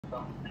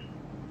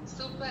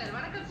Super.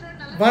 வணக்கம் sir.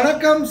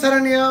 வணக்கம்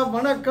சரண்யா,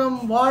 வணக்கம்.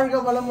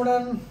 வாழ்க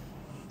வளமுடன்.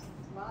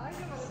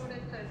 வாழ்க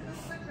வளமுடன் சார்.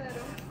 Super sir.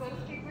 உங்க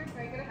ஸ்டேட்மென்ட்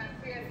பயங்கர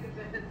ஹாப்பியா இருக்கு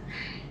sir.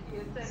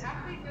 Yes sir.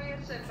 Happy new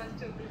year sir.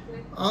 First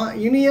உங்களுக்கு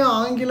இனிய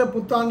ஆங்கில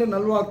புத்தாண்டு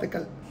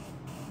நல்வாழ்த்துக்கள்.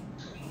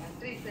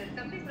 நன்றி சார்.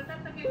 தம்பி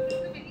பிரதாப் தம்பி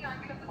உங்களுக்கு இனிய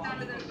ஆங்கில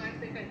புத்தாண்டு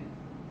நல்வாழ்த்துக்கள்.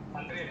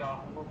 நன்றிடா.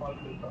 ரொம்ப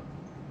வாழ்த்துக்கள்.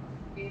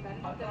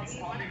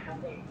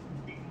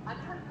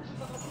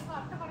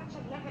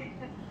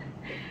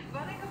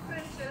 வணக்கம்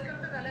ஃப்ரெண்ட்ஸ்,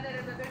 வெல்கம் டு நல்ல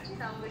நேரம் நிகழ்ச்சி.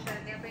 நான் உங்க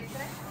சரண்யா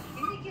பேசுறேன்.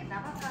 இன்னைக்கு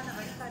நமக்கான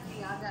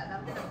வழிகாட்டியாக,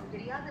 அதாவது நமக்கு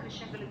தெரியாத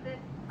விஷயங்களுக்கு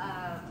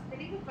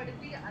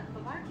தெளிவுபடுத்தி அந்த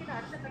வாழ்க்கையில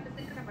அடுத்த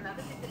கட்டத்திற்கு நம்ம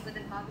நகர்த்தி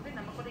செல்வதற்காகவே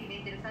நம்ம கூட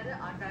இணைந்திருக்காரு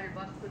ஆண்டாள்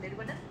வாஸ்து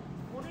நிறுவனர்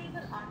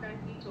முனைவர்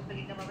ஆண்டாள் பி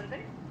சொக்கலிங்கம்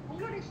அவர்கள்.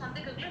 உங்களுடைய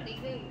சந்தேகங்களை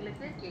நீங்க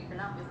எங்களுக்கு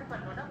கேட்கலாம். எப்படி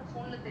பண்ணணும்னா உங்க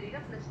போன்ல தெரியுற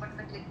பிளஸ்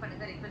பட்டனை கிளிக்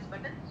பண்ணுங்க, ரிக்வெஸ்ட்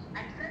பட்டன்.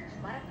 அண்ட் ஃப்ரெண்ட்ஸ்,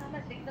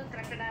 மறக்காம சிக்னல்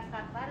கரெக்டா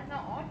இருக்கா பாருங்க.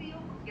 ஆடியோ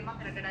முக்கியமா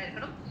கரெக்டா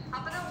இருக்கணும்.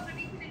 அப்பதான் உங்க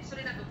டீம்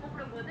சொல்லி நாங்க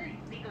கூப்பிடும் போது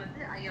நீங்க வந்து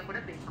ஐயா கூட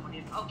பேச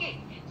முடியும். Okay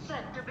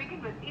sir, to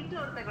begin with இந்த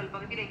ஒரு தகவல்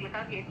பகுதியில்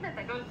எங்களுக்காக என்ன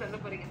தகவல் சொல்ல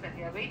போறீங்க சார்?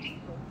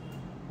 Waiting for.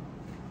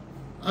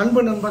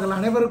 அன்பு நண்பர்கள்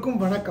அனைவருக்கும்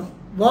வணக்கம்.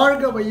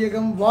 வாழ்க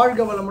வையகம்,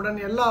 வாழ்க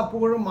வளமுடன். எல்லா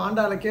புகழும்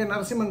ஆண்டாளுக்கே.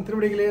 நரசிம்மன்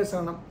திருவடிகளே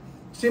சரணம்.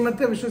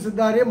 ஸ்ரீமத்த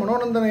விஸ்வசித்தாரிய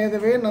மனோநந்தன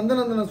ஏதவே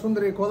நந்தநந்தன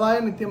சுந்தரி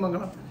கோதாய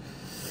நித்தியமங்கலம்.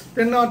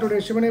 தென்னாட்டுடைய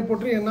சிவனை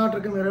போற்றி,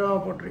 எந்நாட்டிற்கும் இறைவா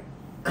போற்றி.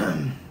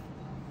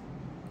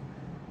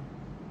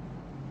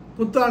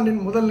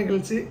 புத்தாண்டின் முதல்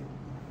நிகழ்ச்சி.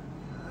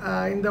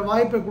 இந்த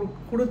வாய்ப்பை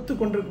கொடுத்து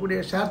கொண்டிருக்கக்கூடிய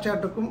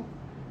ஷேர்சாட்டுக்கும்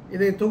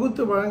இதை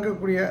தொகுத்து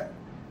வழங்கக்கூடிய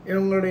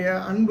எங்களுடைய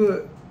அன்பு,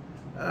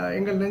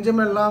 எங்கள்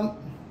நெஞ்சமெல்லாம்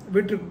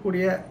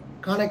வீட்டிற்கக்கூடிய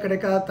காண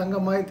கிடைக்காத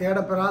தங்கமாய்,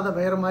 தேடப்பெறாத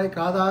வைரமாய்,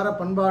 காதார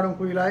பண்பாடும்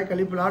குயிலாய்,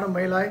 கலிப்பிலாடும்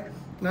மயிலாய்,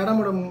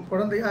 நடமுடும்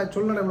குழந்தையாய்,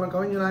 சொல்நடமும்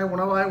கவிஞனாய்,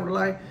 உணவாய்,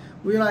 உடலாய்,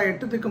 உயிராய்,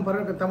 எட்டுத்துக்கும்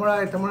பறக்க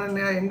தமிழாய்,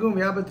 தமிழெண்ணையாய், எங்கும்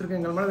வியாபத்திற்கும்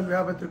எங்கள் மனதில்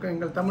வியாபத்திற்கும்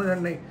எங்கள் தமிழ்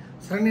எண்ணெய்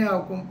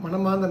சரண்யாவுக்கும்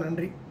மனமார்ந்த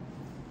நன்றி.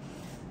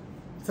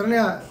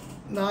 சரண்யா,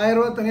 இந்த 1000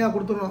 ரூபா தனியாக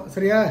கொடுத்துடணும்,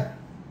 சரியா?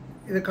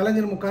 இது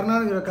கலைஞர்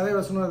கருணாநிதியோட கதை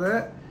வசனம். அதை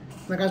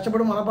நான்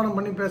கஷ்டப்பட்டு மனப்பாடம்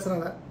பண்ணி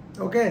பேசுகிறேன். அதை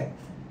ஓகே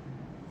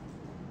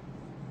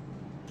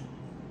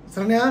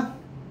சரண்யா?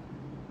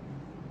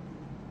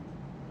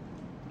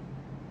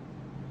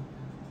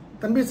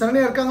 தம்பி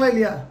சரண்யா இருக்காங்களா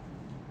இல்லையா?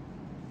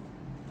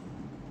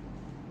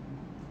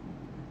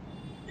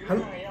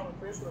 ஹலோ,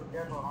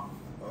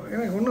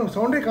 எனக்கு ஒன்றும்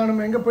சவுண்டே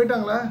காணுமே. எங்கே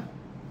போயிட்டாங்களா?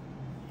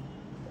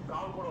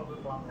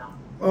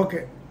 ஓகே.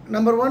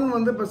 நம்பர் 1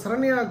 வந்து இப்போ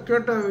சரண்யா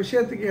கேட்ட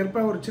விஷயத்துக்கு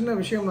ஏற்ப ஒரு சின்ன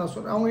விஷயம் நான்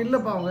சொல்கிறேன். அவங்க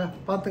இல்லைப்பா, அவங்க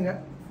பார்த்துங்க.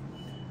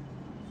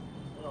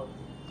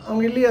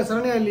 அவங்க இல்லையா?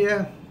 சரண்யா இல்லையா?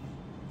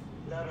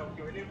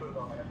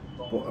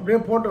 அப்படியே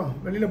போட்டோம்,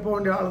 வெளியில் போக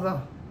வேண்டிய ஆள்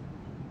தான்.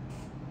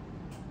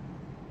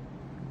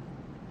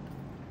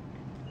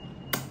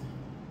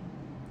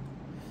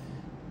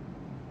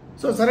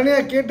 ஸோ சரண்யா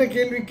கேட்ட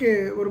கேள்விக்கு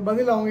ஒரு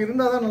பதில் அவங்க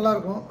இருந்தால் தான்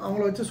நல்லாயிருக்கும்.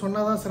 அவங்கள வச்சு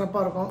சொன்னால் தான்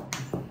சிறப்பாக இருக்கும்.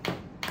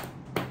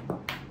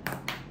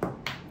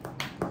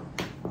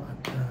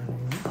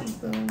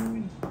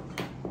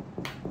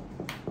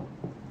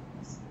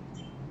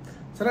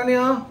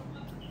 சரண்யா,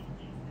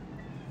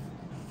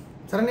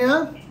 சரண்யா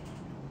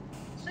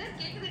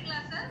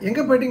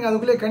எங்கே போயிட்டீங்க?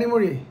 அதுக்குள்ளே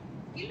கனிமொழி.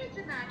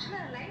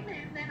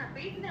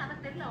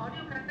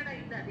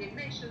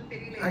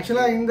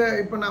 ஆக்சுவலாக இந்த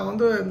இப்போ நான்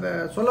வந்து இந்த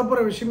சொல்ல போகிற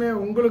விஷயமே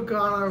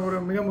உங்களுக்கான ஒரு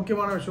மிக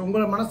முக்கியமான விஷயம்.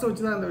 உங்களை மனசை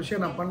வச்சு தான் இந்த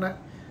விஷயம் நான் பண்ணேன்.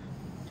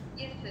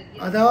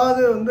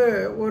 அதாவது வந்து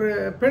ஒரு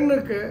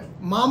பெண்ணுக்கு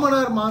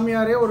மாமனார்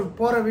மாமியாரே ஒரு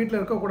போகிற வீட்டில்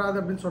இருக்கக்கூடாது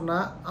அப்படின்னு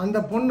சொன்னால் அந்த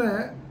பொண்ணு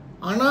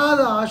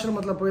அநாத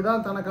ஆசிரமத்தில் போய்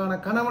தான் தனக்கான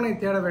கணவனை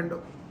தேட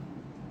வேண்டும்.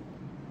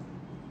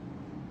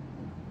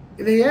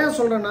 இதை ஏன்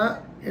சொல்கிறேன்னா,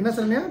 என்ன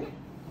சரண்யா?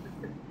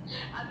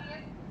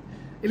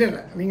 இல்லை இல்லை,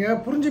 நீங்கள்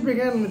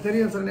புரிஞ்சுப்பீங்கன்னு எனக்கு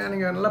தெரியும் சரண்யா.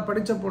 நீங்கள் நல்லா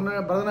படித்த பொண்ணு,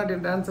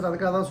 பரதநாட்டியம் டான்ஸர்,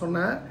 அதுக்காக தான்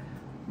சொன்னேன்.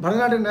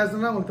 பரதநாட்டியம்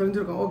டான்ஸர்னால் உங்களுக்கு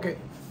தெரிஞ்சிருக்கும். ஓகே,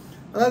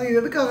 அதாவது இது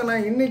எதுக்காக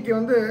நான் இன்றைக்கி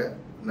வந்து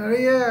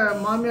நிறைய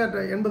மாமியார்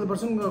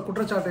 80%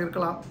 குற்றச்சாட்டு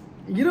இருக்கலாம்,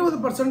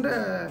 20%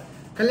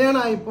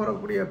 கல்யாணம் ஆகி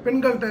போகக்கூடிய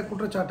பெண்கள்கிட்ட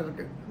குற்றச்சாட்டு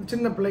இருக்குது,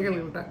 சின்ன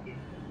பிள்ளைகள்கிட்ட.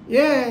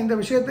 ஏன் இந்த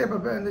விஷயத்தை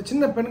இப்போ இந்த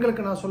சின்ன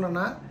பெண்களுக்கு நான்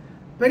சொன்னேன்னா,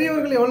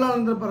 பெரியவர்கள் எவ்வளோ நாள்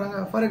இருந்துருப்பாங்க.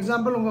 ஃபார்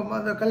எக்ஸாம்பிள், உங்கள்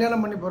அந்த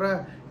கல்யாணம் பண்ணி போகிற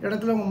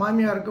இடத்துல உங்கள்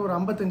மாமியாருக்கு ஒரு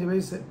 55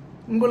 வயசு,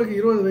 உங்களுக்கு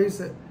 20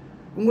 வயசு,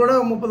 உங்களோட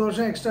 30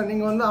 வருஷம் எக்ஸ்ட்ரா.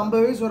 நீங்கள் வந்து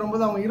 50 வயசு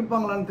வரும்போது அவங்க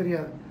இருப்பாங்களான்னு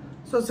தெரியாது.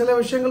 ஸோ சில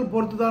விஷயங்கள்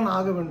பொறுத்து தான்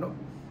ஆக வேண்டும்.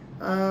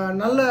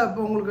 நல்ல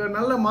இப்போ உங்களுக்கு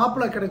நல்ல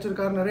மாப்பிள்ளை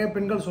கிடைச்சிருக்காரு நிறைய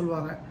பெண்கள்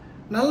சொல்லுவாங்க.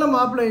 நல்ல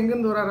மாப்பிள்ளை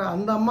எங்கேருந்து வராரு?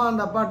 அந்த அம்மா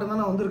அந்த அப்பாட்ட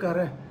தானே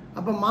வந்திருக்காரு.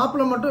 அப்போ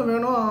மாப்பிள்ளை மட்டும்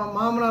வேணும்,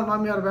 மாமனார்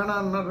மாமியார்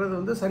வேணான்றது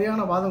வந்து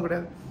சரியான வாதம்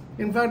கிடையாது.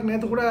 இன்ஃபேக்ட்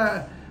நேற்று கூட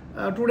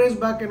 2 days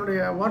பேக்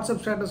என்னுடைய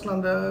வாட்ஸ்அப் ஸ்டேட்டஸில்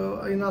அந்த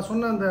நான்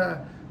சொன்ன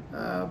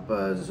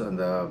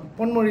அந்த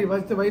பொன்மொழி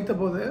வைத்த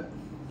போது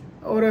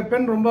ஒரு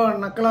பெண் ரொம்ப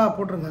நக்கலாக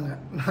போட்டிருந்தாங்க.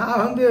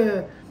 நான் வந்து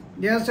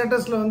என்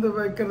ஸ்டேட்டஸில் வந்து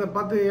வைக்கிறத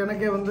பார்த்து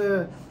எனக்கே வந்து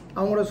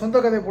அவங்களோட சொந்த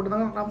கதையை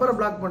போட்டிருந்தாங்க. நம்பரை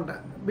பிளாக்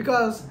பண்ணிட்டேன்.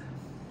 பிகாஸ்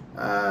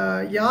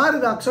யார்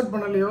இதை அக்செப்ட்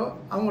பண்ணலையோ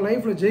அவங்க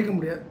லைஃப்பில் ஜெயிக்க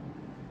முடியாது.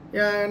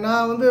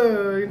 நான் வந்து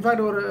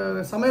இன்ஃபேக்ட் ஒரு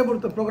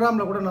சமயபுரத்து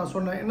ப்ரோக்ராமில் கூட நான்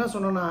சொன்னேன். என்ன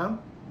சொன்னேன்னா,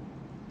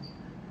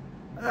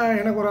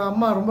 எனக்கு ஒரு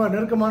அம்மா ரொம்ப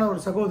நெருக்கமான ஒரு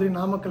சகோதரி,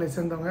 நாமக்கலை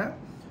சேர்ந்தவங்க.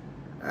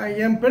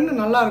 என் பெண்ணு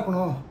நல்லா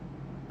இருக்கணும்,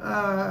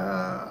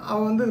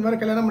 அவள் வந்து இது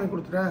மாதிரி கல்யாணம் பண்ணி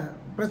கொடுத்துட்டேன்,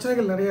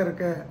 பிரச்சனைகள் நிறைய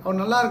இருக்குது,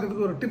 அவன் நல்லா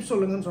இருக்கிறதுக்கு ஒரு டிப்ஸ்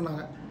சொல்லுங்கன்னு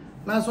சொன்னாங்க.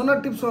 நான் சொன்ன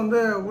டிப்ஸ் வந்து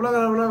உலக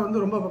அளவில்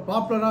வந்து ரொம்ப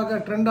பாப்புலராக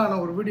ட்ரெண்டான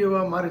ஒரு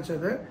வீடியோவாக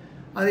மாறிச்சது.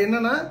 அது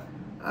என்னென்னா,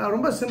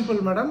 ரொம்ப சிம்பிள்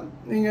மேடம்,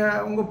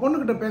 நீங்கள் உங்கள்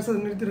பொண்ணுக்கிட்ட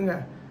பேசுறது நிறுத்திடுங்க,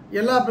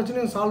 எல்லா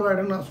பிரச்சனையும் சால்வ்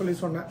ஆகிடும்னு நான்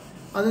சொன்னேன்.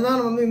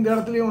 அதுதான் வந்து இந்த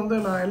இடத்துலையும் வந்து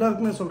நான்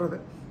எல்லாருக்குமே சொல்கிறது.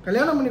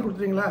 கல்யாணம் பண்ணி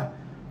கொடுத்துட்டீங்களா,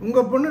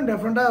 உங்கள் பொண்ணு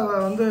டெஃபினட்டாக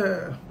வந்து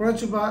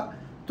குழைச்சிப்பா,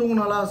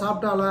 தூங்கினாலா,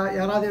 சாப்பிட்டாலா,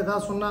 யாராவது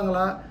எதாவது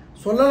சொன்னாங்களா,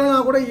 சொல்லலைன்னா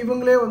கூட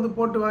இவங்களே வந்து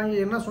போட்டு வாங்கி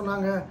என்ன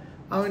சொன்னாங்க,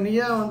 அவன்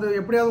நீயா வந்து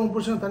எப்படியாவது உன்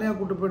புருஷனை தனியாக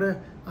கூப்பிட்டு போய்டு.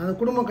 அந்த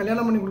குடும்பம்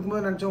கல்யாணம் பண்ணி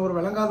கொடுக்கும்போது நினச்சோம், ஒரு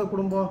விளங்காத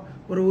குடும்பம்,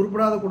 ஒரு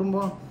உருப்படாத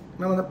குடும்பம்,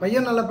 நம்ம அந்த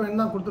பையன் நல்ல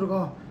பையன் தான்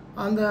கொடுத்துருக்கோம்,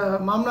 அந்த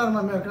மாமனார்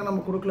மாமியாருக்கா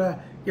நம்ம கொடுக்கல,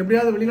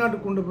 எப்படியாவது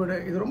வெளிநாட்டுக்கு கொண்டு போய்டு.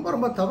 இது ரொம்ப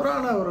ரொம்ப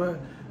தவறான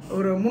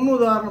ஒரு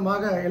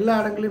முன்னுதாரணமாக எல்லா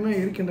இடங்களையுமே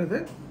இருக்கின்றது.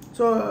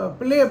 ஸோ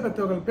பிள்ளையை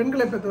பெற்றவர்கள்,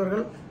 பெண்களை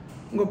பெற்றவர்கள்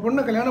உங்கள்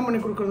பொண்ணை கல்யாணம் பண்ணி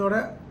கொடுக்குறதோட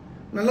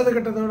நல்லது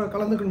கெட்டதோட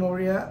கலந்துக்கணும்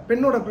வழியா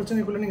பெண்ணோட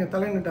பிரச்சனைக்குள்ளே நீங்கள்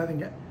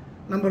தலைநிட்டாதீங்க.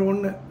 நம்பர்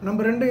 1.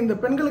 நம்பர் 2, இந்த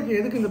பெண்களுக்கு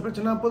எதுக்கு இந்த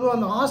பிரச்சனை, பொதுவாக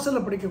அந்த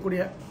ஹாஸ்டலில்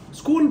படிக்கக்கூடிய,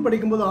 ஸ்கூல்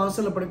படிக்கும்போது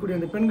ஹாஸ்டலில் படிக்கக்கூடிய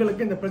இந்த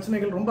பெண்களுக்கு இந்த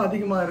பிரச்சனைகள் ரொம்ப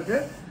அதிகமாக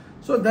இருக்குது.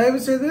 ஸோ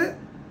தயவுசெய்து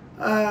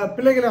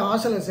பிள்ளைகளை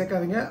ஹாஸ்டலில்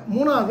சேர்க்காதீங்க.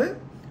 3வது,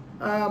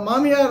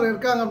 மாமியார்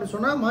இருக்காங்க அப்படின்னு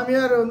சொன்னால்,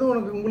 மாமியார் வந்து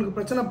உங்களுக்கு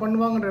பிரச்சனை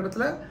பண்ணுவாங்கன்ற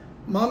இடத்துல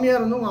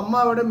மாமியார் வந்து உங்கள்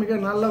அம்மாவோட மிக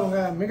நல்லவங்க,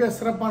 மிக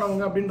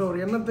சிறப்பானவங்க அப்படின்ற ஒரு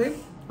எண்ணத்தை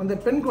அந்த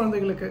பெண்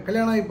குழந்தைகளுக்கு,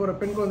 கல்யாணம் ஆகி போகிற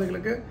பெண்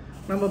குழந்தைகளுக்கு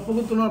நம்ம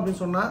புகுத்தணும்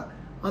அப்படின்னு சொன்னால்,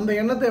 அந்த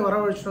எண்ணத்தை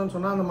வரவழைச்சிட்டோம்னு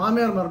சொன்னால் அந்த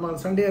மாமியார்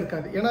மருமகள் சண்டையே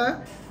இருக்காது. ஏன்னா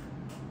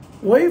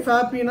ஒய்ஃப்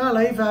ஹாப்பினா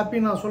லைஃப்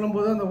ஹாப்பின்னு நான்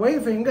சொல்லும்போது, அந்த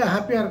ஒய்ஃப் எங்கே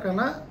ஹாப்பியாக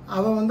இருக்கான்னா,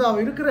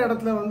 அவள் இருக்கிற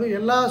இடத்துல வந்து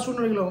எல்லா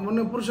சூழ்நிலைகளும்,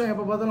 ஒன்று புருஷன்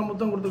எப்போ பார்த்தாலும்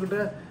முத்தம்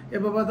கொடுத்துக்கிட்டு,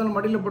 எப்போ பார்த்தாலும்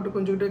மடியில் போட்டு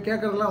கொஞ்சிக்கிட்டு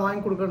கேட்குறதெல்லாம்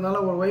வாங்கி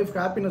கொடுக்கறதுனால ஒரு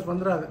ஒய்ஃப்க்கு ஹாப்பினஸ்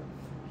வந்துடாது.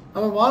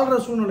 அவள் வாழ்கிற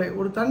சூழ்நிலை,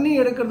 ஒரு தண்ணி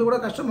எடுக்கிறது கூட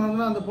கஷ்டமாக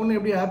இருந்தால் அந்த பொண்ணு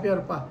எப்படி ஹாப்பியாக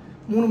இருப்பா.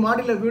 3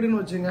 மாடியில்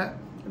வீடுன்னு வச்சுங்க,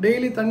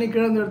 டெய்லி தண்ணி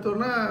கிழந்து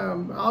எடுத்தோன்னா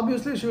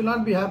obviously she will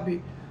not be happy.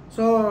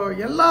 So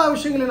எல்லா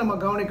விஷயங்களையும் நம்ம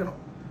கவனிக்கணும்.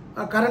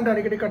 கரண்ட்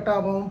அடிக்கடி கட்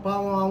ஆகும்,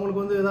 பாவம்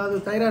அவங்களுக்கு வந்து ஏதாவது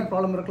தைராய்டு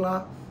ப்ராப்ளம்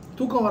இருக்கலாம்,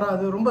 தூக்கம்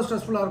வராது, ரொம்ப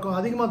ஸ்ட்ரெஸ்ஃபுல்லாக இருக்கும்,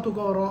 அதிகமாக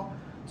தூக்கம் வரும்.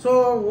 ஸோ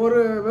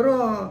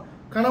வெறும்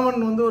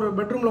கணவன் வந்து ஒரு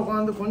பெட்ரூமில்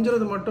உட்காந்து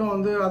கொஞ்சிறது மட்டும்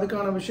வந்து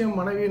அதுக்கான விஷயம்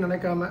மனைவியை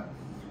நினைக்காம,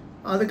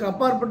 அதுக்கு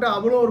அப்பாற்பட்டு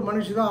அவளும் ஒரு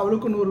மனுஷி தான்,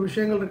 அவளுக்கு 100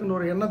 விஷயங்கள் இருக்குன்னு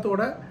ஒரு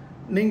எண்ணத்தோடு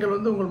நீங்கள்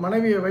வந்து உங்கள்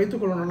மனைவியை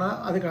வைத்துக்கொள்ளணும்னா,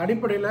 அதுக்கு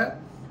அடிப்படையில்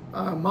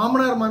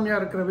மாமனார்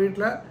மாமியார் இருக்கிற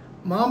வீட்டில்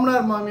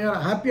மாமனார் மாமியார்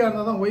ஹாப்பியாக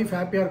இருந்தால் தான் ஒய்ஃப்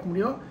ஹாப்பியாக இருக்க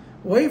முடியும்.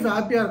 ஒய்ஃப்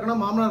ஹாப்பியாக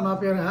இருக்கணும், மாமனார்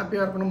மாமியார்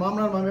ஹாப்பியாக இருக்கணும்,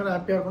 மாமனார் மாமியார்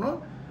ஹாப்பியாக இருக்கணும்.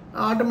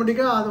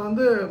 ஆட்டோமேட்டிக்காக அது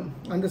வந்து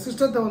அந்த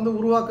சிஸ்டத்தை வந்து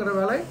உருவாக்குற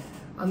வேலை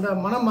அந்த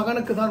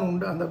மணமகனுக்கு தான்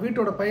உண்டு, அந்த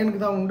வீட்டோட பையனுக்கு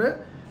தான் உண்டு.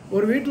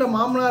 ஒரு வீட்டில்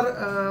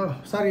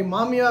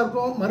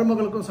மாமியாருக்கும்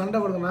மருமகளுக்கும் சண்டை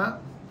வருதுன்னா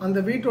அந்த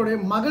வீட்டோடைய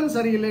மகன்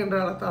சரியில்லை என்ற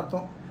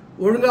அர்த்தம்,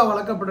 ஒழுங்காக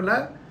வளர்க்கப்படலை,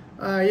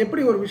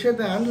 எப்படி ஒரு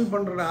விஷயத்தை ஹேண்டில்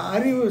பண்ணுற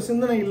அறிவு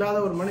சிந்தனை இல்லாத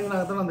ஒரு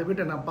மனிதனாகத்தான் அந்த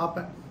வீட்டை நான்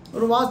பார்ப்பேன்.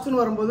 ஒரு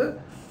வாஸ்துன்னு வரும்போது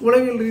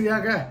உளவியல்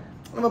ரீதியாக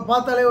நம்ம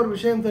பார்த்தாலே ஒரு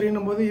விஷயம்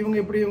தெரியணும் போது இவங்க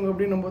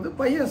எப்படின்னும் போது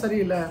பையன்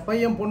சரியில்லை,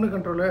 பையன் பொண்ணு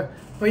கண்ட்ரோலு,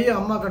 பையன்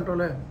அம்மா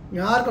கண்ட்ரோலு,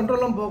 யார்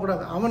கண்ட்ரோலும்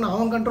போகக்கூடாது,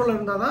 அவன் கண்ட்ரோலில்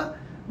இருந்தால் தான்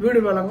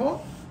வீடு விளங்கும்.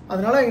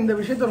 அதனால் இந்த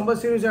விஷயத்தை ரொம்ப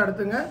சீரியஸாக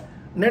எடுத்துங்க.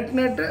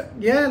 நெட்டு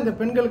ஏன் இந்த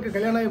பெண்களுக்கு,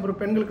 கல்யாணம் ஆகி போகிற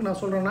பெண்களுக்கு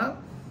நான் சொல்கிறேன்னா,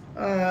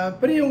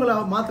 பெரியவங்களை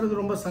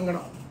மாற்றுறது ரொம்ப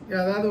சங்கடம்.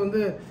 அதாவது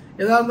வந்து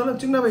எதாக இருந்தாலும்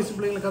சின்ன வயசு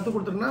பிள்ளைங்களை கற்றுக்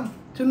கொடுத்துருன்னா,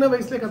 சின்ன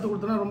வயசுலேயே கற்றுக்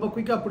கொடுத்தோன்னா ரொம்ப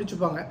குயிக்காக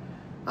பிடிச்சிப்பாங்க.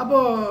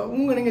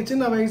 அப்போது நீங்கள்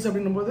சின்ன வயசு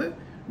அப்படின்னும் போது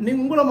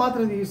உங்களை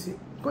மாற்றுறது ஈஸி.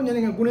 கொஞ்சம்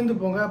நீங்கள் குனிந்து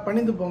போங்க,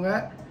 பணிந்து போங்க.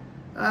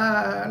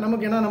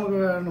 நமக்கு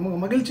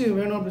மகிழ்ச்சி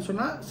வேணும் அப்படின்னு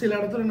சொன்னால் சில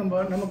இடத்துல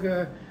நமக்கு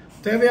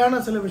தேவையான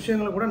சில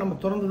விஷயங்களை கூட நம்ம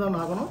திறந்து தான்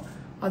ஆகணும்.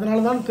 அதனால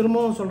தான்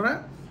திரும்பவும் சொல்கிறேன்,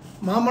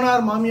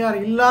 மாமனார் மாமியார்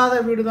இல்லாத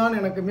வீடு தான்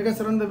எனக்கு மிக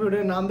சிறந்த வீடு,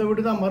 நான் அந்த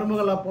வீடு தான்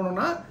மருமகளாக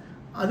போகணுன்னா,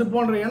 அது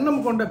போன்ற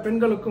எண்ணம் கொண்ட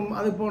பெண்களுக்கும்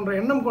அது போன்ற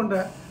எண்ணம் கொண்ட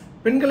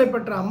பெண்களை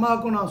பெற்ற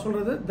அம்மாவுக்கும் நான்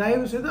சொல்கிறது,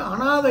 தயவுசெய்து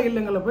அனாதை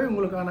இல்லங்களில் போய்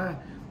உங்களுக்கான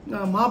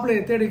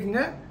மாப்பிள்ளையை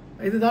தேடிக்குங்க.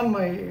 இதுதான்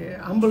my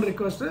humble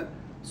request.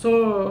 So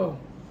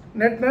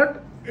net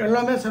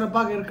எல்லாமே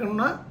சிறப்பாக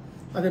இருக்கணும்னா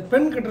அது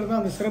பெண் கிட்ட தான்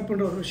அந்த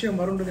சிறப்புன்ற ஒரு விஷயம்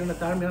வரும்ன்றது என்ன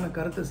தாழ்மையான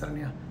கருத்து.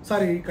 சரண்யா,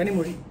 சாரி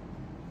கனிமொழி.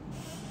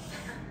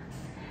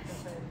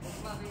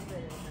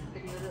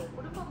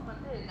 குடும்பம்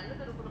வந்து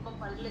நல்லதொரு குடும்பம்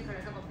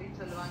பல்கலைக்கழகம் அப்படின்னு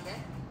சொல்லுவாங்க.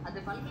 அது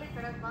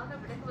பல்கலைக்கழகமாக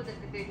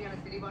விளக்குவதற்கு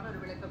தேவையான தெளிவான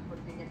ஒரு விளக்கம்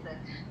கொடுத்தீங்க சார்.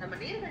 நம்ம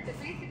நேர்கிட்ட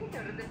பேசிட்டு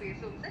தொடர்ந்து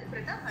பேசுவோம் சார்.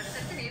 பிரதாப்,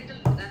 அடுத்தடுத்து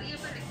நேர்கள் நிறைய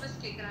பேர்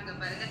ரிக்வெஸ்ட் கேட்கறாங்க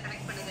பாருங்க,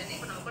 கனெக்ட் பண்ணுங்க.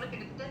 இப்போ நம்ம கூட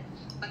கிட்டத்தட்ட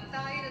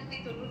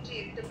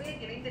 10,098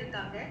 பேர்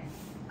இணைந்திருக்காங்க.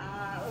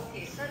 ஓகே,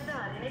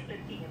 சர்தார் இணைப்புல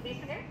இருக்கீங்க,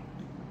 பேசுங்க.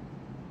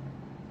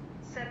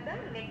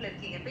 சர்தார் இணைப்புல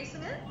இருக்கீங்க,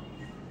 பேசுங்க.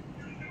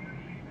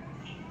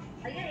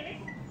 ஐயா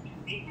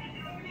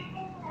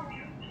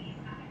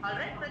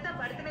ஆல்ரைட்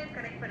பிரதாப், அடுத்த நேரம்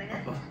கனெக்ட் பண்ணுங்க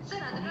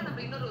சார். அதுக்கு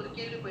நம்ம இன்னொரு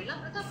கேள்வி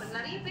போயிடலாம். பிரதாப்,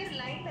 நிறைய பேர்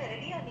லைன்ல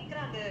ரெடியா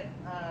நிக்கிறாங்க,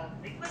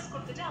 ரிக்வெஸ்ட்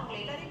கொடுத்துட்டு அவங்க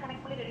எல்லாரையும்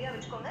கனெக்ட் பண்ணி ரெடியா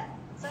வச்சுக்கோங்க.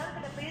 சார்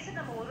கிட்ட பேச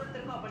நம்ம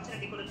ஒருத்தருக்கும்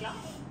ஆப்பர்ச்சுனிட்டி கொடுக்கலாம்.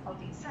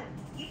 ஓகே சார்,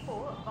 இப்போ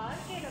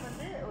வாழ்க்கையில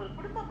வந்து ஒரு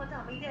குடும்பம் வந்து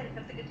அமைதியா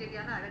இருக்கிறதுக்கு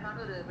தேவையான அழகான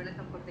ஒரு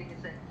விளக்கம் கொடுத்தீங்க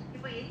சார்.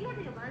 இப்போ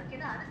எங்களுடைய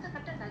வாழ்க்கையில அடுத்த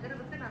கட்ட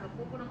நகர்வுக்கு நாங்க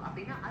போகணும்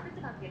அப்படின்னா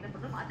அதுக்கு நாங்க என்ன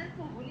பண்ணணும்,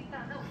 அதற்கு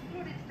உரித்தான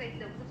உங்களுடைய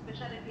ஸ்டைல்ல வந்து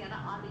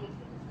ஸ்பெஷாலிட்டியான ஆலயம்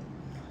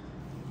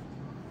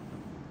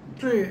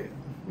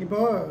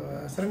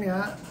இப்போது சரண்யா,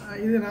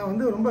 இது நான்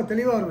வந்து ரொம்ப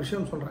தெளிவாக ஒரு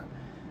விஷயம் சொல்கிறேன்.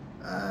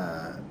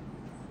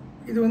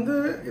 இது வந்து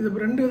இது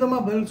 2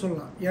 விதமாக பதில்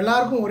சொல்லலாம்.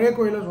 எல்லாருக்கும் ஒரே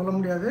கோயிலை சொல்ல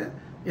முடியாது,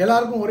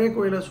 எல்லாருக்கும் ஒரே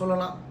கோயிலை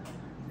சொல்லலாம்.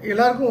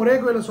 எல்லாருக்கும் ஒரே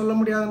கோயிலை சொல்ல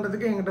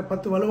முடியாதுன்றதுக்கு என்கிட்ட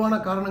 10 வலுவான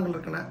காரணங்கள்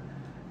இருக்குண்ணே.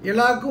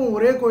 எல்லாருக்கும்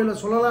ஒரே கோயிலை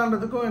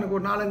சொல்லலான்றதுக்கும் எனக்கு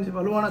ஒரு 4-5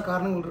 வலுவான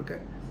காரணங்கள்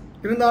இருக்குது.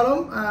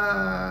 இருந்தாலும்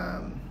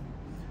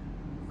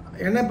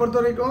என்னை பொறுத்த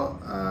வரைக்கும்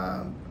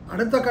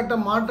அடுத்த கட்ட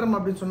மாற்றம்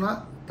அப்படின்னு சொன்னால்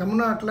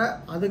தமிழ்நாட்டில்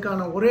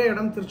அதுக்கான ஒரே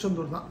இடம்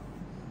திருச்செந்தூர் தான்.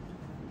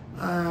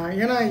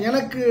 ஏன்னா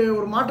எனக்கு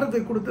ஒரு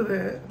மாற்றத்தை கொடுத்தது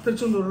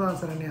திருச்செந்தூர் தான்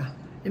சரண்யா.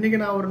 இன்றைக்கி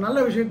நான் ஒரு நல்ல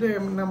விஷயத்தை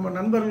நம்ம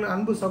நண்பர்கள்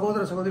அன்பு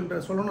சகோதர சகோதரிகிட்ட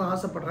சொல்லணும்னு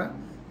ஆசைப்பட்றேன்.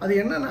 அது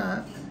என்னென்னா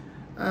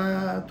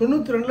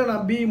 92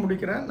 நான் பிஇ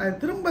முடிக்கிறேன். நான்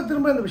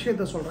திரும்ப இந்த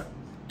விஷயத்த சொல்கிறேன்.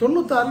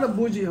 96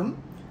 பூஜ்ஜியம்,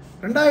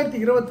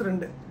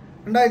 2022,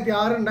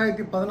 2006,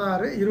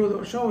 2016, 20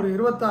 வருஷம், ஒரு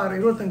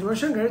 26-25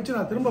 வருஷம் கழித்து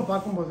நான் திரும்ப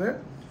பார்க்கும்போது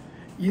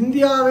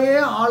இந்தியாவே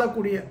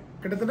ஆளக்கூடிய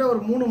கிட்டத்தட்ட ஒரு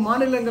 3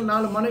 மாநிலங்கள்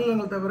 4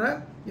 மாநிலங்கள் தவிர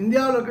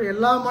இந்தியாவில் இருக்கிற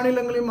எல்லா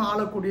மாநிலங்களையும்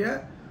ஆளக்கூடிய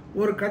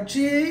ஒரு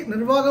கட்சியை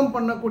நிர்வாகம்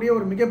பண்ணக்கூடிய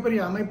ஒரு மிகப்பெரிய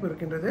அமைப்பு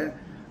இருக்கின்றது.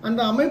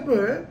 அந்த அமைப்பு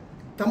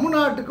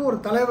தமிழ்நாட்டுக்கு ஒரு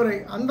தலைவரை,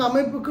 அந்த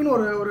அமைப்புக்குன்னு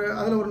ஒரு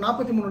அதில் ஒரு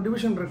 43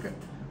 டிவிஷன் இருக்குது.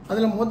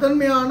 அதில்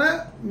முதன்மையான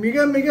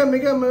மிக மிக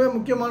மிக மிக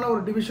முக்கியமான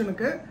ஒரு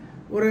டிவிஷனுக்கு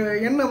ஒரு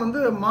எண்ணெய் வந்து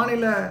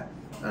மாநில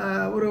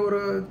ஒரு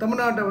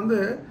தமிழ்நாட்டை வந்து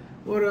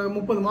ஒரு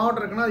 30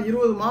 மாவட்டம் இருக்குன்னா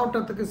 20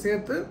 மாவட்டத்துக்கு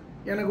சேர்த்து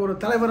எனக்கு ஒரு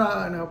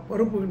தலைவராக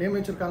பொறுப்பு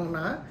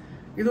நியமிச்சிருக்காங்கன்னா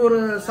இது ஒரு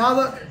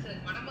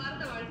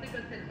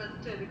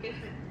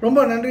ரொம்ப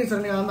நன்றி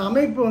சரண்யா. அந்த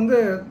அமைப்பு வந்து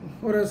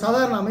ஒரு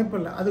சாதாரண அமைப்பு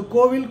இல்லை. அது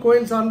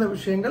கோயில் சார்ந்த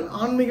விஷயங்கள்,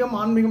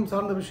 ஆன்மீகம்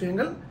சார்ந்த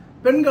விஷயங்கள்,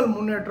 பெண்கள்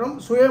முன்னேற்றம்,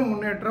 சுய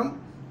முன்னேற்றம்,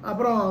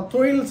 அப்புறம்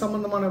தொழில்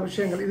சம்பந்தமான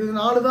விஷயங்கள், இது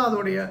 4 தான்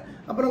அதோடைய.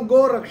 அப்புறம்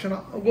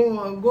கோரக்ஷணம்,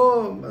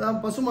 அதாவது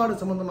பசுமாடு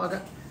சம்பந்தமாக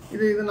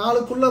இது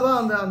 4க்குள்ளே தான்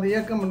அந்த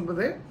இயக்கம்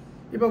என்பது.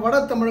 இப்போ வட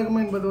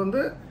தமிழகம் என்பது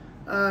வந்து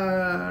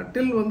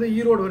டில் வந்து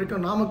ஈரோடு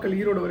வரைக்கும், நாமக்கல்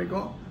ஈரோடு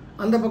வரைக்கும்,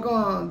 அந்த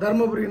பக்கம்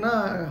தருமபுரினா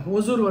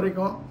ஒசூர்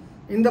வரைக்கும்,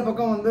 இந்த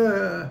பக்கம் வந்து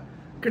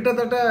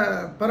கிட்டத்தட்ட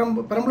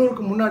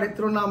பெரம்பலூருக்கு முன்னாடி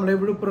திருவண்ணாமலை,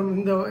 விழுப்புரம்,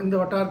 இந்த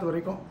வட்டாரத்து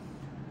வரைக்கும்.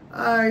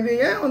 இது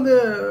ஏன் வந்து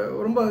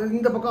ரொம்ப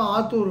இந்த பக்கம்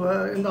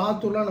இந்த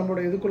ஆத்தூர்லாம்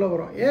நம்மளோட இதுக்குள்ளே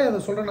வரும். ஏன் அதை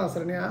சொல்கிறேன்னா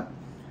சரண்யா,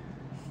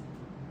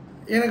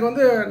 எனக்கு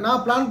வந்து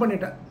நான் பிளான்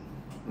பண்ணிட்டேன்.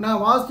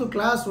 நான் வாஸ்து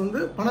கிளாஸ்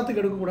வந்து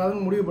பணத்துக்கு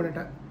எடுக்கக்கூடாதுன்னு முடிவு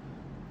பண்ணிட்டேன்.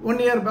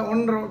 1 இயர்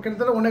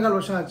கிட்டத்தட்ட 1.25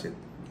 வருஷம் ஆச்சு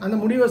அந்த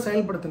முடிவை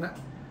செயல்படுத்தினேன்.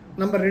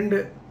 நம்பர்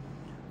 2,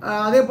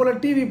 அதே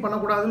போல் டிவி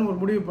பண்ணக்கூடாதுன்னு ஒரு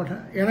முடிவு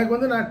பண்ணேன். எனக்கு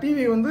வந்து நான்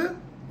டிவி வந்து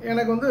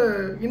எனக்கு வந்து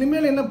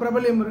இனிமேல் என்ன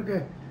பிரபல்யம்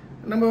இருக்குது,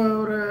 நம்ம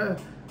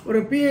ஒரு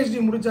பிஹெச்டி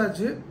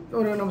முடித்தாச்சு,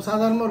 நம்ம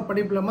சாதாரணமாக ஒரு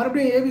படிப்பில்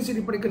மறுபடியும்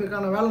ஏபிசிடி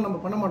படிக்கிறதுக்கான வேலை நம்ம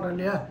பண்ண மாட்டோம்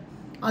இல்லையா.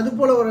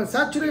 அதுபோல் ஒரு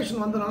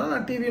சேச்சுரேஷன் வந்தனால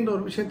நான் டிவின்ற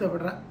ஒரு விஷயத்தை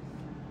விடுறேன்.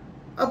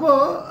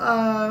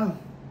 அப்போது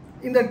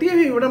இந்த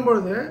டிவி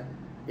விடும்பொழுது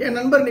என்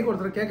நண்பர் இன்றைக்கி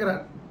ஒருத்தர்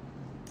கேட்குறார்,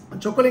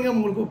 சொக்கலிங்கம்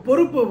உங்களுக்கு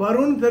பொறுப்பு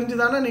வரும்னு தெரிஞ்சு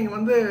தானே நீங்கள்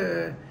வந்து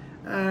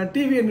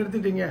டிவியை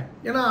நிறுத்திட்டீங்க.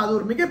 ஏன்னா அது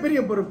ஒரு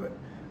மிகப்பெரிய பொறுப்பு.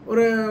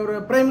 ஒரு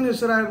பிரைம்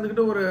மினிஸ்டராக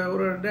இருந்துக்கிட்டு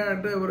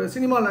ஒரு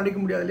சினிமாவில் நடிக்க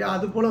முடியாது இல்லையா.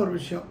 அது போல் ஒரு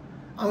விஷயம்.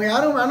 அவங்க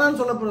யாரும் வேணான்னு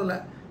சொல்ல போகிறதில்ல,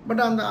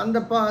 பட்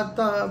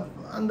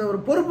அந்த ஒரு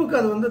பொறுப்புக்கு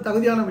அது வந்து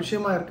தகுதியான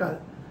விஷயமா இருக்காது.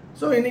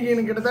 ஸோ இன்றைக்கி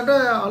எனக்கு கிட்டத்தட்ட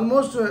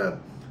almost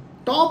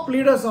top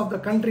leaders of the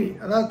country,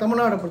 அதாவது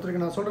தமிழ்நாடை பொறுத்த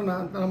வரைக்கும் நான்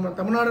சொல்கிறேன், நம்ம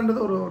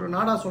தமிழ்நாடுன்றது ஒரு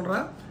நாடாக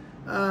சொல்கிறேன்.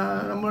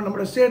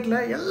 நம்மளோட ஸ்டேட்டில்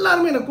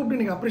எல்லாருமே என்னை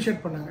கூப்பிட்டு நீங்கள்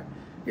அப்ரிஷியேட் பண்ணாங்க.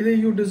 இது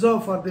யூ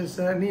டிசர்வ் ஃபார் திஸ்,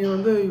 நீ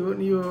வந்து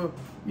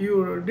you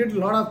did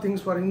lot of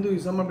things for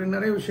Hinduism அப்படின்னு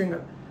நிறைய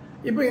விஷயங்கள்.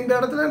 இப்போ இந்த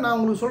இடத்துல நான்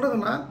உங்களுக்கு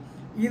சொல்கிறதுன்னா,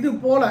 இது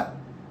போல்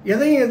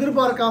எதையும்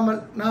எதிர்பார்க்காமல்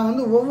நான்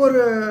வந்து ஒவ்வொரு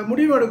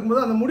முடிவு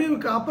எடுக்கும்போது அந்த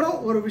முடிவுக்கு அப்புறம்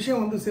ஒரு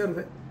விஷயம் வந்து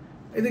சேருது.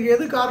 இதுக்கு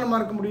எது காரணமாக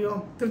இருக்க முடியும்?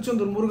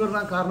 திருச்செந்தூர் முருகர்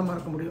தான் காரணமாக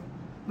இருக்க முடியும்.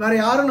 வேறு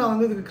யாரும் நான்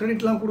வந்து இதுக்கு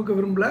கிரெடிட்லாம் கொடுக்க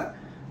விரும்பல.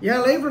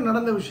 என் லைஃப்பில்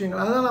நடந்த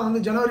விஷயங்கள் அதுதான். நான்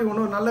வந்து ஜனவரி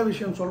 1 ஒரு நல்ல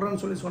விஷயம்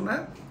சொல்கிறேன்னு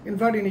சொன்னேன்.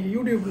 இன்ஃபேக்ட் இன்றைக்கி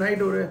யூடியூப்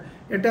நைட் ஒரு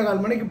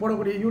 8:15 மணிக்கு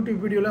போடக்கூடிய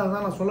யூடியூப் வீடியோவில்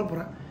அதான் நான் சொல்ல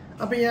போகிறேன்.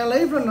 அப்போ என்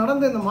லைஃப்பில்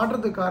நடந்த இந்த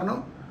மாற்றத்துக்கு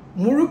காரணம்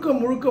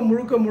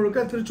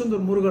முழுக்க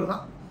திருச்செந்தூர் முருகர்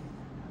தான்.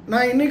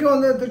 நான் இன்றைக்கி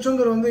வந்து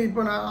திருச்செந்தூர் வந்து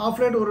இப்போ நான்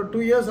ஆஃப்லேட் ஒரு 2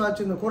 இயர்ஸ்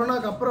ஆச்சு. இந்த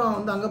கொரோனாக்கு அப்புறம்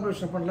வந்து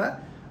அங்கப்பிரவேசனை பண்ணல.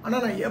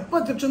 ஆனால் நான் எப்போ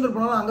திருச்செந்தூர்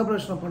போனாலும்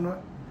அங்கப்பிரவேசனை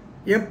பண்ணுவேன்.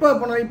 எப்போ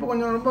பண்ணேன், இப்போ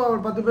கொஞ்சம் ரொம்ப ஒரு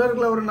 10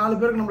 பேருக்குள்ள ஒரு 4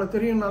 பேருக்கு நம்மளை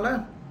தெரியும்னால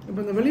இப்போ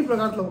இந்த வெளி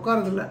பிரகாரத்தில்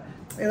உட்காரதில்லை.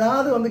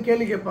 ஏதாவது வந்து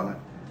கேள்வி கேட்பாங்க,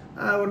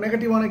 ஒரு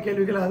நெகட்டிவான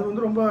கேள்விகள். அது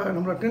வந்து ரொம்ப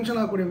நம்மளை டென்ஷன்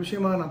ஆகக்கூடிய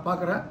விஷயமாக நான்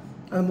பார்க்குறேன்.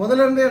 அது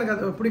முதல்ல இருந்தே எனக்கு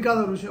அது பிடிக்காத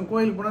ஒரு விஷயம்.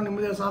 கோயிலுக்கு போனால்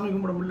நிம்மதியாக சாமி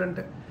கும்பிட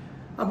முடியலன்ட்டு.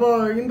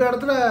 அப்போது இந்த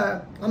இடத்துல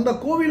அந்த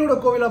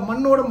கோவிலாக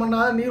மண்ணோட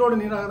மண்ணாக நீரோட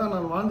நீராக தான்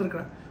நான்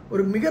வாழ்ந்திருக்கிறேன்.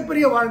 ஒரு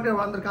மிகப்பெரிய வாழ்க்கையை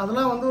வாழ்ந்திருக்கேன்.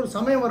 அதெல்லாம் வந்து ஒரு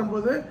சமயம்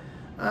வரும்போது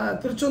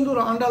திருச்செந்தூர்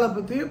ஆண்டாளை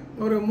பற்றி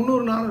ஒரு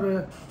 300-400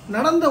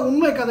 நடந்த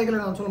உண்மை கதைகளை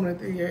நான் சொல்ல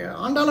முடியாது.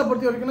 ஆண்டாளை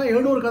பொறுத்த வரைக்கும்னா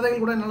 700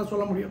 கதைகள் கூட என்னால்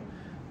சொல்ல முடியும்.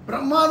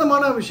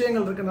 பிரமாதமான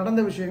விஷயங்கள் இருக்குது,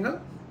 நடந்த விஷயங்கள்.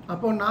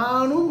 அப்போ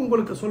நானும்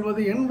உங்களுக்கு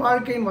சொல்வது என்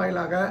வாழ்க்கையின்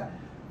வாயிலாக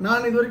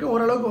நான் இது வரைக்கும்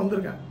ஓரளவுக்கு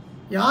வந்திருக்கேன்.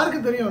 யாருக்கு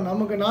தெரியும்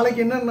நமக்கு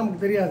நாளைக்கு என்னன்னு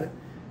நமக்கு தெரியாது.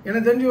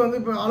 எனக்கு தெரிஞ்சு வந்து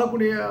இப்போ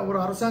ஆளக்கூடிய ஒரு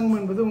அரசாங்கம்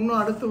என்பது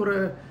இன்னும் அடுத்து ஒரு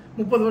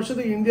 30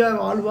 வருஷத்துக்கு இந்தியா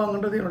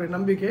ஆள்வாங்கன்றது என்னுடைய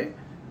நம்பிக்கை.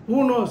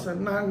 நோஸ்,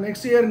 நான்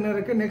நெக்ஸ்ட் இயர் என்ன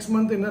இருக்குது, நெக்ஸ்ட்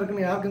மந்த் என்ன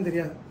இருக்குன்னு யாருக்கும்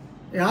தெரியாது.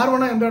 யார்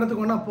வேணால் எந்த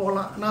இடத்துக்கு வேணால்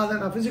போகலாம்.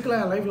 நான்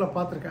ஃபிசிக்கலாக என் லைஃப்பில்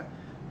பார்த்துருக்கேன்.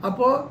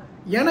 அப்போது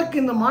எனக்கு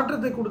இந்த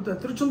மாற்றத்தை கொடுத்த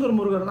திருச்செந்தூர்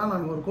முருகர் தான்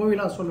நான் ஒரு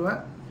கோவிலாக சொல்லுவேன்.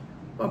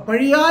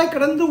 படியாய்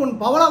கிடந்து உன்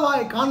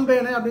பவளவாய்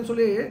காண்பேனே அப்படின்னு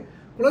சொல்லி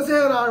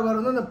குலசேகர ஆழ்வார்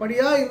வந்து அந்த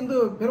படியாய் இருந்து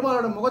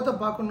பெருமாளோட முகத்தை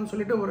பார்க்கணும்னு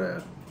சொல்லிட்டு ஒரு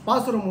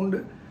பாசுரம் உண்டு.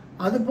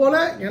 அதுபோல்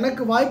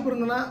எனக்கு வாய்ப்பு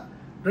இருந்ததுன்னா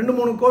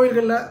 2-3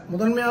 கோவில்களில்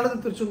முதன்மையானது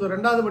திருச்செந்தூர்,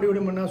 2வது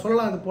வடிவடைமன்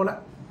சொல்லலாம். அது போல்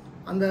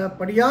அந்த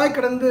படியாய்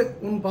கிடந்து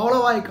உன்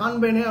பவளவாய்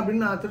காண்பேனே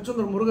அப்படின்னு நான்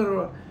திருச்செந்தூர் முருகர்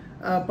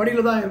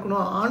படியில் தான்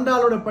இருக்கணும்,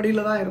 ஆண்டாளோட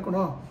படியில் தான்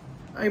இருக்கணும்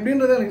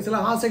இப்படின்றது எனக்கு சில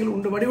ஆசைகள்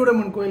உண்டு.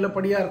 வடிவுடைமன் கோயிலில்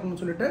படியாக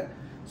இருக்கணும்னு சொல்லிட்டு.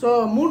 ஸோ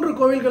 3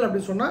 கோவில்கள்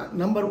அப்படி சொன்னால்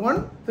number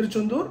 1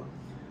 Tiruchendur,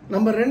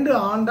 number 2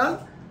 Andal,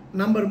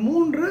 number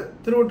 3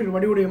 Thiruvottiyur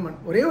Vadivudaiyamman.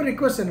 ஒரே ஒரு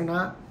ரிக்வெஸ்ட்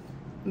என்னென்னா,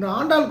 இந்த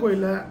ஆண்டாள்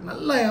கோயிலில்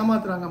நல்லா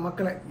ஏமாத்துறாங்க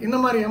மக்களை. என்ன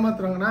மாதிரி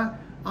ஏமாத்துறாங்கன்னா,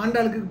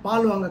 ஆண்டாளுக்கு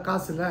பால் வாங்க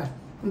காசு இல்லை,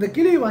 இந்த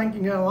கிளி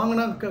வாங்கிக்கிங்க,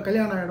 வாங்கினா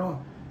கல்யாணம் ஆகிடும்.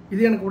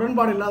 இது எனக்கு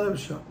உடன்பாடு இல்லாத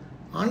விஷயம்.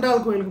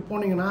 ஆண்டாள் கோயிலுக்கு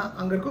போனீங்கன்னா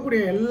அங்கே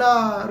இருக்கக்கூடிய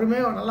எல்லாருமே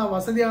நல்லா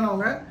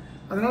வசதியானவங்க.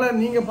 அதனால்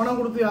நீங்கள் பணம்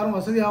கொடுத்து யாரும்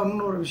வசதி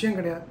ஆகணும்னு ஒரு விஷயம்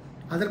கிடையாது.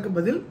 அதற்கு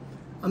பதில்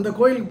அந்த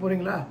கோயிலுக்கு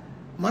போகிறீங்களா,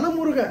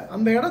 மனமுருக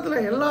அந்த இடத்துல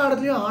எல்லா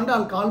இடத்துலையும்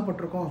ஆண்டாள் கால்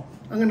பட்டிருக்கோம்.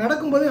 அங்கே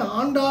நடக்கும்போது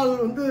ஆண்டாள்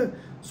வந்து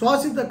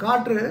சுவாசித்த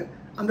காற்று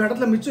அந்த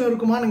இடத்துல மிச்சம்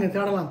இருக்குமான்னு நீங்கள்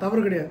தேடலாம்,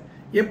 தவறு கிடையாது.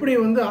 எப்படி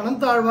வந்து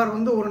அனந்த ஆழ்வார்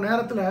வந்து ஒரு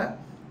நேரத்தில்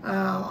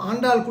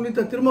ஆண்டாள்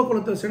குளித்த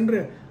திருமக்குளத்தை சென்று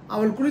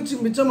அவள் குளித்து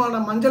மிச்சமான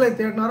மஞ்சளை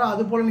தேடினாரோ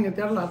அது போல் நீங்கள்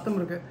தேடல, அர்த்தம்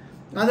இருக்குது.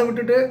 அதை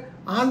விட்டுட்டு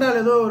ஆண்டாள்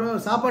ஏதோ ஒரு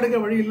சாப்பாடுக்க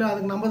வழி இல்லை,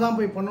 அதுக்கு நம்ம தான்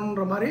போய்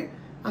பண்ணணுன்ற மாதிரி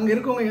அங்கே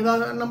இருக்கவங்க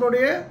ஏதாவது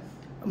நம்மளுடைய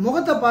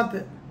முகத்தை பார்த்து,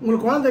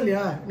 உங்களுக்கு குழந்தை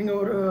இல்லையா, நீங்கள்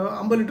ஒரு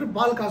 50 லிட்டர்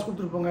பால் காசு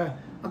கொடுத்துருப்போங்க,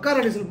 அக்கா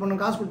ரெடிசல் பண்ண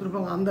காசு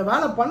கொடுத்துருப்பாங்க, அந்த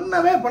வேலை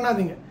பண்ணவே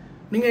பண்ணாதீங்க.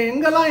 நீங்கள்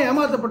எங்கெல்லாம்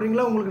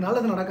ஏமாற்றப்படுறீங்களோ உங்களுக்கு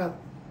நல்லது நடக்காது.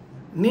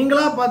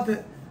 நீங்களாக பார்த்து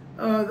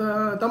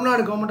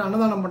தமிழ்நாடு கவர்மெண்ட்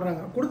அன்னதானம்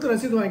பண்ணுறாங்க, கொடுத்து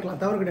ரசீது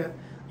வாங்கிக்கலாம், தவறு கிடையாது.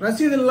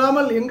 ரசீது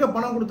இல்லாமல் எங்கே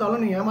பணம்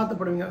கொடுத்தாலும் நீங்கள்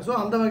ஏமாற்றப்படுவீங்க. ஸோ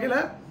அந்த வகையில்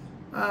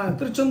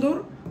திருச்செந்தூர்,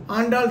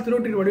 ஆண்டாள்,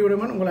 திருவொற்றியூர்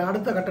வடிவுடையம்மன் உங்களை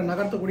அடுத்த கட்ட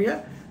நகர்த்தக்கூடிய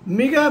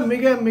மிக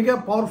மிக மிக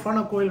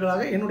பவர்ஃபுல்லான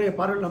கோயில்களாக என்னுடைய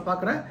பார்வையில் நான்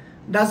பார்க்குறேன்.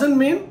 டசன்ட்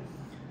மீன்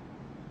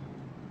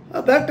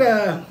தட்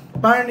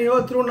பழனியோ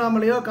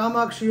திருவண்ணாமலையோ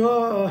காமாட்சியோ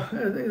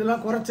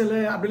இதெல்லாம் குறைச்சல்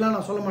அப்படிலாம்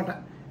நான் சொல்ல மாட்டேன்.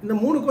 இந்த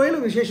 3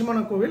 கோயிலும்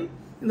விசேஷமான கோவில்.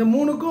 இந்த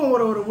 3க்கும்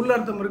ஒரு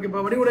உள்ளர்த்தம் இருக்குது.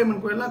 இப்போ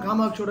வடிவுடையம்மன் கோயில்லாம்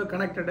காமாட்சியோட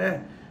கனெக்டடு,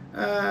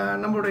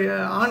 நம்மளுடைய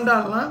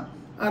ஆண்டாள்லாம்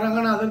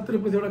ரங்கநாதர்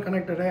திருப்பதியோட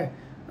கனெக்டடு,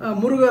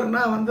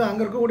 முருகர்னா வந்து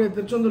அங்கே இருக்கக்கூடிய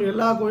திருச்செந்தூர்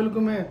எல்லா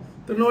கோயிலுக்குமே,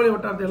 திருநெல்வேலி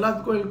வட்டாரத்து எல்லா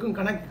கோயிலுக்கும்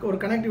ஒரு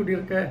கனெக்டிவிட்டி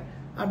இருக்குது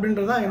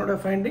அப்படின்றதான் என்னோட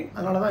ஃபைண்டிங்.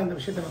 அதனால தான் இந்த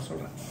விஷயத்தை நான்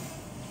சொல்கிறேன்.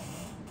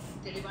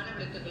 தெளிவான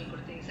விளக்கங்கள்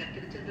கொடுத்தீங்க சார்.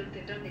 திருச்செந்தூர்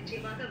திட்டம்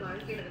நிச்சயமாக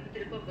வாழ்க்கையில வந்து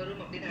திருப்பம்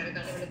வரும் அப்படின்னு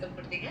அழகான விளக்கம்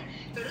கொடுத்தீங்க.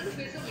 தொடர்ந்து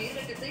பேசும்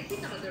நேர்கிட்ட பேசி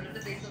நம்ம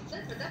தொடர்ந்து பேசுவோம்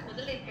சார். இப்பதான்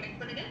முதல்ல கனெக்ட்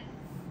பண்ணுங்க.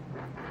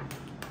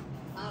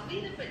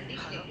 வீரப்பன்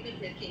நீங்க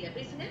இருக்கீங்க,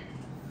 பேசுங்க.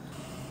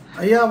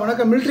 ஐயா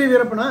வணக்கம். மிலிட்ரி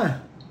வீரப்பனா?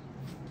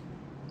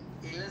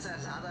 இல்ல சார்,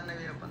 சாதாரண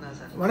வீரப்பன் தான்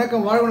சார்.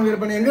 வணக்கம், வாழ்வன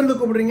வீரப்பன். எங்கேருந்து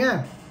கூப்பிடுறீங்க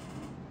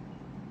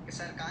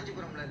சார்?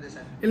 காஞ்சிபுரம்ல இருந்து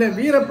சார். இல்லை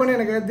வீரப்பன்,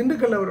 எனக்கு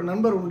திண்டுக்கல்ல ஒரு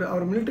நண்பர் உண்டு,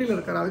 அவர் மிலிட்ரியில்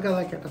இருக்கார், அதுக்காக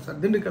தான் கேட்டேன்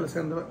சார். திண்டுக்கல்ல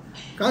சேர்ந்தவர்.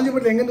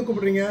 காஞ்சிபுரத்தில் எங்கேருந்து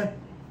கூப்பிடுறீங்க?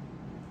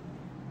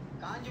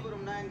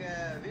 காஞ்சிபுரம்னா இங்க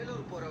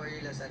வேலூர் போற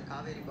வழியில சார்,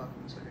 காவேரி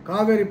பாக்கம் சொல்லி.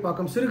 காவேரி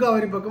பாக்கம். சிறு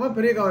காவேரி பக்கமா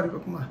பெரிய காவேரி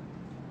பக்கமா?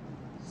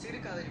 சிறு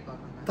காவேரி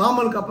பாக்கம்.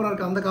 தாமலுக்கு அப்புறம்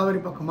இருக்க அந்த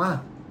காவேரி பக்கமா?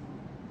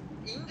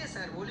 இங்க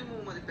சார் ஒலி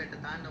முகமதுப்பேட்டை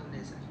தாண்டவனே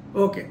சார்.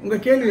 ஓகே, உங்க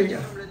கேள்வி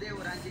ஐயா. ஒரு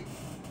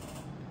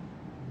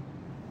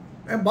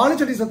 5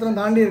 பாலுச்செட்டி சத்திரம்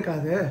தாண்டி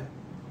இருக்காது,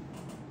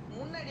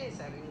 முன்னாடியே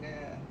சார். இங்க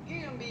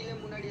கீழம்பியில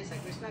முன்னாடியே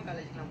சார், கிருஷ்ணா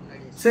காலேஜ்லாம்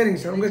முன்னாடியே.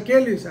 சரிங்க சார், உங்க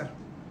கேள்வி சார்.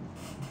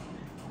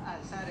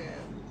 சார்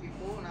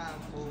இப்போ நான்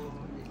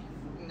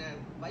இந்த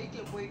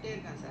பைக்ல போயிட்டே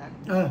இருக்கேன் சார்.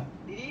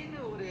 திடீர்னு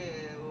ஒரு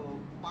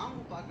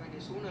பாம்பு பார்க்க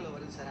வேண்டிய சூழ்நிலை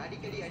வருது சார்.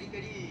 அடிக்கடி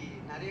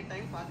நிறைய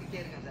டைம்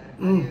பார்த்துக்கிட்டே இருக்கேன் சார்.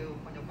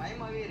 கொஞ்சம்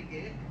பயமாவே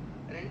இருக்கு.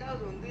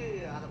 2வது வந்து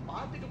அதை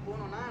பார்த்துட்டு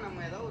போனோம்னா நம்ம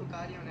ஏதாவது ஒரு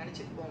காரியம்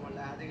நினைச்சிட்டு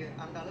போவோம்ல, அது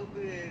அந்த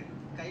அளவுக்கு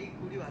கை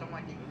கூடி வர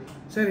மாட்டேங்குது.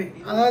 சரி,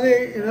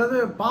 அதாவது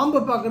பாம்பு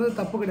பார்க்கறது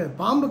தப்பு கிடையாது.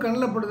 பாம்பு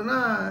கண்ணில் படுதுன்னா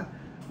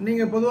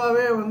நீங்கள்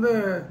பொதுவாகவே வந்து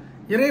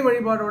இறை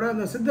வழிபாடோட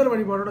அந்த சித்தர்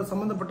வழிபாடோட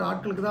சம்மந்தப்பட்ட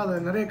ஆட்களுக்கு தான்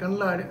அது நிறைய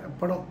கண்ணில்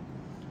படும்.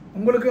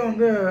 உங்களுக்கும்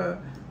வந்து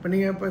இப்போ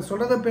நீங்கள் இப்போ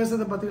சொல்கிறத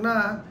பேசுறதை பார்த்தீங்கன்னா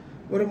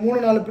ஒரு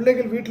 3-4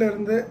 பிள்ளைகள் வீட்டில்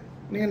இருந்து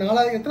நீங்கள்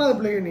 4வது எத்தனாவது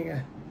பிள்ளைகள்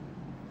நீங்கள்?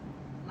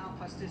 நான்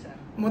ஃபர்ஸ்ட் சார்.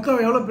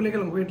 மொத்தம் எவ்வளோ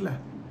பிள்ளைகள் உங்கள் வீட்டில்?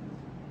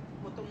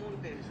 மொத்தம் 3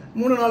 பேர் சார்.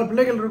 3-4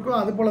 பிள்ளைகள் இருக்கும்.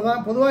 அது போல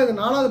தான் பொதுவாக இது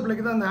 4வது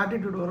பிள்ளைக்கு தான் அந்த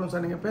ஆட்டிடியூட் வரும்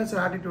சார். நீங்கள்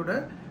பேசுகிற ஆட்டிடியூடு,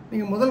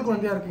 நீங்கள் முதல்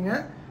குழந்தையாக இருக்கீங்க.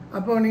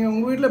 அப்போ நீங்கள்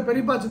உங்கள் வீட்டில்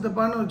பெரியப்பா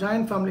சித்தப்பான்னு ஒரு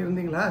ஜாயின்ட் ஃபேமிலி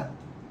இருந்தீங்களா?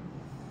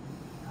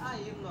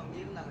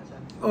 இருந்தாங்க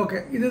சார். ஓகே,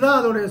 இதுதான்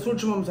அதோடைய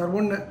சூட்சுமம் சார்.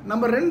 1.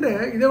 நம்பர் 2,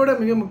 இதை விட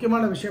மிக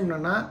முக்கியமான விஷயம்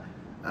என்னென்னா,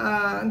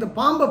 இந்த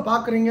பாம்பை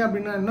பார்க்குறீங்க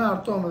அப்படின்னா என்ன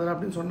அர்த்தம் அதில்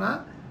அப்படின்னு சொன்னால்,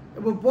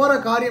 இப்போ போகிற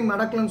காரியம்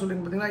நடக்கலன்னு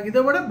சொல்லிங்க பார்த்தீங்கன்னா,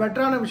 இதை விட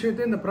பெட்டரான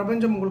விஷயத்தை இந்த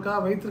பிரபஞ்சம்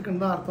உங்களுக்காக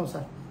வைத்திருக்குன்னு தான் அர்த்தம்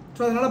சார்.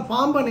 ஸோ அதனால்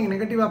பாம்பை நீங்கள்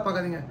நெகட்டிவாக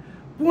பார்க்காதீங்க.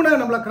 பூனை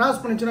நம்மளை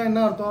கிராஸ் பண்ணிச்சுன்னா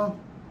என்ன அர்த்தம்?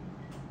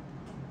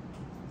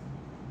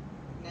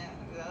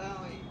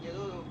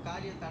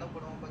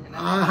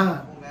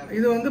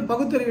 இது வந்து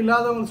பகுத்தறிவு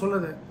இல்லாதவங்க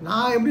சொல்லுது.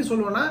 நான் எப்படி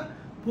சொல்லுவேன்னா,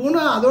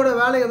 பூனை அதோட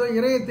வேலை ஏதோ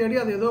இறையை தேடி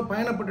அது ஏதோ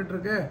பயணப்பட்டு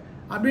இருக்கு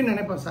அப்படின்னு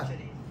நினைப்பேன் சார்.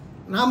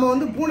 நாம்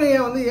வந்து பூனையை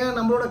வந்து ஏன்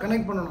நம்மளோட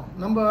கனெக்ட் பண்ணணும்,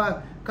 நம்ம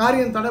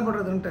காரியம்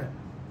தடைப்படுறதுன்ட்டு.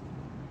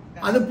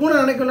 அது பூனை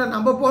நினைக்கல,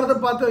 நம்ம போகிறத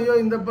பார்த்து ஐயோ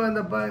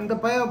இந்த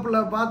பயப்பில்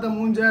பார்த்த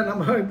மூஞ்ச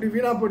நம்ம இப்படி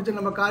வீணாக போயிடுச்சு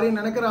நம்ம காரியம்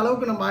நினைக்கிற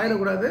அளவுக்கு நம்ம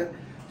ஆயிடக்கூடாது.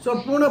 ஸோ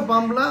பூனை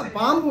பாம்புலாம்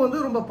பாம்பு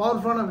வந்து ரொம்ப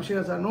பவர்ஃபுல்லான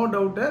விஷயம் சார், நோ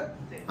டவுட்டு.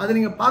 அது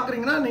நீங்கள்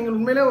பார்க்குறீங்கன்னா நீங்கள்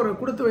உண்மையிலே ஒரு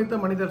கொடுத்து வைத்த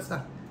மனிதர்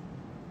சார்.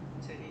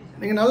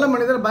 நீங்கள் நல்ல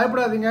மனிதர்,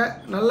 பயப்படாதீங்க.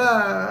 நல்லா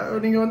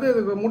நீங்கள் வந்து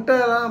இதுக்கு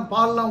முட்டைலாம்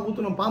பால்லாம்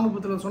ஊற்றணும், பாம்பு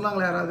புத்தணும்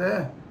சொன்னாங்களே யாராவது?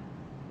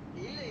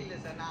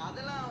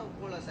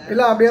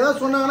 இல்லை அப்படி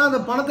ஏதாவது சொன்னாங்கன்னா அந்த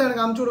பணத்தை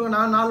எனக்கு அனுப்பிச்சி விடுங்க.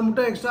 நான் 4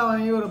 முட்டை எக்ஸ்ட்ரா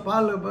வாங்கி ஒரு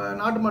பால்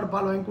நாட்டு மாடு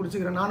பால் வாங்கி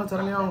குடிச்சிக்கிறேன் நானும்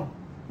சரண்யாவும்.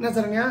 என்ன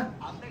சரண்யா?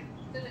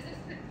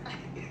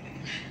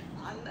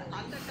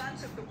 அந்த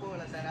கான்செப்ட்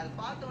போகல சார். அது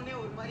பார்த்தோன்னே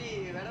ஒரு மாதிரி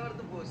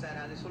விடவரத்து போகும் சார்.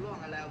 அது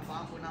சொல்லுவாங்கல்ல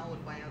பாம்புனா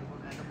ஒரு பயம்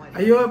இருக்கும் அந்த மாதிரி.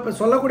 ஐயோ இப்போ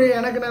சொல்லக்கூடிய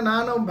எனக்கு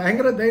நானும்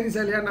பயங்கர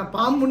தைரியசாலியா. நான்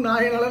பாம்பு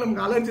நாயினால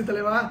நமக்கு அலர்ஜி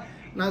தலைவா.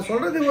 நான்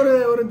சொல்கிறது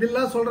ஒரு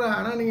தில்லா சொல்கிறேன்.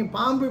 ஆனால் நீங்கள்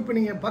பாம்பு இப்போ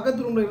நீங்கள்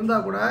பக்கத்து ரூமில்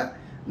இருந்தால் கூட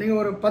நீங்கள்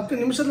ஒரு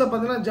 10 நிமிஷத்தில்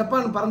பார்த்தீங்கன்னா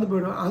ஜப்பான் பறந்து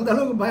போயிடும், அந்த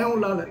அளவுக்கு பயம்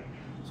உள்ள ஆள்.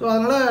 ஸோ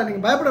அதனால்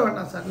நீங்கள் பயப்பட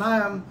வேண்டாம் சார்.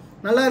 நான்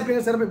நல்லா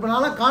இருப்பீங்க சார். இப்போ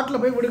நான்லாம்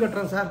காட்டில் போய் வீடு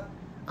கட்டுறேன் சார்.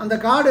 அந்த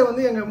காடு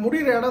வந்து எங்கள்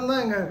முடிகிற இடம்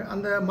தான் எங்கள்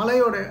அந்த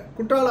மலையோட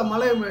குற்றால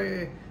மலை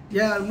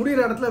முடிகிற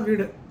இடத்துல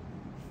வீடு.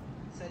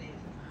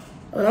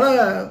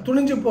 அதனால்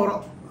துணிஞ்சு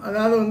போகிறோம்.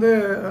 அதாவது வந்து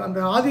அந்த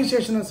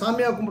ஆதிசேஷனை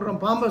சாமியாக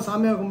கும்பிட்றோம், பாம்பை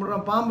சாமியாக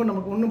கும்பிட்றோம். பாம்பு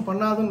நமக்கு ஒன்றும்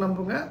பண்ணாதுன்னு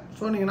நம்புங்க.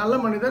 ஸோ நீங்கள் நல்ல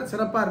மனிதர்,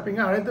 சிறப்பாக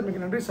இருப்பீங்க.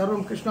 அழைத்தமைக்கு நன்றி.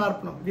 சர்வம்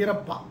கிருஷ்ணார்ப்பணம்.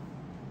 Veerappa.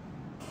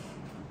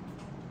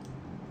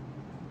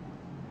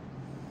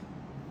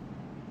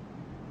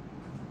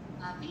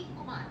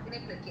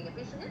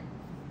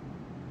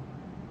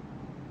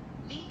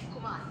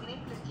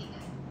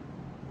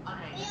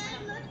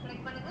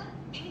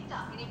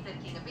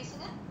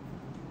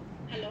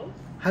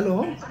 Hello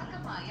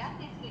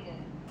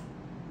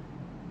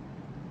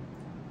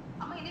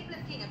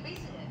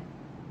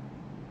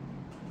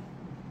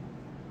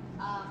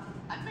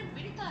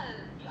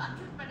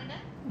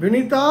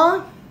Vinitha.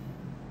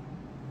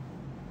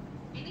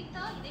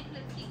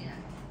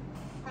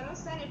 Hello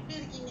sir, எப்படி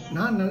இருக்கீங்க?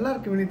 நான் நல்லா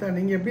இருக்கேன் வினிதா.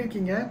 நீங்க எப்படி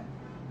இருக்கீங்க?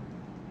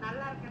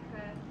 நல்லா இருக்கேன்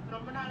சார்.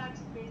 ரொம்ப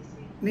நாளாச்சு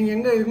பேசி. நீங்க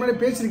எங்க இதுக்கு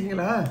முன்னாடி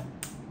பேசிருக்கீங்களா?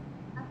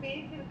 நான்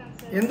பேசியிருக்கேன்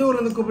சார். எந்த ஊர்ல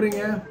இருந்து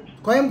கூப்பிடுறீங்க?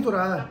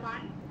 கோயம்புத்தூரா?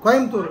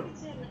 கோயம்புத்தூர்.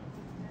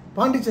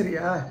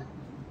 பாண்டிச்சேரியா?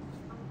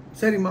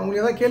 சரிம்மா,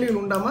 உங்களுக்கு ஏதாவது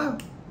கேள்விகள் உண்டாமா?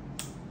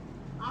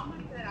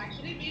 ஆமாங்க சார்.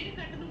 ஆக்சுவலி வீடு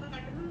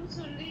கட்டணும்னு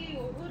சொல்லி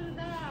ஒவ்வொரு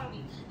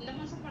இந்த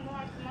மாசம் பண்ணுவோம்,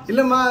 அடுத்த மாசம்.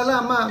 இல்லம்மா,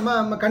 அதெல்லாம்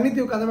அம்மா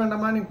கன்னித்தீவு கதை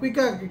வேண்டாம்மா. நீங்க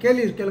குயிக்கா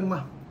கேள்வி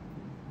கேளுங்கம்மா.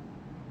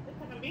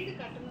 வீடு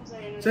கட்டணும்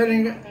சார். சரி,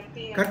 நீங்க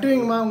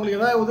கட்டுவீங்கம்மா. உங்களுக்கு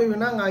ஏதாவது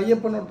உதவினா அங்கே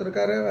ஐயப்பன் ஒருத்தர்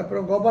இருக்காரு,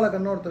 அப்புறம்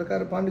கோபாலகண்ணன் ஒருத்தர்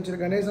இருக்காரு, பாண்டிச்சேரி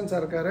கணேசன்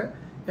சார் இருக்காரு.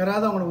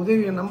 யாராவது அவங்களோட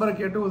உதவி நம்பரை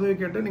கேட்டு உதவி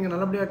கேட்டு நீங்கள்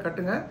நல்லபடியாக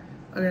கட்டுங்க.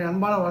 அது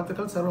அன்பான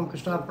வாழ்த்துக்கள். சர்வம்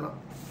கிருஷ்ணார்ப்பணம்.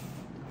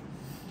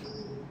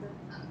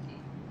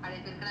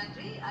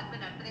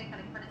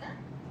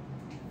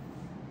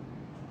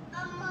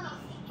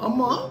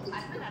 அம்மா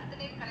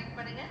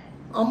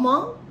அம்மா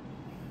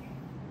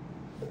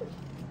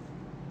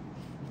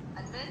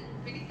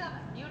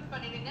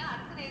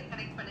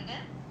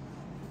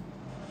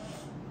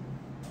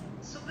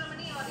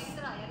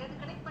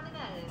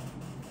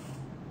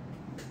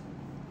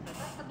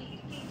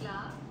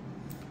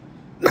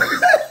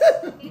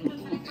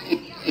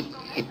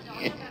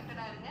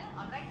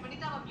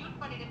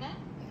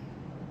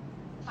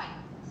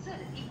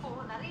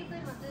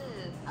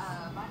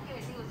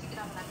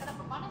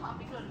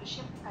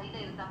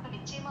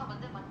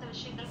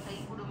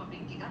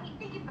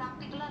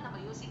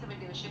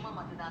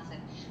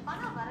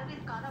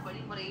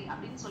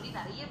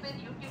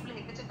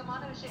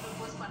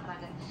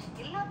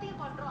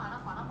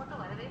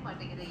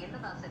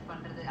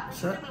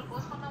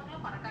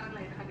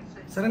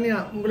சரண்யா,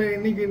 உங்களை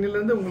இன்னைக்கு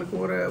இன்னிலிருந்து உங்களுக்கு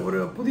ஒரு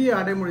புதிய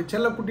அடைமொழி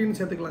செல்லக்குட்டின்னு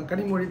சேர்த்துக்கலாம்,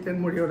 கனிமொழி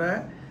தென்மொழியோட.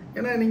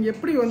 ஏன்னா நீங்கள்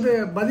எப்படி வந்து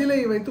பதிலை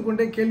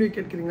வைத்துக்கொண்டே கேள்வி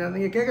கேட்குறீங்க.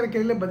 நீங்கள் கேட்குற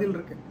கேள்வியில் பதில்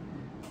இருக்கு.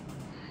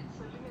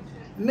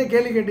 என்ன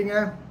கேள்வி கேட்டீங்க?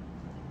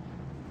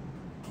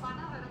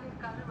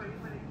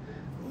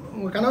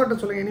 உங்கள்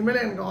கணவர்கிட்ட சொல்லுங்கள்,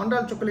 இனிமேல் எனக்கு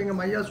ஆண்டாள்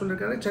சொக்கலிங்கம் ஐயா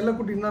சொல்லியிருக்காரு,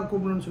 செல்லக்குட்டின்னு தான்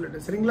கூப்பிடணும்னு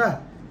சொல்லிட்டு. சரிங்களா?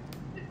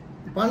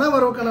 பண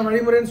வரவுக்கான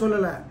வழிமுறைன்னு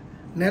சொல்லலை,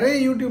 நிறைய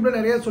யூடியூப்பில்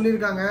நிறைய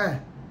சொல்லியிருக்காங்க.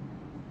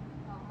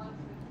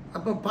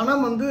 அப்போ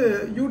பணம் வந்து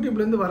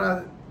யூடியூப்லேருந்து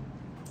வராது.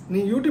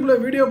 நீங்கள்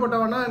யூடியூப்பில் வீடியோ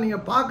போட்டவனா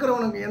நீங்கள்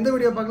பார்க்குறவனுக்கு எந்த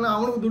வீடியோ பார்க்கலாம்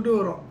அவனுக்கு துட்டு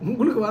வரும்,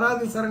 உங்களுக்கு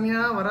வராது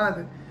சரண்யா,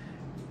 வராது.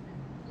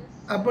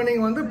 அப்போ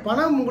நீங்கள் வந்து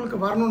பணம் உங்களுக்கு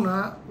வரணும்னா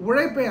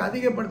உழைப்பை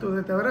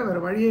அதிகப்படுத்துவதை தவிர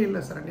வேறு வழியே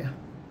இல்லை சரண்யா.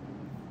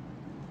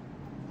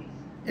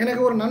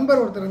 எனக்கு ஒரு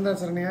நண்பர் ஒருத்தர்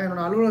இருந்தார் சரண்யா,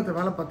 என்னோடய அலுவலகத்தை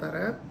வேலை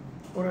பார்த்தாரு.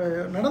 ஒரு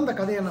நடந்த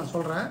கதையை நான்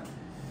சொல்கிறேன்.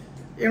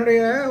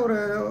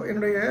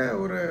 என்னுடைய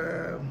ஒரு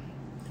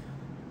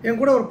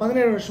என் கூட ஒரு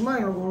 17 வருஷமாக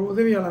எனக்கு ஒரு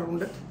உதவியாளர்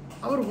உண்டு.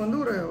 அவருக்கு வந்து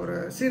ஒரு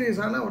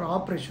சீரியஸான ஒரு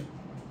ஆப்ரேஷன்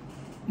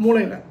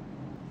மூளையில்.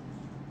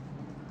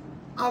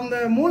 அந்த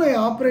மூளை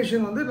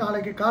ஆப்ரேஷன் வந்து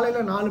நாளைக்கு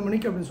காலையில் 4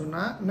 மணிக்கு அப்படின்னு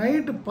சொன்னால்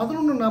நைட்டு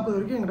 11:40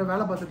 வரைக்கும் என்கிட்ட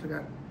வேலை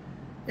பார்த்துட்ருக்காரு.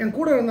 என்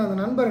கூட இருந்த அந்த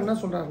நண்பர் என்ன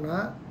சொல்கிறாருன்னா,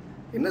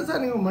 என்ன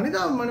சார் நீங்கள்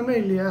மனிதாபிமானமே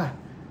இல்லையா,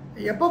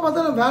 எப்போ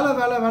பார்த்தாலும்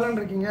வேலைன்னு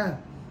இருக்கீங்க.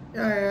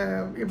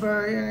 இப்போ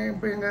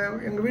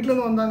எங்கள்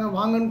வீட்டிலேருந்து வந்தாங்க,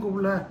 வாங்கன்னு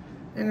கூப்பிடல,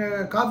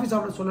 எங்கள் காஃபி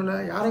சாப்பிட சொல்லலை,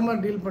 யாரோ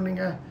மாதிரி டீல்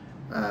பண்ணிங்க,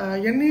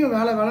 என்னையும்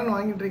வேலைன்னு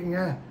வாங்கிட்டு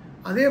இருக்கீங்க,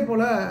 அதே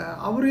போல்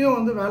அவரையும்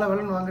வந்து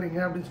வேலைன்னு வாங்குறீங்க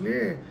அப்படின்னு சொல்லி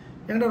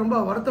என்கிட்ட ரொம்ப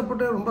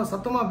வருத்தப்பட்டு ரொம்ப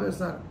சத்தமாக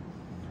பேசினார்.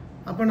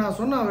 அப்போ நான்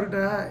சொன்னேன் அவர்கிட்ட,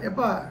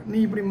 எப்பா நீ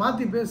இப்படி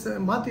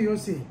மாற்றி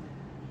யோசி,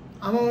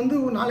 அவன் வந்து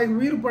நாளைக்கு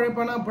உயிர்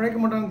பிழைப்பானா பிழைக்க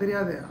மாட்டான்னு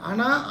தெரியாது.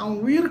 ஆனால் அவன்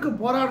உயிருக்கு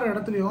போராடுற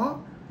இடத்துலையும்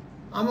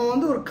அவன்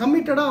வந்து ஒரு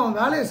கமிட்டடாக அவன்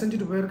வேலையை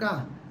செஞ்சுட்டு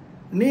போயிருக்கான்.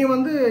 நீ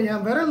வந்து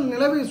என் விரல்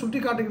நிலவை சுட்டி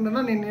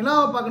காட்டுக்கின்றனா நீ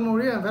நிலாவை பார்க்கணும்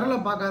ஒழிய என் விரலை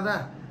பார்க்காத,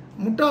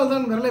 முட்டாள்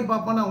தான் விரலை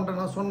பார்ப்பான்னு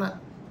அவன்கிட்ட நான் சொன்னேன்.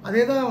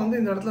 அதே தான் வந்து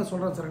இந்த இடத்துல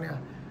சொல்கிறேன் சரண்யா.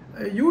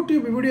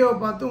 யூடியூப் வீடியோவை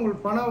பார்த்து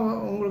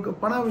உங்களுக்கு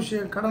பண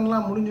விஷயம்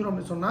கடன்லாம் முடிஞ்சிடும்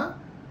அப்படின்னு சொன்னால்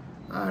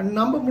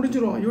நம்ம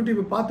முடிஞ்சிடும்.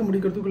 யூடியூப் பார்த்து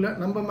முடிக்கிறதுக்குள்ளே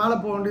நம்ம மேலே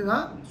போக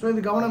வேண்டியதுதான். ஸோ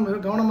இது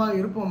கவனமாக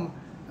இருப்போம்.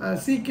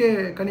 சிகே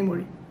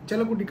கனிமொழி,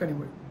 செல்லக்குட்டி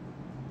கனிமொழி.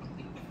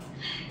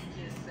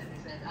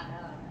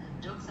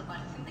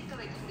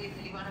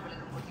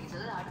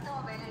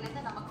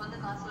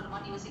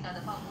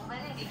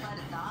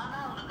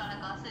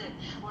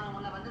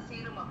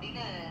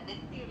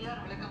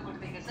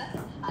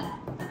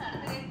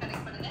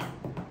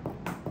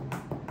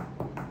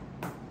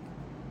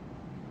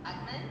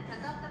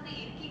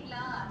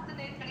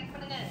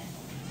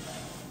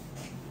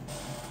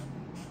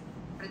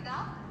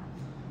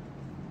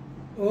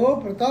 ஓ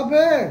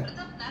பிரதாபே,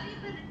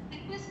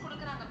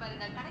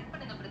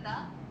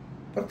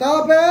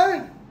 பிரதாபே,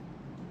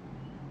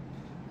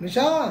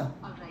 நிஷா,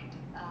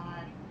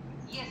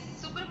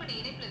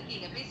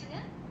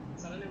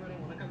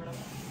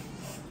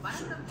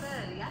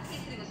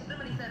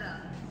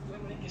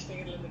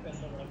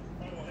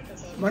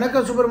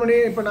 வணக்கம் சுப்பிரமணி.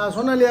 இப்போ நான்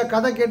சொன்னேன் இல்லையா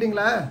கதை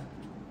கேட்டிங்களா?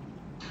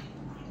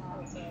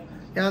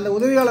 என் அந்த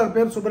உதவியாளர்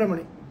பேர்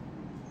சுப்பிரமணி,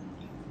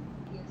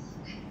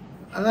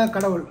 அதான்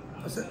கடவுள்.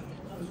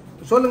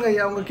 சொல்லுங்க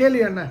ஐயா, உங்க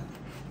கேள்வி என்ன?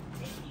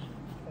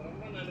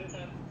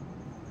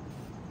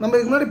 நம்ம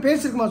இதுக்கு முன்னாடி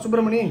பேசிருக்குமா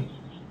சுப்பிரமணி?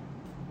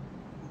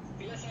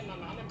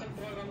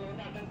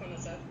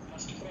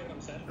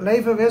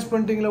 லைஃபை வேஸ்ட்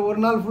பண்ணிட்டீங்களா? ஒரு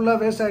நாள்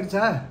ஃபுல்லாக வேஸ்ட்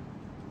ஆயிடுச்சா?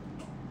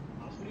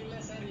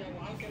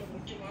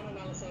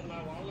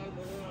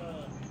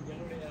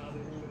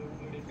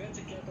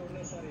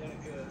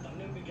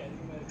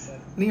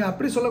 நீங்கள்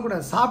அப்படி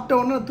சொல்லக்கூடாது. சாப்பிட்ட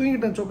உடனே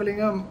தூங்கிட்டேன்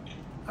சொக்கலிங்கம்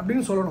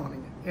அப்படின்னு சொல்லணும்.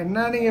 நீங்கள்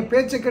என்ன, நீங்கள்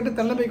பேச்சை கேட்டு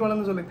தன்னம்பிக்கை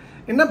வளர்ந்து சொல்லுங்க.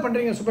 என்ன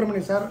பண்ணுறீங்க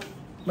சுப்பிரமணியம் சார்?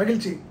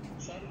 மகிழ்ச்சி.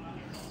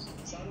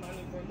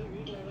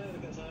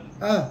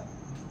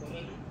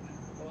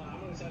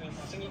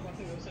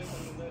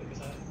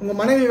 உங்கள்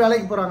மனைவி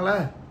வேலைக்கு போகிறாங்களா?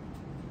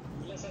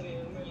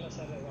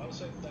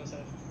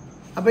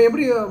 அப்போ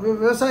எப்படி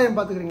விவசாயம்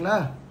பார்த்துக்கிறீங்களா?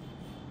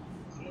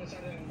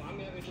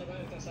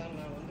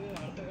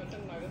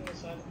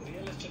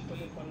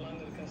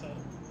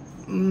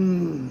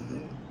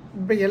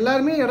 இப்போ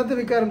எல்லாருமே இடத்த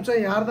விற்க ஆரம்பிச்சா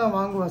யார் தான்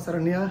வாங்குவா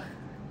சரண்யா?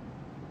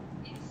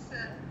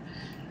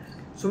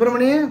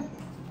 சுப்பிரமணி,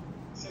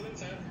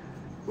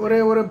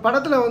 ஒரு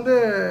படத்தில் வந்து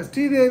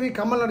ஸ்ரீதேவி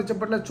கமல் நடித்த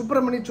படத்தில்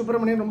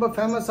சுப்பிரமணி ரொம்ப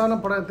ஃபேமஸான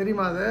படம்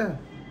தெரியுமா? அது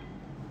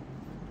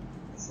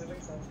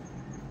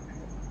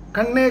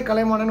கண்ணே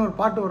கலைமானன்னு ஒரு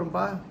பாட்டு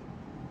வரும்பா.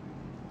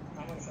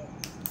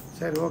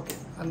 சரி, ஓகே.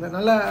 அந்த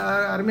நல்ல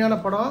அருமையான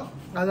படம்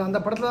அது. அந்த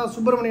படத்தில் தான்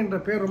சுப்பிரமணியன்ற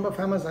பேர் ரொம்ப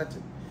ஃபேமஸ் ஆச்சு.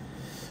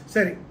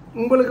 சரி,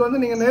 உங்களுக்கு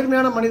வந்து நீங்கள்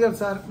நேர்மையான மனிதர்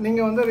சார்.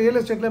 நீங்கள் வந்து ரியல்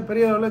எஸ்டேட்டில்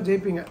பெரிய அளவில்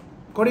ஜெயிப்பீங்க.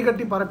 கொடி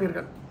கட்டி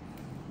பரப்பீர்கள்.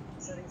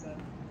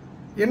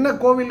 என்ன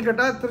கோவில்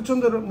கேட்டால்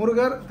திருச்செந்தூர்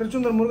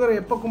முருகர்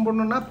எப்போ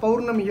கும்பிடணுன்னா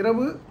பௌர்ணமி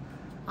இரவு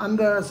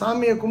அந்த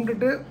சாமியை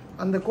கும்பிட்டுட்டு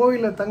அந்த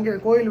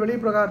கோவில்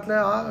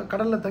வெளிப்பிரகாரத்தில்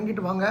கடலில்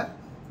தங்கிட்டு வாங்க.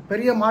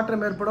 பெரிய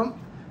மாற்றம் ஏற்படும்.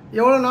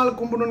 எவ்வளோ நாள்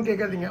கும்பிடணும்னு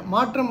கேட்காதீங்க.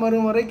 மாற்றம்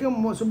வரும் வரைக்கும்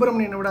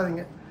சுப்பிரமணியனை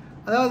விடாதீங்க.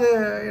 அதாவது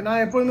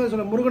நான் எப்பொழுதுமே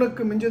சொல்ல,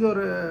 முருகனுக்கு மிஞ்சது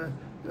ஒரு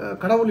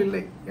கடவுள் இல்லை.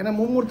 ஏன்னா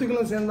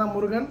மும்மூர்த்திகளும் சேர்ந்தான்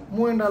முருகன்.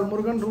 மூ என்றால்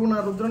முருகன், ரூனா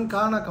ருத்ரன்,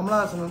 கானா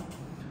கமலஹாசனன்.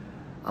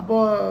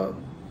 அப்போது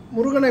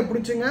முருகனை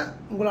பிடிச்சிங்க.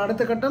 உங்களை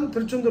அடுத்த கட்டம்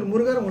திருச்செந்தூர்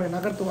முருகர் உங்களை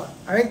நகர்த்துவார்.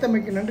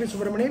 அழைத்தமைக்கு நன்றி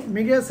சுப்பிரமணி.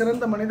 மிக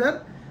சிறந்த மனிதர்.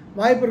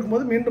 வாய்ப்பு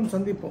இருக்கும்போது மீண்டும்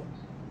சந்திப்போம்.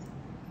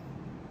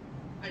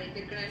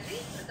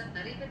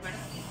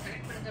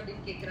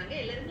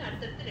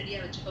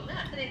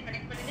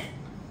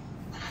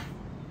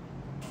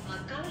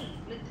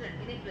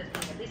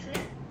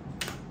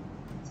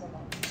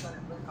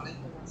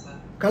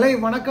 கலை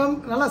வணக்கம்.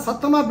 நல்லா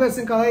சத்தமாக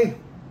பேசுங்க கலை.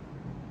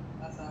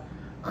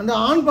 அந்த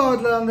ஆண்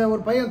பாவத்தில் அந்த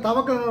ஒரு பையன்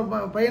தவக்கல்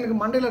பையனுக்கு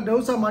மண்டையில்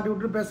டவுஸா மாட்டி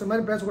விட்டு பேசுகிற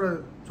மாதிரி பேசக்கூடாது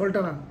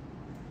சொல்லிட்டேன் நான்.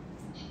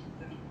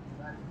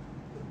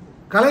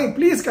 கலை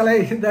ப்ளீஸ், கலை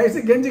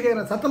தயவுசெய்து கெஞ்சி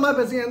கேட்குறேன், சத்தமாக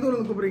பேசுங்க. எந்த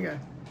ஊர்லேருந்து கூப்பிடுறீங்க?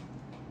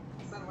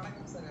 சார்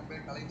வணக்கம் சார், என்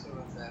பேர் கலை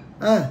சொல்கிறேன் சார்.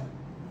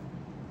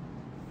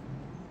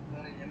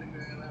 எனக்கு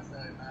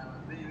சார், நான்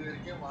வந்து இது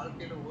வரைக்கும்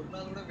வாழ்க்கையில் ஒரு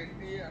நாள் கூட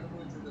வெற்றியே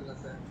அனுபவிச்சதில்லை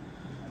சார்.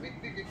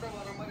 வெற்றி கிட்ட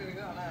வர மாதிரி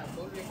இருக்கு, ஆனால்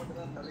தோல்வியை மட்டும்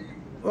தான் தலையிட்டு.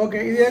 ஓகே,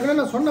 இது ஏற்கனவே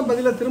நான் சொன்ன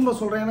பதிலை திரும்ப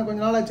சொல்கிறேன். ஏன்னா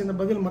கொஞ்சம் நாள் ஆச்சு இந்த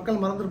பதில்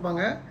மக்கள்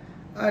மறந்துருப்பாங்க.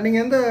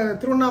 நீங்கள் எந்த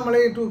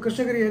திருவண்ணாமலை டு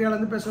கிருஷ்ணகிரி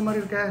ஏரியாவிலேருந்து பேசுகிற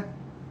மாதிரி இருக்க?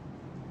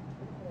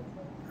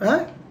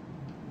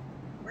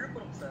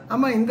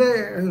 ஆமாம், இந்த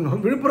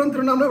விழுப்புரம்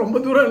திருவண்ணாமலை ரொம்ப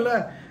தூரம் இல்லை.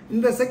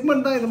 இந்த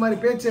செக்மெண்ட் தான் இந்த மாதிரி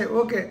பேச்சு.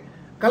 ஓகே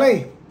கலை,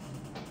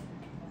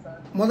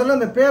 முதல்ல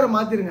இந்த பேரை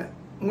மாற்றிடுங்க.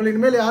 உங்களை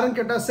இனிமேல் யாருன்னு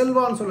கேட்டால்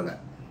செல்வான்னு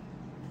சொல்லுங்கள்.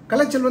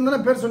 கலைச்செல்வன்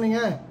தானே பேர்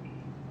சொன்னீங்க?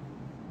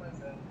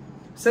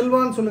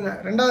 செல்வான்னு சொல்லுங்கள்.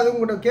 ரெண்டாவது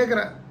உங்கள்கிட்ட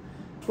கேட்குறேன்,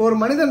 இப்போ ஒரு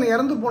மனிதன்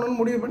இறந்து போகணுன்னு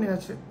முடிவு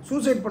பண்ணியாச்சு,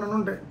 சூசைட்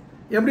பண்ணணுன்ட்டு,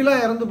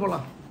 எப்படிலாம் இறந்து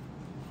போகலாம்?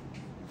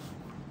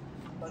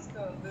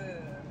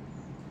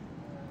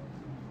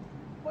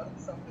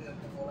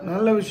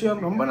 நல்ல விஷயம்,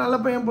 ரொம்ப நல்ல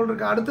பையன் போல்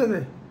இருக்கு. அடுத்தது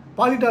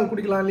பாலிட்டால்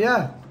குடிக்கலாம் இல்லையா?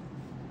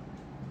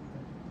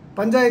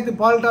 பஞ்சாயத்து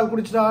பாலிட்டால்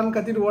குடிச்சிட்டான்னு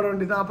கத்திட்டு ஓட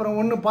வேண்டியதான். அப்புறம்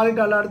ஒன்று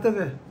பாலிட்டால்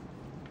அடுத்தது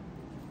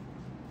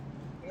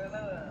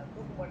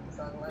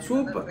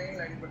சூப்பர்.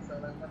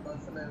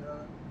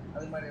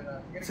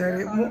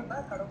 சரி,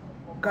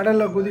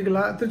 கடலில்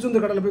குதிக்கலாம்.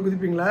 திருச்செந்தூர் கடலில் போய்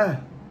குதிப்பீங்களா?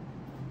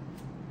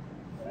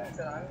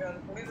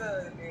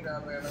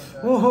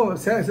 ஓஹோ,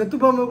 செத்து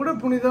போகும்போது கூட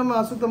புனிதம்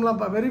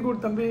அசுத்தம்லாம். வெரி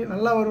குட் தம்பி,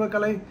 நல்லா வருவ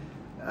கலை.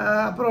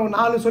 அப்புறம்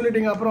 4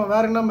 சொல்லிட்டீங்க. அப்புறம்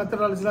வேற என்ன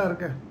மெத்தடாலஜிலாம்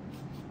இருக்கு?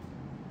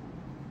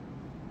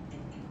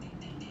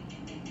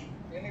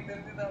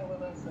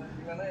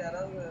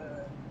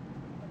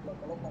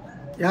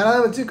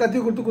 யாராவது வச்சு கத்தி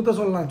குத்த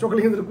சொல்லலாம்.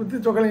 சொக்கலிங்கத்தில் குத்தி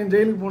சொக்கலிங்கம்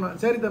ஜெயிலுக்கு போனேன்.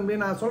 சரி தம்பி,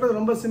 நான் சொல்கிறது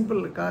ரொம்ப சிம்பிள்.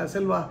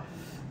 செல்வா,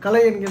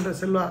 கலை என்கின்ற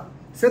செல்வா,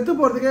 செத்து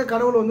போகிறதுக்கே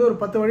கடவுள் வந்து ஒரு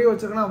 10 வழி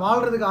வச்சுருக்கேன்னா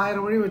வாழ்கிறதுக்கு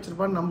 1000 வழி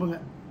வச்சுருப்பான்னு நம்புங்க.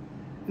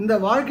 இந்த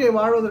வாழ்க்கையை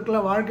வாழ்வதற்குள்ள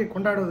வாழ்க்கை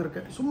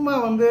கொண்டாடுவதற்கு சும்மா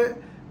வந்து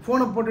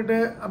ஃபோனை போட்டுட்டு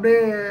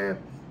அப்படியே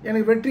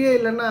எனக்கு வெற்றியே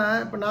இல்லைன்னா,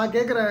 இப்போ நான்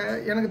கேட்குறேன்,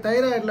 எனக்கு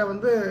தைராய்டில்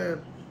வந்து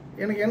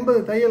எனக்கு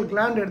 80 தையல்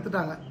கிளாண்ட்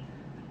எடுத்துட்டாங்க.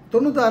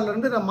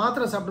 96லேருந்து நான்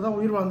மாத்திரை சாப்பிட்டு தான்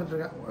உயிர்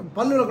வாழ்ந்துட்டுருக்கேன்.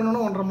 பல்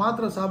விளக்கணும்னு 1.5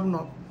 மாத்திரை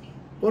சாப்பிடணும்.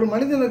 ஒரு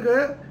மனிதனுக்கு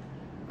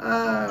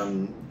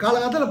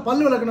காலகாலத்தில்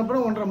பல்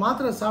விளக்கினப்புறம் 1.5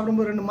 மாத்திரை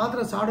சாப்பிடும்போது 2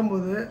 மாத்திரை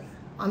சாப்பிடும்போது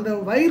அந்த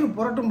வயிறு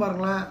புரட்டும்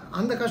பாருங்களேன்.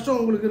 அந்த கஷ்டம்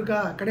உங்களுக்கு இருக்கா?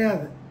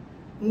 கிடையாது.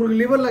 உங்களுக்கு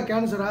லிவரில்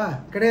கேன்சரா?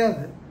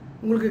 கிடையாது.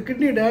 உங்களுக்கு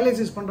கிட்னி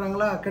டயாலிசிஸ்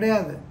பண்ணுறாங்களா?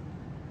 கிடையாது.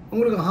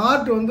 உங்களுக்கு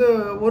ஹார்ட் வந்து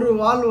ஒரு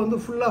வால்வு வந்து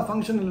ஃபுல்லாக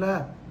ஃபங்க்ஷன் இல்லை.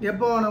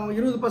 எப்போ நம்ம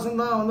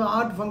 20% தான் வந்து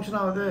ஹார்ட் ஃபங்க்ஷன்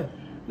ஆகுது.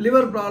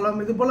 லிவர் ப்ராப்ளம்,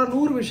 இது போல்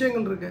 100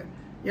 விஷயங்கள் இருக்குது.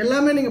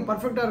 எல்லாமே நீங்கள்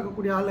பர்ஃபெக்டாக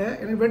இருக்கக்கூடிய ஆள்.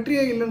 எனக்கு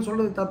வெற்றியே இல்லைன்னு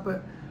சொல்கிறது தப்பு.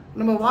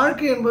 நம்ம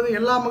வாழ்க்கை என்பது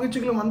எல்லா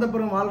மகிழ்ச்சிகளும் வந்த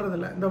பிறகு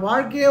வாழ்கிறதில்ல. இந்த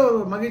வாழ்க்கையே ஒரு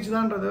மகிழ்ச்சி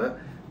தான்றது,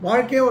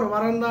 வாழ்க்கையே ஒரு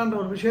வரந்தான்ற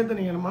ஒரு விஷயத்தை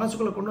நீங்கள்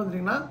மனசுக்குள்ளே கொண்டு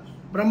வந்துட்டீங்கன்னா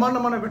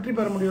பிரம்மாண்டமான வெற்றி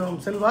பெற முடியும்.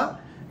 செல்வா,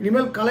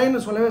 இனிமேல்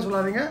கலைன்னு சொல்லவே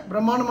சொல்லாதீங்க.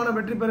 பிரம்மாண்டமான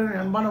வெற்றி பெற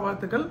அன்பான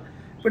வாழ்த்துக்கள்.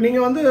 இப்போ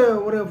நீங்கள் வந்து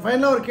ஒரு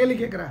ஃபைனலாக ஒரு கேள்வி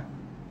கேட்குறேன்.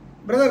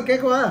 பிரதர்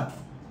கேட்கவா?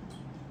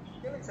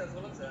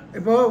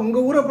 இப்போ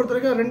உங்கள் ஊரை பொறுத்த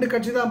வரைக்கும் 2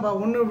 கட்சி தான்ப்பா.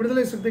 ஒன்று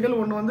விடுதலை சிறுத்தைகள்,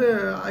 ஒன்று வந்து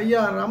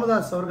ஐயா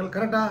ராமதாஸ் அவர்கள்.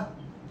 கரெக்டா?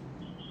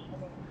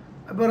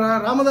 இப்போ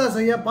ராமதாஸ்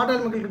ஐயா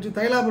பாட்டாளி மக்கள் கட்சி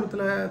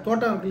தைலாபுரத்தில்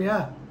தோட்டம் இருக்கு இல்லையா?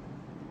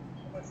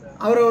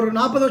 அவர் ஒரு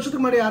 40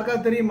 வருஷத்துக்கு முன்னாடி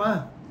யாருக்காவது தெரியுமா?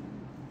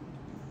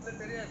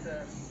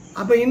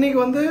 அப்போ இன்னைக்கு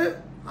வந்து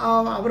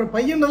அவர்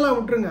பையனெல்லாம்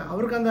விட்டுருங்க,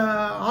 அவருக்கு அந்த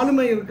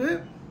ஆளுமை இருக்குது.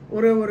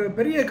 ஒரு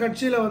பெரிய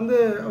கட்சியில் வந்து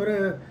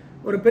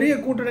ஒரு பெரிய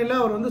கூட்டணியில்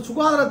அவர் வந்து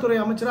சுகாதாரத்துறை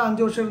அமைச்சராக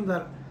 5 வருஷம்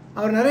இருந்தார்.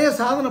 அவர் நிறைய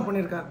சாதனை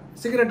பண்ணியிருக்கார்,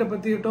 சிகரெட்டை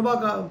பற்றி,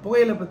 டொபாக்கோ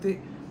புகையிலை பற்றி.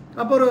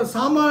 அப்போ ஒரு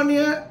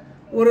சாமானிய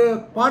ஒரு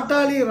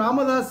பாட்டாளி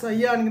ராமதாஸ்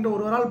ஐயா என்கின்ற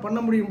ஒருவரால் பண்ண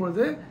முடியும்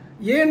போது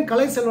ஏன்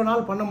கலை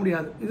செல்வனால் பண்ண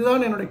முடியாது?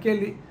 இதுதான் என்னோட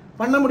கேள்வி.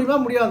 பண்ண முடியுமா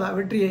முடியாதா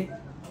வெற்றியை?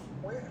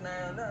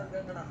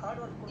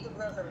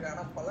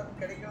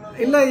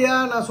 இல்லை ஐயா,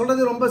 நான்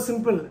சொல்கிறது ரொம்ப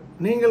சிம்பிள்.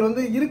 நீங்கள்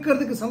வந்து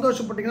இருக்கிறதுக்கு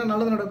சந்தோஷப்பட்டீங்கன்னா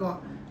நல்லது நடக்கும்.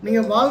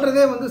 நீங்கள்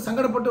வாழ்கிறதே வந்து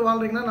சங்கடப்பட்டு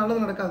வாழ்கிறீங்கன்னா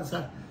நல்லது நடக்காது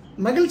சார்.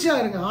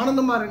 மகிழ்ச்சியாக இருங்க,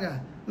 ஆனந்தமாக இருங்க.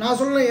 நான்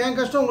சொல்லலை என்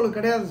கஷ்டம் உங்களுக்கு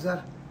கிடையாது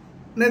சார்.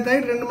 நேற்று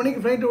நைட் 2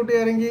 மணிக்கு ஃப்ளைட்டை விட்டு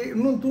இறங்கி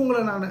இன்னும்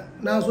தூங்கலை.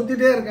 நான்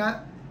சுற்றிட்டே இருக்கேன்.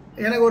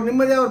 எனக்கு ஒரு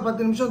நிம்மதியாக ஒரு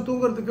 10 நிமிஷம்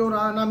தூங்குறதுக்கு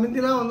நான்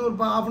முந்திலாம் வந்து ஒரு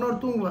 1/2 hour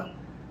தூங்குவேன்.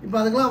 இப்போ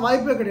அதுக்கெலாம்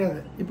வாய்ப்பே கிடையாது.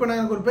 இப்போ நான்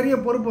எனக்கு ஒரு பெரிய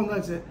பொறுப்பு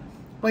வந்தாச்சு.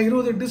 இப்போ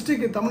 20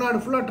 டிஸ்ட்ரிக்ட்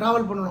தமிழ்நாடு ஃபுல்லாக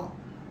ட்ராவல் பண்ணணும்.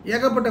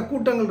 ஏகப்பட்ட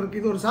கூட்டங்கள் இருக்குது.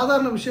 இது ஒரு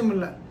சாதாரண விஷயம்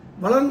இல்லை,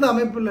 வளர்ந்த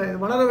அமைப்பு இல்லை,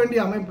 இது வளர வேண்டிய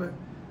அமைப்பு.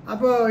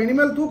 அப்போ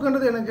இனிமேல்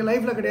தூக்கன்றது எனக்கு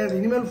லைஃப்பில் கிடையாது.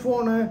 இனிமேல்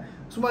ஃபோனு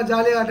சும்மா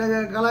ஜாலியாக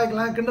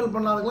கலாய்க்கலாம், கிண்டல்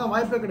பண்ணலாம், அதுக்கெலாம்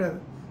வாய்ப்பே கிடையாது.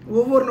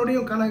 ஒவ்வொரு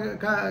நொடியும்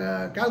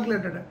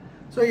கால்குலேட்டடு.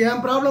 ஸோ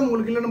என் ப்ராப்ளம்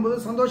உங்களுக்கு இல்லைன்னும் போது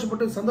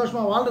சந்தோஷப்பட்டு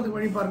சந்தோஷமாக வாழ்றதுக்கு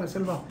வழி பாருங்க.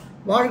 செல்வா,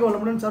 வாழ்க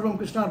வளமுடன்.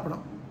 சர்வம்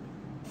கிருஷ்ணார்ப்பணம்.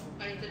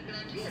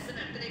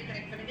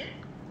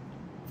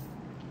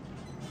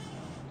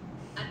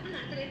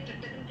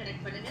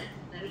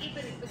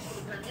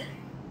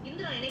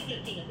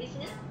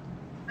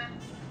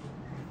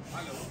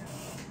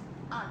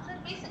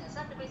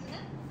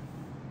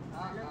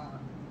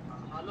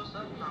 ஹலோ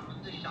சார், நான்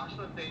வந்து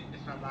சாஸ்வத்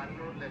பேசுறேன்,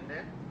 பெங்களூர்ல இருந்து.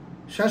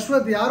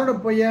 சாஸ்வத் யாரோட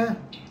பையன்?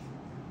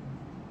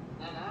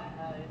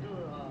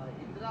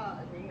 இந்திரா,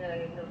 நீங்க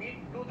எங்க வீட்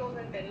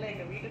 2010ல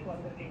எங்க வீட்டுக்கு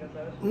வந்திருக்கீங்க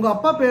சார். உங்க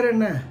அப்பா பேர்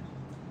என்ன?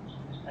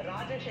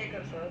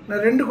 ராஜசேகர் சார்.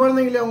 நான் 2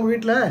 குழந்தைங்களே உங்க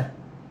வீட்டில்?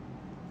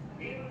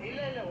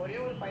 இல்ல, ஒரே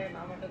ஒரு பையன்,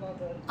 நான் மட்டும் தான்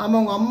சார். ஆமாம்,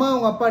 உங்கள் அம்மா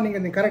உங்கள் அப்பா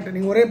நீங்கள் கரெக்ட்,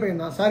 நீங்கள் ஒரே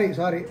பையன் தான். சாரி.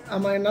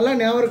 ஆமாம், நல்லா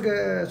ஞாபகம் இருக்கு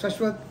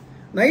சஸ்வத்.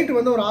 நைட்டு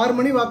வந்து ஒரு 6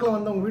 மணி வாக்கில்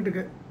வந்தேன் உங்கள்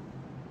வீட்டுக்கு.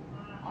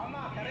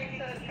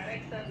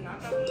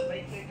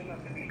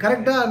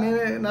 கரெக்டா?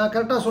 நான்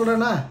கரெக்டாக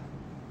சொல்கிறேன்னா?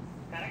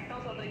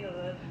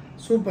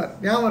 சூப்பர்,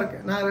 ஞாபகம் இருக்கு.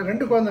 நான்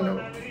 2 குழந்தைங்க.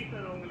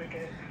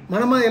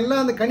 மனமாக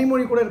எல்லாம் அந்த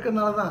கனிமொழி கூட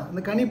இருக்கிறதுனால தான்,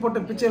 அந்த கனி போட்ட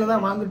பிச்சையில்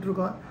தான் வாழ்ந்துட்டு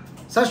இருக்கோம்.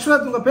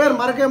 சஸ்வத், உங்கள் பேர்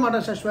மறக்கவே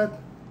மாட்டேன் சஸ்வத்.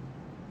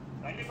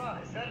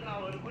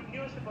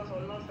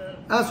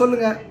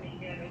 சொல்லுங்க.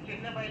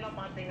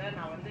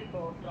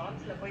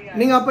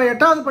 நீங்கள் அப்போ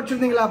 8வது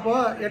படிச்சிருந்தீங்களா? அப்போ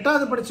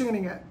 8வது படிச்சுங்க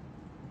நீங்கள்.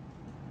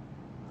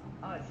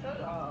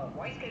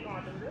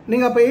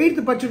 நீங்கள் அப்போ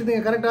 8th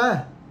படிச்சிருந்தீங்க, கரெக்டா?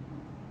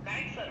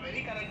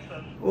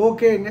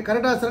 ஓகே,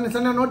 கரெக்டா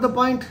சார். Note the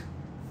point.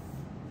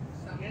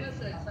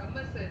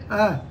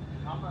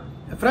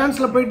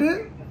 பிரான்ஸில் போயிட்டு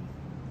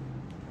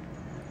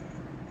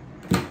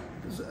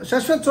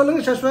சஸ்வத்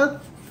சொல்லுங்க. சஸ்வத்,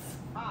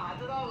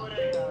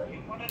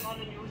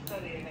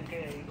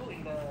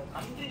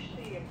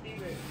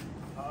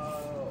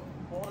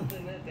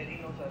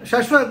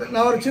 ஷஷ்வத்,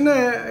 நான் ஒரு சின்ன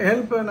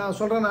ஹெல்ப் நான்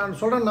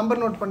சொல்கிறேன்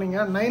நம்பர் நோட் பண்ணிங்க.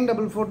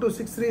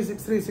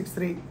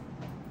 9442636363.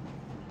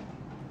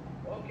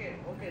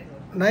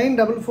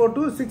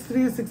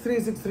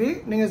 9442636363.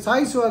 நீங்கள்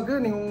சாய்ஸ்வாக்கு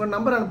நீங்கள் உங்கள்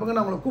நம்பர் அனுப்புங்க,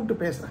 நான் உங்களை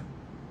கூப்பிட்டு பேசுகிறேன்.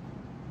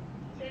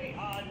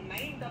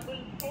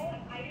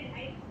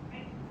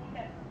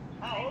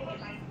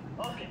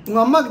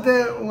 உங்கள் அம்மாவுக்கு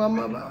உங்கள்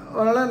அம்மா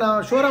அதனால்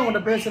நான் ஷூராக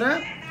உங்கள்கிட்ட பேசுகிறேன்.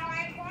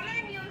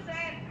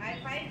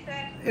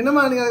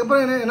 என்னம்மா நீங்கள்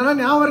அதுக்கப்புறம் என்னென்னா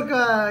ஞாபகம்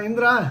இருக்கா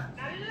இந்திரா?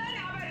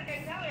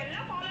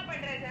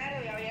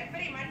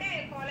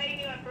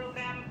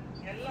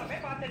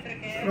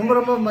 ரொம்ப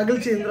ரொம்ப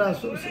மகிழ்ச்சி இந்திரா.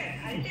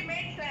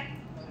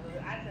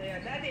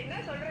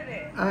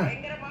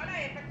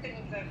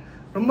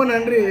 ரொம்ப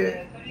நன்றி.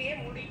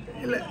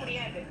 இல்லை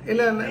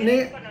இல்லை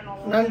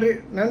நன்றி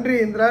நன்றி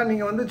இந்திரா.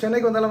 நீங்கள் வந்து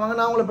சென்னைக்கு வந்தாலும் வாங்க,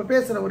 நான் உங்களை இப்போ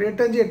பேசுகிறேன். ஒரு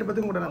 8:05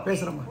 8:10 கூட நான்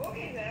பேசுகிறேம்மா.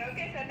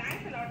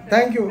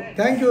 Thank you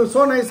thank you.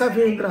 So nice of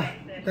you Indira.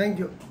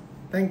 Thank you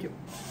thank you.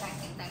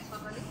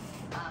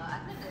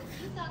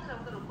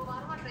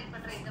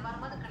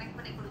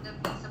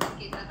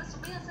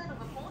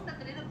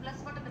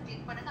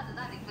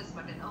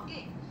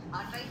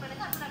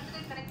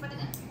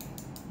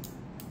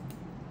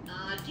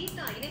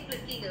 Geetha இணைப்புல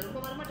இருக்கீங்க, ரொம்ப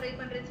வாரமா ட்ரை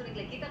பண்றேன்னு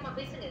சொன்னீங்களே. கீதாமா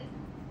பேசுங்க.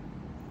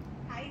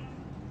 Hi.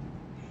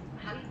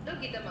 Hello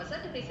கீதாமா,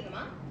 sir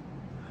பேசுங்கம்மா.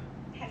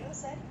 Hello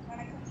sir,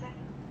 வணக்கம் சார்.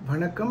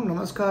 வணக்கம்,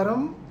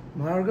 நமஸ்காரம்,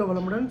 வாழ்க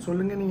வளமுடன்.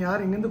 சொல்லுங்க, நீங்க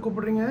யார், எங்கேருந்து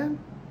கூப்பிடுறீங்க?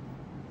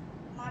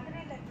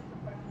 மதுரையில இருந்து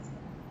கூப்பிடுறேன்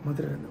சார்.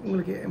 மதுரையில.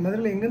 உங்களுக்கு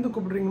மதுரையில எங்கேருந்து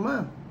கூப்பிடுறீங்கம்மா?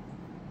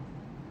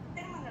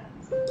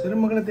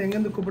 திருமங்கலத்தை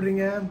எங்கேருந்து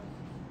கூப்பிடுறீங்க?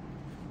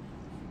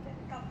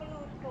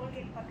 கப்பலூர்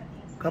டோல்கேட்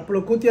பக்கத்துல.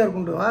 கப்பலூர் கூத்தியார்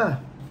குண்டுவா?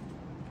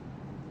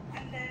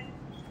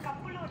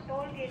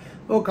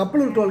 ஓ,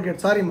 கப்பலூர்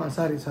டோல்கேட். சாரிம்மா,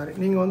 சாரி.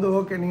 நீங்கள் வந்து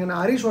ஓகே, நீங்கள்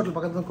நான் ஹரிஷ் ஹோட்டல்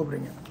பக்கத்தில் தான்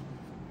கூப்பிட்றீங்க.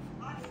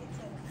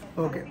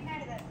 ஓகே.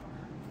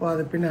 ஓ,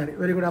 அது பின்னாடி.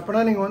 Very good.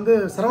 அப்போனா நீங்கள் வந்து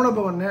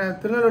சரவணபவன்,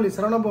 திருநெல்வேலி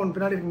சரவணபவன்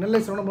பின்னாடி இருக்கு,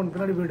 நெல்லை சரவணபவன்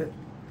பின்னாடி வீடு.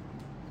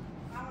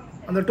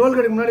 அந்த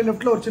டோல்கேட்டுக்கு முன்னாடி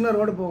லெஃப்ட்டில் ஒரு சின்ன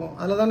ரோடு போகும்,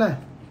 அதில் தானே?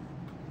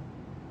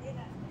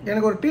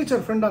 எனக்கு ஒரு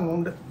டீச்சர் ஃப்ரெண்ட் அங்கே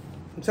உண்டு.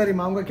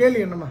 சரிம்மா, அவங்க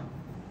கேள்வி என்னம்மா?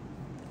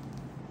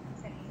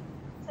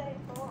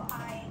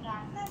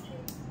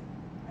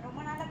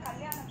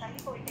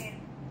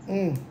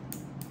 ம்.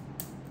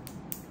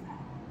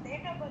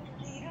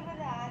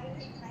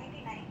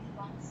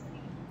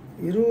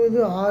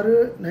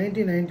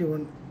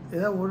 20/6/1991.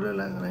 ஏதாவது ஒரு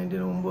 19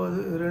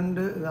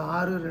 2 இது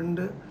 6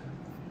 2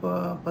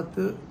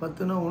 10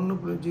 10னா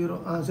 1.0.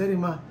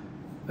 சரிம்மா,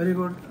 வெரி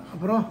குட்.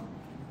 அப்புறம்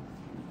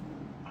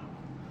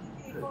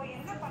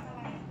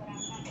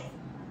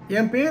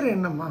என் பேர்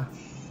என்னம்மா?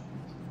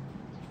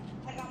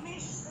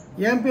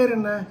 என் பேர்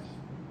என்ன?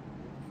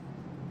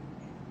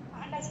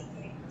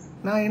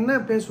 நான் என்ன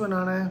பேசுவேன்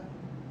நான்?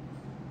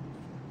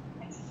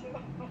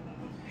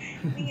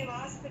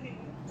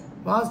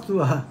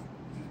 வாஸ்துவா?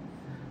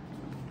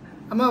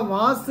 அம்மா,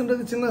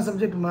 வாஸ்துன்றது சின்ன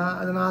சப்ஜெக்ட்மா.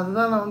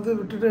 அதுதான் நான் வந்து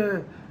விட்டுட்டு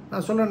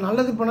நான் சொல்கிறேன்.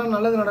 நல்லது பண்ணால்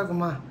நல்லது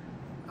நடக்குமா,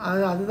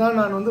 அதுதான்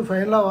நான் வந்து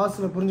ஃபைனலாக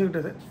வாஸ்துவில்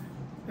புரிஞ்சுக்கிட்டது.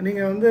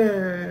 நீங்கள் வந்து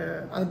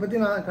அதை பற்றி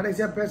நான்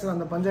கடைசியாக பேசுகிறேன்,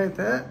 அந்த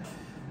பஞ்சாயத்தை.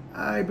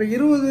 இப்போ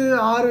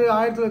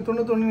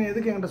 20/6/1991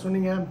 எதுக்கு என்கிட்ட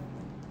சொன்னீங்க?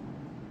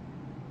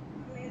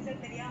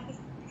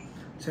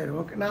 சரி,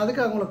 ஓகே. நான்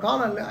அதுக்காக உங்களை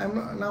காலம் இல்லை,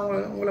 நான்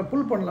உங்களை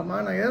புல் பண்ணலாமா?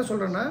 நான் எதை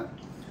சொல்கிறேன்னா,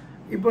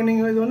 இப்போ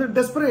நீங்கள் இது வந்து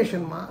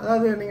டெஸ்பரேஷன்மா.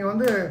 அதாவது நீங்கள்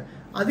வந்து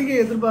அதிக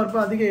எதிர்பார்ப்பு,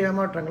 அதிக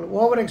ஏமாற்றங்கள்,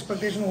 ஓவர்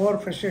எக்ஸ்பெக்டேஷன், ஓவர்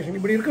ஃப்ரஸ்ட்ரேஷன்,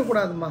 இப்படி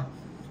இருக்கக்கூடாதுமா.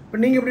 இப்போ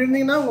நீங்கள் இப்படி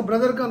இருந்தீங்கன்னா உங்கள்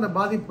பிரதருக்கு அந்த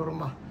பாதிப்பு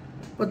வரும்மா.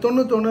 இப்போ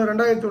 91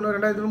 2001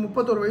 2001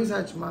 31 வயசு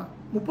ஆச்சுமா.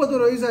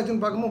 31 வயசு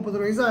ஆச்சுன்னு பார்க்கும்போது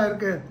 31 வயசு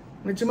ஆயிருக்கு.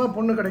 நிச்சயமாக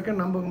பொண்ணு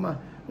கிடைக்குன்னு நம்புங்கம்மா.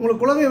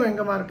 உங்களுக்கு குலதெய்வம்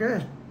எங்கம்மா இருக்கு?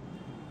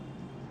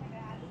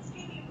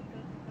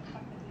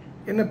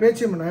 என்ன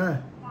பேச்சும்ண்ணா?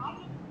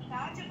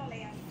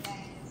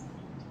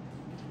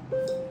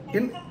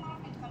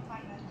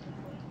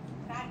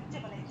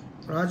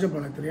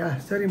 ராஜபாளையத்துலையா?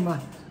 சரிம்மா.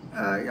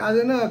 அது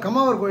என்ன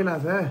கமாவர் கோயிலா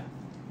அது?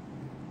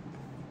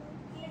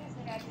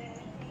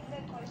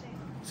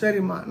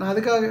 சரிம்மா, நான்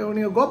அதுக்காக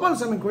நீங்கள்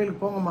கோபாலசாமி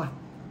கோயிலுக்கு போங்கம்மா.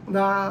 இந்த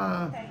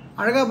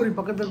அழகாபுரி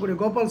பக்கத்தில் இருக்கக்கூடிய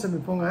கோபாலசாமி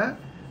போங்க.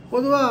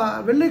 பொதுவாக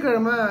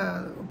வெள்ளிக்கிழமை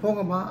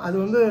போங்கம்மா. அது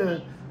வந்து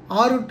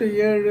 6 to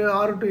 7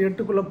 6 to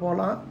 8க்குள்ளே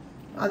போகலாம்.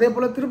 அதே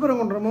போல்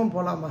திருப்பரங்குன்றமும்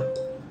போகலாமா.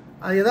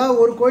 அது ஏதாவது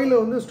ஒரு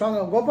கோயிலில் வந்து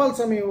ஸ்ட்ராங்காக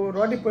கோபாலசாமி ஒரு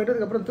வாட்டி போய்ட்டு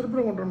அதுக்கப்புறம்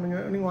திருப்பரங்குன்றம்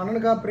நீங்கள்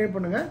அண்ணனுக்காக ப்ரே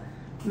பண்ணுங்கள்.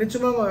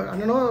 நிச்சயமாக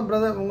அண்ணனோ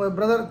உங்கள்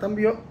பிரதர்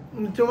தம்பியோ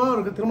நிச்சயமாக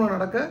அவருக்கு திருமணம்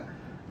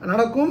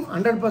நடக்கும்.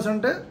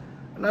 100%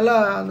 நல்லா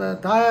அந்த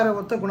தாயாரை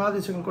ஒத்த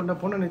குணாதிசயங்கள் கொண்ட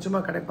பொண்ணு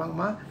நிச்சயமாக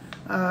கிடைப்பாங்கம்மா.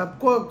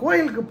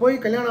 கோயிலுக்கு போய்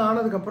கல்யாணம்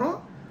ஆனதுக்கப்புறம்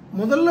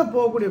முதல்ல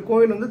போகக்கூடிய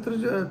கோயில் வந்து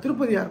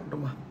திருப்பதியாக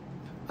இருக்கட்டும்மா.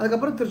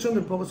 அதுக்கப்புறம்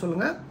திருச்செந்தூர் போக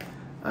சொல்லுங்கள்.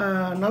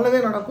 நல்லதே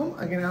நடக்கும்.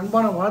 அதுக்கு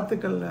அன்பான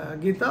வாழ்த்துக்கள்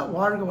கீதா.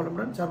 வாழ்க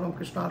வளமுடன். சர்வம்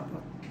கிருஷ்ணா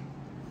அர்ப்பணம்.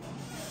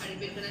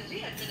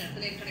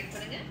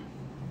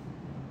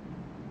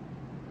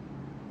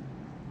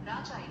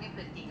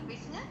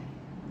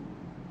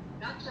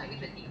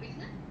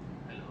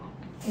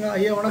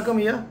 ஐயா வணக்கம்.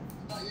 ஐயா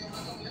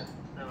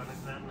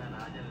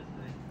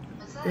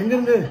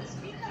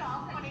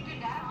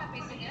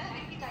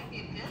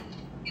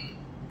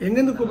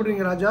எங்கேருந்து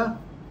கூப்பிடுறீங்க ராஜா?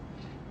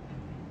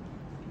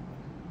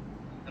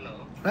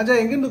 ராஜா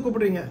எங்கேருந்து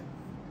கூப்பிடுறீங்க?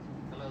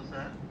 Hello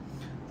sir.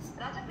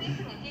 ராஜா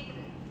பேசுங்க,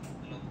 கேக்குது.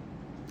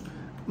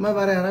 அம்மா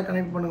வேற யாராவது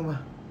கனெக்ட் பண்ணுங்கம்மா.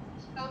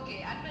 ஓகே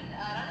அட்மின்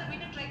ராஜா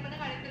மீண்டும் ட்ரை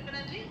பண்ணுங்க. அழைப்பிற்கு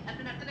நன்றி.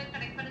 அட்மின் அடுத்த டைம்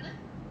கனெக்ட் பண்ணுங்க.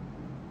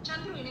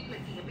 சந்துரு இணைப்புல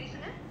இருக்கீங்க,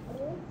 பேசுங்க.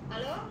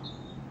 ஹலோ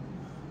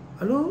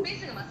ஹலோ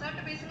பேசுங்கம்மா,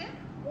 சார்ட்ட பேசுங்க.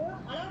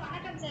 ஹலோ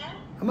வணக்கம் சார்.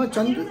 அம்மா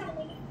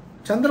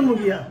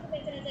சந்திரமுகியா?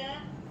 பேசுறேன் சார்.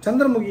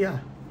 சந்திரமுகியா?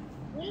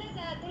 இல்ல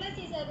சார்,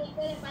 துளசி சார்.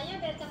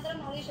 பையன் பேர்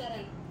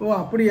சந்திரமௌலீஸ்வரன். ஓ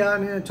அப்படியா?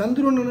 நீ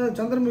சந்திரன்னு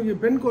சந்திரமுகி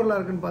பெண் குரலாக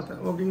இருக்குன்னு பார்த்தேன்.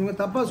 ஓகே, இவங்க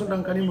தப்பாக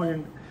சொல்கிறாங்க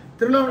கனிமொழின்னு.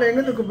 திருவண்ணாமலை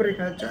எங்கேருந்து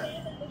கூப்பிட்றீங்க?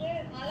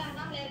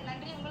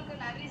 நன்றி, உங்களுக்கு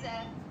நன்றி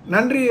சார்.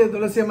 நன்றி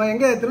துளசி அம்மா.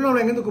 எங்கே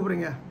திருவண்ணாமலை எங்கேருந்து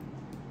கூப்பிட்றீங்க?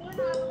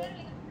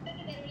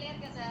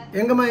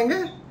 எங்கம்மா? எங்கே?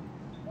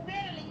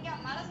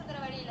 குபேரலிங்கம், மலசுந்தர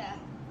வழியில.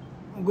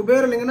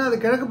 குபேரலிங்கம்னா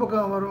அது கிழக்கு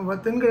பக்கம் வரும்,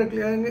 தென்கிழக்கு.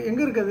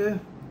 எங்கே இருக்குது?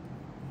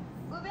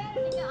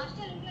 குபேரலிங்கம்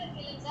அஷ்டலிங்கம்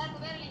இருக்கு இல்லைங்க சார்,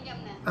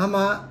 குபேரலிங்கம்னு.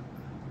 ஆமாம்,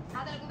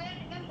 அதுல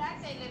குபேரலிங்கம்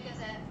பேக் சைடுல இருக்கு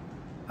சார்.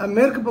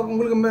 மேற்கு பக்கம்.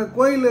 உங்களுக்கு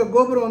கோயில்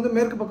கோபுரம் வந்து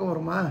மேற்கு பக்கம்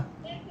வருமா?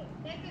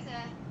 தெற்கு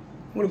சார்.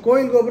 உங்களுக்கு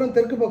கோயில் கோபுரம்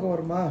தெற்கு பக்கம்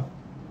வருமா?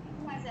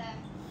 ஆமா சார்.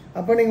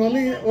 அப்போ நீங்கள்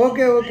வந்து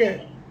ஓகே ஓகே.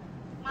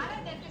 மலை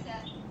தெற்கு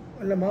சார்.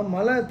 இல்லைம்மா,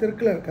 மலை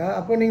தெற்கில் இருக்கா?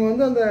 அப்போ நீங்கள்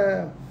வந்து அந்த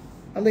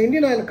அந்த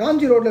இந்தியன் ஆயில்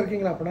காஞ்சி ரோட்டில்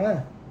இருக்கீங்களா? அப்போனா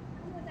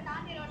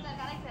காந்தி ரோட்ல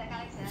கரெக்ட் சார்,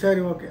 கரெக்ட் சார்.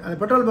 சரி ஓகே. அது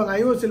petrol bunk,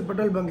 IOCL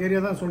petrol bunk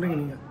area தான் சொல்கிறீங்க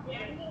நீங்கள்?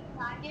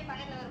 அங்கேயே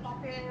பக்கத்துல ஒரு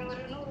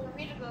 100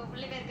 மீட்டருக்கு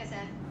உள்ளே இருக்கு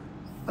சார்.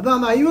 அதான்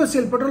அந்த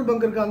ஐஓசிஎல் பெட்ரோல்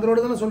பங்க் இருக்குது, அந்த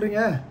ரோடு தானே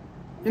சொல்கிறீங்க?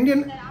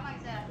 இந்தியன். ஆமாங்க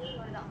சார், அதே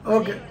ரோடு தான்.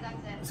 ஓகே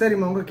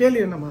சரிம்மா. உங்கள்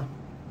கேள்வி என்னம்மா?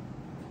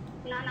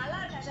 நான் நல்லா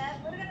இருக்கேன் சார்.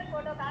 முருகன்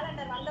போட்டோ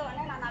காலண்டர் வந்த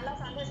உடனே நான் நல்லா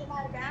சந்தோஷமா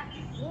இருக்கேன்.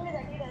 வீடு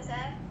கட்டிட்டேன்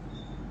சார்.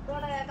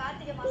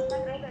 கார்த்திகை மாசம்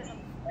தான் கிரகப்பிரவேசம்.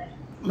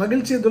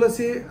 மகிழ்ச்சி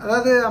துளசி.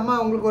 அதாவது அம்மா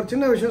உங்களுக்கு ஒரு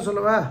சின்ன விஷயம்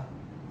சொல்லவா?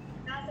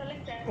 நான்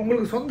சொல்லுங்க சார்.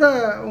 உங்களுக்கு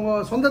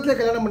உங்கள் சொந்தத்திலே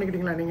கல்யாணம்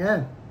பண்ணிக்கிட்டீங்களா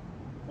நீங்கள்?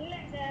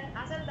 இல்லைங்க சார்,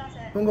 அசல் தான்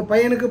சார். உங்கள்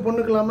பையனுக்கு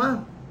பொண்ணுக்கலாமா?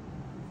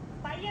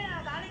 பையன்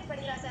காலேஜ்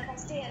படிக்கிறான் sir,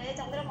 first year.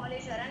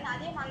 Chandramouleeswaran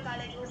Athiyaman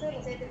college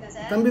ஒசூரில் சேர்த்துருக்கேன்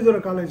சார்.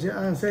 தம்பிதுரை காலேஜ்.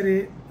 சரி.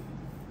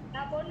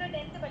 நான் பொண்ணு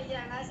 10th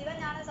படிக்கிறாங்க.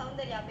 சிவஞான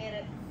சௌந்தர்யா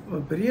பேரு.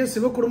 பெரிய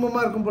சிவ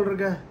குடும்பமாக இருக்கும் போல்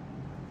இருக்க.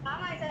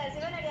 ஆமாங்க சார்,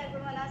 சிவனடியார்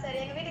குடும்பம் தான் சார்.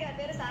 எங்க வீட்டுக்கார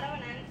பேரு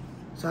சரவணன்.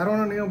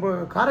 சரவணன். நீங்கள் இப்போ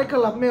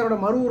காரைக்கால் அம்மையாரோட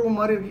மறு உருவம்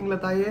மாதிரி இருக்கீங்களா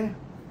தாயே?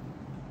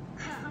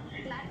 நன்றி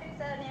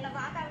சார். நீ என்ன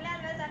பார்க்காமலே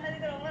அந்த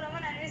சொன்னதுக்கு ரொம்ப ரொம்ப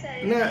நன்றி சார்.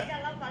 என்ன?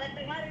 எல்லாம்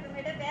பதட்டமா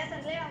இருக்குமே,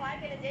 பேசன்லயே நான்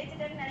வாழ்க்கையில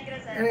ஜெயிச்சிட்டேன்னு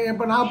நினைக்கிறேன் சார்.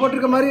 இப்போ நான்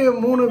போட்டிருக்க மாதிரி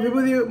 3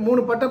 விபூதி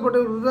 3 பட்டை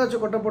போட்டு ருத்ராட்ச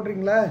கொட்டை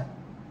போட்டிருக்கீங்களா?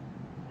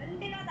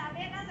 கண்டிப்பா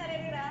அதே தான் சார்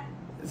இருக்கிறேன்.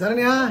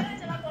 சரண்யா,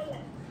 சொல்லலாம் போல.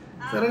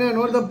 Saranya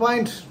note the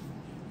point.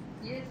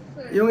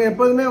 இவங்க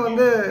எப்போதுமே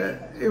வந்து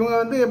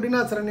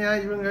எப்படின்னா சரண்யா,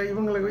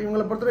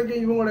 இவங்களை பொறுத்த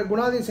வரைக்கும் இவங்களுடைய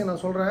குணாதிசயம்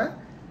நான் சொல்கிறேன்.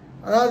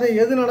 அதாவது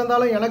எது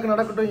நடந்தாலும் எனக்கு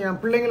நடக்கட்டும், என்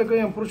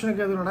பிள்ளைங்களுக்கும் என்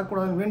புருஷனுக்கும் எதுவும்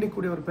நடக்கக்கூடாதுன்னு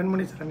வேண்டிக்கூடிய ஒரு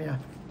பெண்மணி சரண்யா.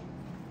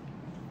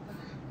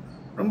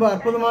 ரொம்ப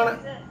அற்புதமான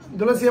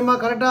துளசியம்மா.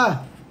 கரெக்டா?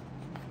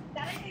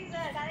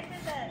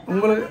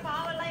 உங்களுக்கு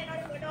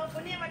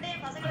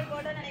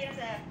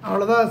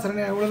அவ்வளோதான்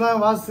சரண்யா,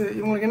 இவ்வளோதான் வாஸ்து.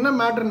 இவங்களுக்கு என்ன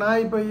மேட்டர்னா,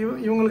 இப்போ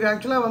இவங்களுக்கு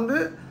ஆக்சுவலாக வந்து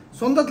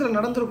சொந்தத்தில்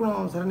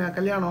நடந்திருக்கணும் சரண்யா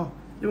கல்யாணம்.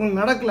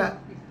 இவங்களுக்கு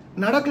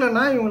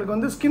நடக்கலைன்னா இவங்களுக்கு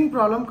வந்து ஸ்கின்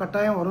ப்ராப்ளம்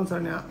கட்டாயம் வரும்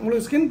சரண்யா.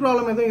 உங்களுக்கு ஸ்கின்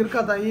ப்ராப்ளம் எதுவும்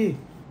இருக்கா தாயி?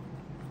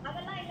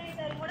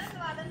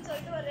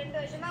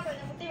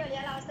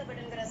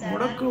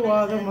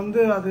 முடக்குவாதம்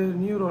வந்து அது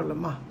நியூரோ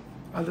இல்லைம்மா,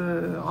 அது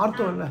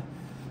ஆர்த்தோ இல்லை,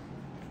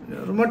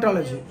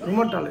 ருமட்டாலஜி.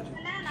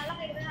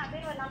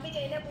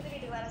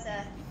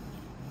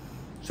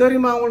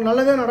 சரிம்மா, உங்களுக்கு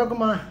நல்லதே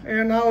நடக்குமா.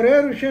 நான் ஒரே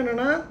ஒரு விஷயம்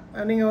என்னென்னா,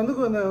 நீங்கள் வந்து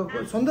இந்த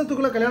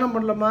சொந்தத்துக்குள்ளே கல்யாணம்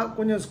பண்ணலம்மா,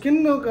 கொஞ்சம்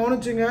ஸ்கின்னு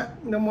கவனிச்சிங்க.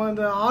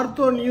 இந்த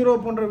ஆர்த்தோ நியூரோ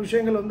போன்ற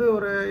விஷயங்கள் வந்து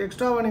ஒரு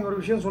எக்ஸ்ட்ராவாக நீங்கள்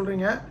ஒரு விஷயம்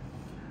சொல்கிறீங்க.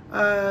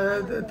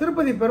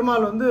 திருப்பதி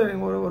பெருமாள் வந்து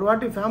நீங்கள் ஒரு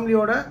வாட்டி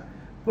ஃபேமிலியோடு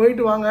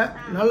போயிட்டு வாங்க,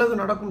 நல்லது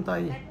நடக்கும்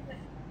தாயி.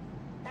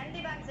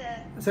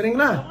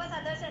 சரிங்களா?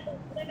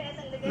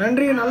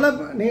 நன்றி. நல்லா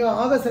நீங்கள்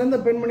ஆக சிறந்த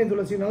பெண்மணி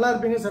துளசி. நல்லா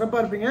இருப்பீங்க,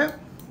 சிறப்பாக இருப்பீங்க.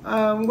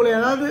 உங்களை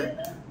ஏதாவது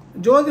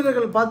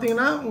ஜோதிடர்கள்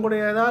பார்த்தீங்கன்னா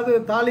உங்களுடைய ஏதாவது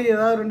தாலி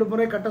ஏதாவது 2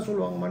 முறை கட்ட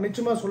சொல்லுவாங்கம்மா,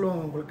 நிச்சயமாக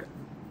சொல்லுவாங்க உங்களுக்கு.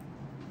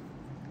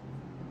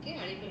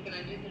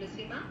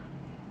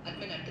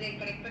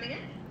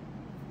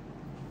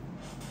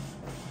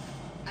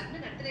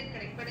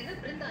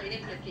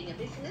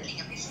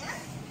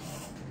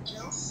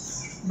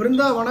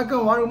 பிருந்தா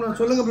வணக்கம், வாழ்க்கணும்.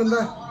 சொல்லுங்க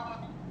பிருந்தா.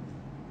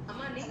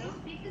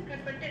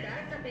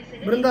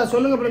 பிருந்தா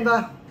சொல்லுங்க Brinda.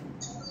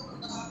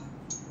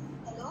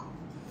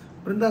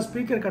 Brinda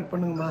speaker cut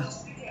பண்ணுங்கம்மா.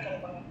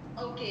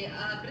 Okay,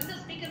 Brinda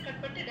speaker cut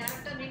பண்ணிட்டு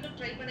டைரக்டா மீண்டும்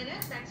ட்ரை பண்ணுங்க.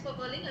 Thanks for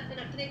calling. அடுத்த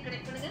டைம்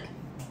கனெக்ட் பண்ணுங்க.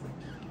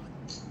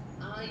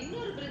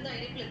 இன்னொரு பிருந்தா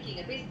இணைப்புல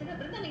இருக்கீங்க, பேசுங்க.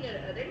 பிருந்தா நீங்க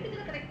 2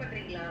 தடவை கனெக்ட்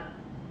பண்றீங்களா?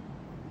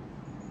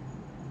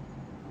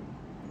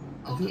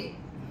 ஓகே,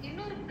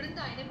 இன்னொரு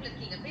பிருந்தா இணைப்புல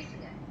இருக்கீங்க,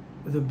 பேசுங்க.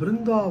 இது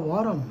பிருந்தா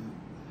வாரம்.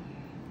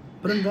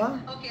 பிருந்தா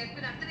ஓகே,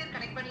 அடுத்த டைம்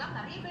கனெக்ட் பண்ணலாம்.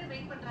 நிறைய பேர்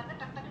வெயிட் பண்றாங்க,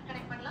 டக் டக்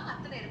கனெக்ட் பண்ணலாம்.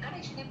 அடுத்த டைம்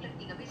கணேஷ் இணைப்புல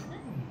இருக்கீங்க, பேசுங்க.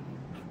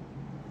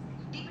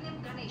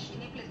 தீபனம் கணேஷ்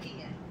இணைப்புல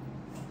இருக்கீங்க.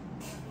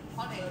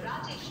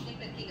 ராஜேஷ்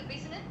இணைப்புல இருக்கீங்க,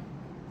 பேசுங்க.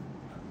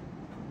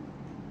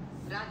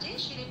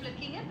 ராஜேஷ் இணைப்புல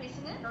இருக்கீங்க,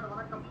 பேசுங்க.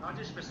 வணக்கம்,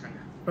 ராஜேஷ் பேசுறேங்க.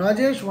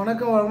 ராஜேஷ்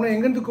வணக்கம்.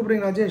 எங்க இருந்து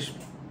கூப்பிடுறீங்க ராஜேஷ்?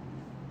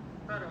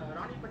 சார்,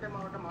 ராணிப்பேட்டை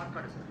மாவட்டம்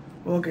ஆற்காடு சார்.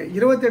 ஓகே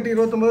 28,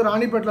 29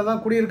 ராணிப்பேட்டில்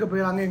தான் குடியிருக்க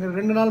போயிடறாங்க. எங்கள்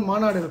 2 நாள்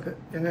மாநாடு இருக்குது,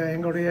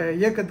 எங்களுடைய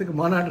இயக்கத்துக்கு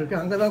மாநாடு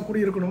இருக்குது, அங்கே தான்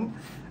குடியிருக்கணும்.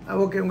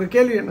 ஓகே, உங்கள்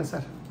கேள்வி என்ன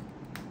சார்?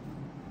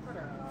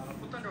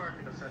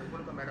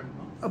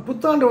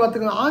 புத்தாண்டு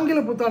வாழ்த்துக்கள். ஆங்கில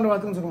புத்தாண்டு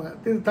வாழ்த்துக்கள் சொல்லுவாங்க,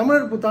 இது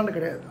தமிழர் புத்தாண்டு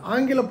கிடையாது,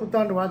 ஆங்கில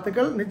புத்தாண்டு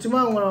வாழ்த்துக்கள்.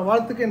 நிச்சயமாக உங்களோட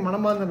வாழ்த்துக்கு என்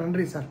மனமார்ந்த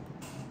நன்றி சார்.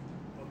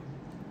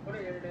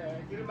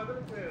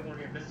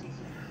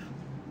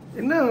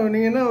 என்ன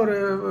நீங்கள் என்ன ஒரு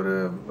ஒரு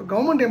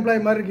கவர்மெண்ட்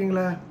எம்ப்ளாயி மாதிரி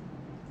இருக்கீங்களா?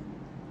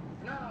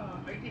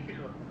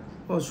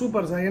 ஓ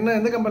சூப்பர் சார்.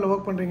 எந்த கம்பெனியில்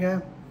ஒர்க் பண்ணுறீங்க?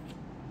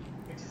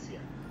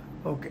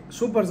 ஓகே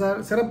சூப்பர்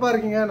சார், சிறப்பாக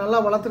இருக்கீங்க, நல்லா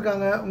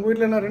வளர்த்துருக்காங்க. உங்கள்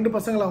வீட்டில் என்ன 2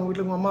 பசங்களா? உங்கள்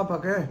வீட்டில் உங்கள் அம்மா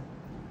அப்பாவுக்கு?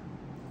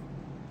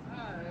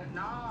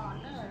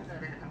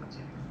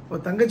 ஓ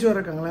தங்கச்சி வர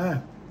இருக்காங்களா?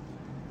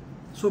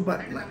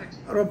 சூப்பர்.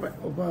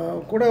 இப்போ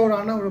கூட ஒரு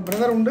அண்ணா ஒரு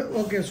பிரதர் உண்டு.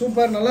 ஓகே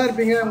சூப்பர், நல்லா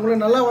இருப்பீங்க, உங்களை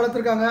நல்லா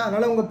வளர்த்துருக்காங்க,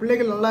 அதனால் உங்கள்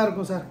பிள்ளைகள் நல்லா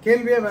இருக்கும் சார்,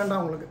 கேள்வியே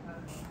வேண்டாம் உங்களுக்கு.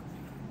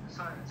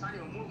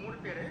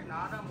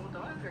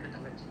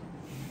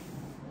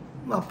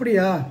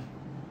 அப்படியா?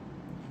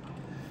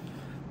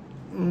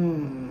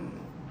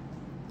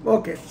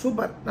 ஓகே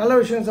சூப்பர், நல்ல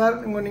விஷயம் சார்.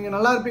 நீங்கள்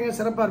நல்லா இருப்பீங்க,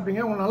 சிறப்பாக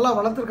இருப்பீங்க, உங்களை நல்லா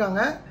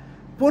வளர்த்துருக்காங்க,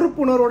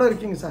 பொறுப்புணர்வோடு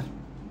இருக்கீங்க சார்,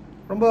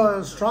 ரொம்ப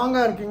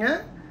ஸ்ட்ராங்காக இருக்கீங்க.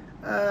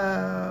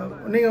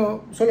 நீங்கள்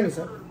சொல்லுங்கள்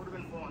சார்.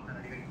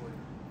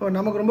 ஓ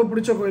நமக்கு ரொம்ப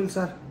பிடிச்ச கோயில்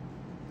சார்.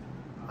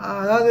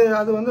 அதாவது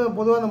அது வந்து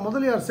பொதுவாக அந்த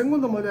முதலியார்,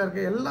 செங்குந்த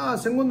முதலியாருக்கு, எல்லா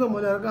செங்குந்த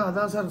முதலியாருக்கும்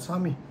அதான் சார்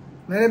சாமி.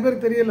 நிறைய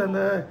பேருக்கு தெரியல,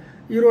 அந்த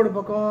ஈரோடு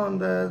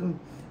பக்கம்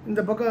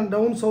இந்த பக்கம்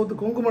டவுன் சவுத்து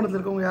கொங்கு மண்டலத்தில்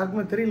இருக்கவங்க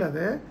யாருக்குமே தெரியல.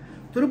 அது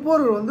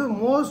திருப்பூரூர் வந்து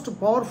மோஸ்ட்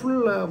பவர்ஃபுல்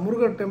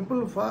முருகர்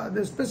டெம்பிள். அது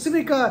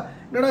ஸ்பெசிஃபிக்காக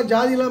என்னடா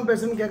ஜாதிலாம்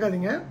பேசுன்னு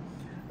கேட்காதீங்க,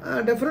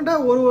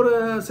 டெஃபினட்டாக ஒரு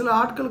சில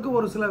ஆட்களுக்கு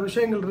ஒரு சில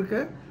விஷயங்கள்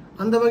இருக்குது.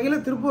 அந்த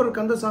வகையில் திருப்பூர்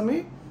கந்தசாமி,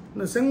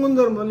 இந்த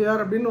செங்குந்தர்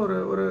முதலியார் அப்படின்னு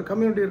ஒரு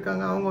கம்யூனிட்டி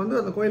இருக்காங்க, அவங்க வந்து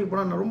அந்த கோயிலுக்கு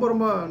போனால் ரொம்ப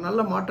ரொம்ப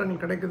நல்ல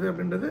மாற்றங்கள் கிடைக்குது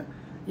அப்படின்றது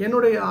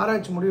என்னுடைய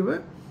ஆராய்ச்சி முடிவு.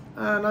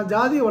 நான்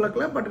ஜாதியை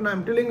வளர்க்கல, பட்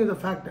நான் டெல்லிங் த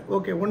ஃபேக்ட்.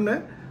 ஓகே, 1.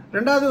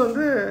 2வது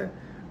வந்து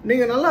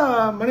நீங்கள் நல்ல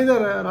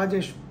மனிதர்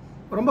ராஜேஷ்,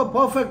 ரொம்ப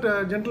பர்ஃபெக்ட்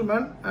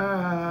ஜென்டில்மேன்.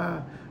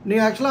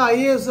 நீங்கள் ஆக்சுவலாக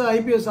ஐஏஎஸ்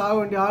ஐபிஎஸ் ஆக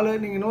வேண்டிய ஆள்.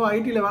 நீங்கள் இன்னும்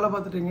ஐடியில் வேலை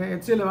பார்த்துட்டீங்க,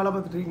 ஹெச்சியில் வேலை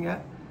பார்த்துட்டீங்க.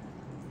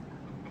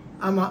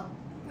 ஆமாம்,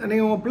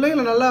 நீங்கள் உங்கள்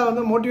பிள்ளைகளை நல்லா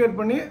வந்து மோட்டிவேட்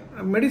பண்ணி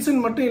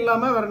மெடிசன் மட்டும்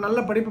இல்லாமல் வேறு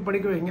நல்ல படிப்பு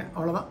படிக்க வைங்க,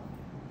 அவ்வளோதான்.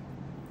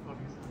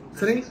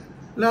 சரிங்க,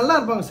 நல்லா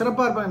இருப்பாங்க,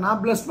 சிறப்பாக இருப்பாங்க.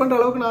 நான் ப்ளஸ் பண்ணுற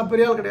அளவுக்கு நான்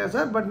பெரிய ஆள் கிடையாது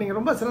சார், பட் நீங்கள்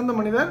ரொம்ப சிறந்த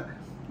மனிதர்.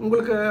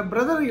 உங்களுக்கு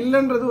பிரதர்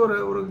இல்லைன்றது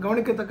ஒரு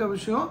கவனிக்கத்தக்க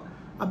விஷயம்.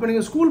 அப்போ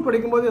நீங்கள் ஸ்கூல்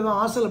படிக்கும்போது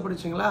எதுவும் ஹாஸ்டலில்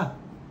படிச்சிங்களா?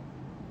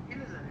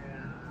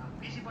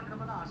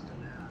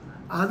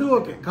 அது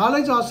ஓகே,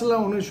 காலேஜ்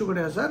ஹாஸ்டல்லாம் ஒன்றும் இஷ்யூ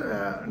கிடையாது சார்.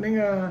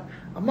 நீங்கள்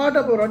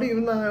அம்மாட்ட இப்போ ஒரு வாட்டி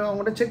இருந்தாங்க,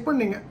 அவங்கள்ட்ட செக்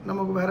பண்ணிங்க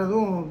நமக்கு வேறு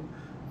எதுவும்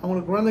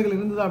அவங்களுக்கு குழந்தைகள்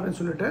இருந்ததா அப்படின்னு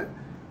சொல்லிட்டு.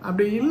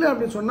 அப்படி இல்லை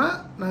அப்படின்னு சொன்னால்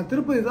நான்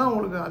திருப்பதி தான்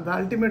உங்களுக்கு அந்த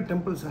அல்டிமேட்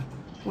டெம்பிள் சார்.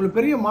 உங்களுக்கு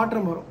பெரிய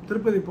மாற்றம் வரும்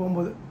திருப்பதி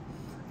போகும்போது.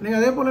 நீங்கள்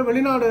அதே போல்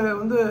வெளிநாடு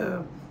வந்து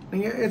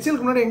நீங்கள்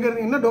ஹெச்எலுக்கு முன்னாடி எங்கே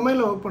இருந்தீங்க, என்ன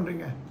டொமைனில் ஒர்க்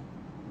பண்ணுறீங்க?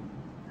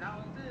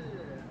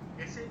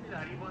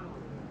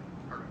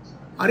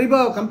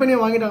 அரிபா கம்பெனியை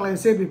வாங்கிட்டாங்களா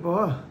எஸ்ஏபி இப்போ?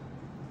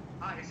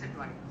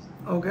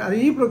 ஓகே, அது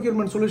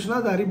ப்ரொக்யூர்மெண்ட் சொல்யூஷனா?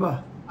 அது அரிபா?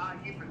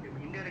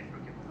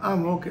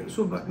 Okay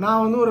super.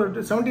 நான் வந்து ஒரு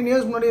 17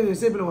 இயர்ஸ் முன்னாடி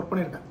எஸ்ஏபியில் ஒர்க்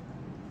பண்ணியிருக்கேன்.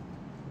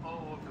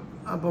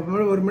 அப்போ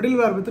ஒரு மிடில்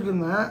வேர் விற்றுட்டு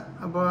இருந்தேன்.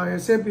 அப்போ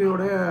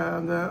எஸ்ஏபியோடைய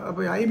அந்த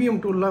அப்போ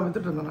ஐபிஎம் டூல்லாம்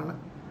விற்றுட்டு இருந்தேன்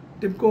நான்,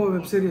 டிப்கோ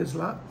web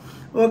சீரிஸ்லாம்.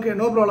 Okay,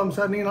 no problem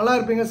sir, நீங்கள் நல்லா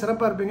இருப்பீங்க,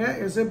 சிறப்பாக இருப்பீங்க.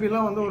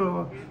 எஸ்ஏபிலாம் வந்து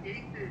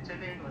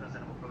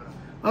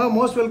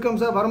மோஸ்ட்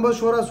வெல்கம் சார். வரும்போது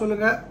ஷூராக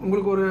சொல்லுங்கள்.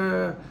 உங்களுக்கு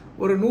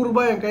ஒரு 100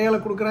 ரூபாய் என்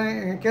கையால் கொடுக்குறேன்,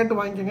 கேட்டு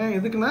வாங்கிக்கோங்க.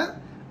 எதுக்குன்னா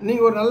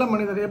நீங்கள் ஒரு நல்ல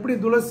மனிதர். எப்படி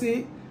துளசி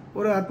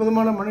ஒரு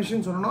அற்புதமான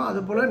மனுஷன்னு சொல்லணும்,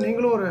 அதுபோல்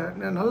நீங்களும் ஒரு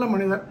நல்ல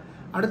மனிதர்.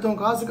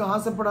 அடுத்தவங்க காசுக்கு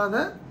ஆசைப்படாத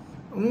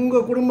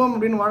உங்கள் குடும்பம்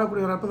அப்படின்னு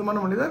வாழக்கூடிய ஒரு அற்புதமான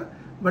மனிதர்.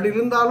 பட்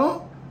இருந்தாலும்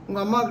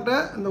உங்கள் அம்மா கிட்ட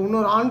இந்த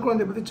இன்னொரு ஆண்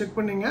குழந்தைய பற்றி செக்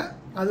பண்ணிங்க,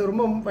 அது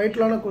ரொம்ப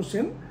வைட்டலான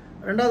கொஸ்டின்.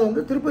 2வது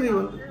வந்து திருப்பதி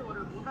வந்து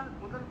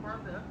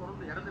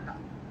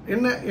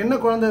என்ன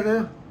குழந்தை அது?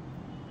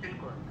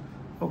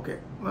 ஓகே,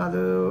 அது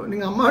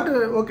நீங்கள் அம்மாட்டு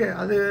ஓகே,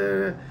 அது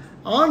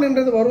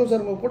ஆண்ன்றது வரும்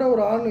சார், உங்கள் கூட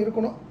ஒரு ஆண்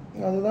இருக்கணும்,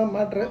 அதுதான்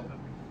மேட்ரு.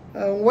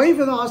 உங்கள்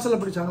ஒய்ஃப் எதுவும்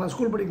ஹாஸ்டலில் படித்தாங்களா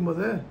ஸ்கூல்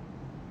படிக்கும்போது?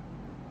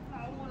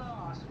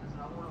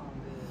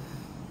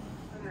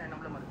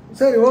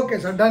 சரி, okay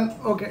sir, ton.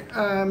 Okay,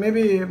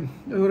 maybe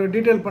ஒரு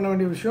டீட்டெயில் பண்ண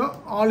வேண்டிய விஷயம்.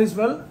 All is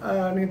well.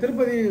 நீங்கள்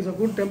Tirupati is a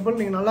good temple.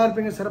 நீங்கள் நல்லா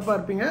இருப்பீங்க, சிறப்பாக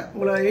இருப்பீங்க.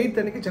 உங்களை 8th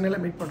அன்னைக்கு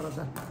சென்னையில் மீட் பண்ணுறேன்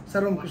சார்.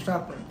 சர்வம் கிருஷ்ணா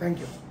அர்ப்பணம்.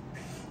 தேங்க்யூ.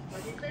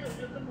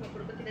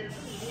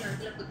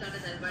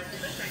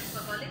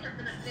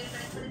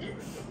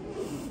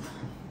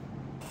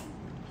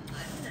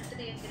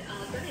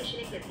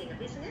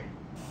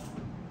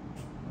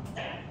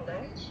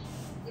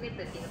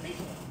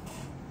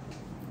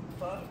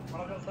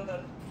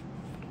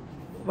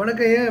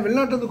 வணக்கம். ஏன்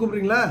வெளிநாட்டிலேருந்து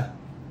கூப்பிட்றீங்களா?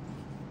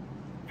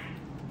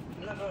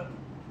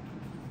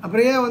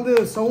 அப்புறம் ஏன் வந்து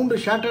சவுண்டு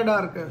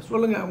ஷேட்டர்டாக இருக்கு?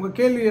 சொல்லுங்கள், உங்கள்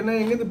கேள்வி என்ன,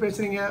 எங்கேருந்து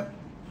பேசுகிறீங்க?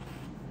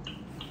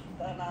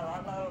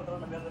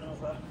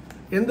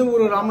 எந்த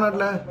ஊர்?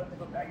 ராமநாட்டில்?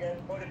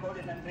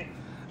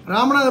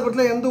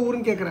 ராமநாதபுரத்தில் எந்த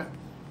ஊருன்னு கேட்குறேன்.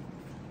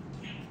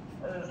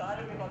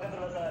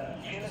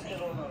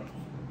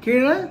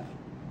 கீழே?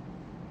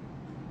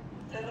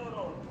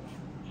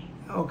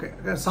 ஓகே.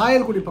 ஓகே.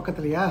 சாயல்குடி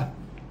பக்கத்துலையா?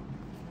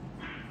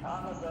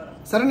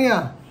 சரண்யா,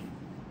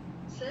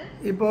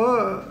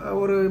 இப்போது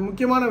ஒரு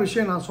முக்கியமான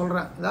விஷயம் நான்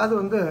சொல்கிறேன். அதாவது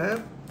வந்து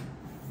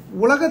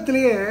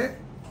உலகத்திலேயே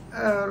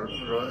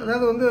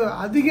அதாவது வந்து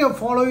அதிக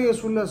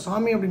ஃபாலோயர்ஸ் உள்ள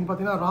சாமி அப்படின்னு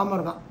பார்த்தீங்கன்னா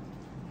ராமர் தான்.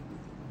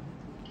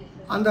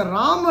 அந்த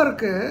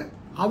ராமருக்கு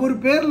அவர்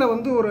பேரில்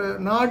வந்து ஒரு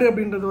நாடு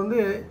அப்படின்றது வந்து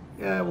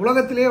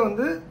உலகத்திலே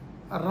வந்து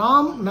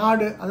ராம்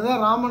நாடு,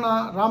 அதுதான்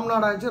ராம்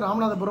நாடாச்சு,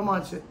 ராமநாதபுரம்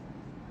ஆச்சு.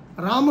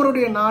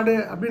 ராமருடைய நாடு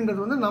அப்படின்றது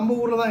வந்து நம்ம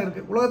ஊரில் தான்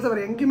இருக்குது, உலகத்தில்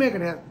வேறு எங்கேயுமே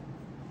கிடையாது.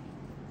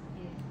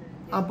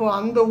 அப்போது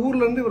அந்த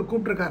ஊர்லேருந்து இவர்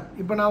கூப்பிட்ருக்கார்.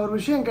 இப்போ நான் ஒரு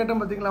விஷயம் கேட்டேன்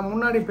பார்த்தீங்களா,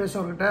 முன்னாடி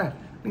பேசுகிறவர்கிட்ட,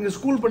 நீங்கள்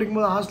ஸ்கூல்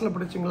படிக்கும்போது ஹாஸ்டலில்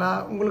படிச்சிங்களா,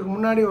 உங்களுக்கு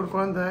முன்னாடி ஒரு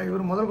குழந்தை,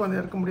 இவர் முதல் குழந்தை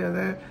இருக்க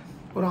முடியாது,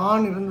 ஒரு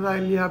ஆண் இருந்ததா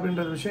இல்லையா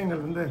அப்படின்ற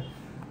விஷயங்கள் வந்து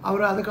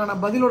அவர் அதுக்கான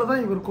பதிலோடு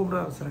தான் இவர்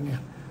கூப்பிட்றாரு. சரண்யா,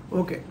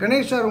 ஓகே.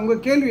 கணேஷ் சார்,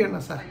 உங்கள் கேள்வி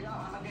என்ன சார்?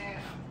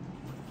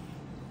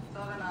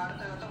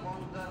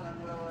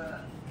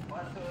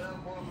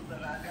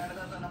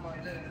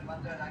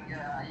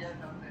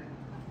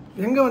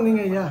 எங்கே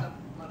வந்தீங்க ஐயா?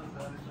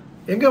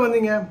 எங்கே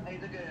வந்தீங்க?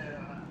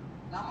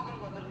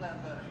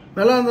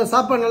 நல்லா இருந்தா?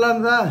 சாப்பாடு நல்லா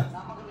இருந்தா?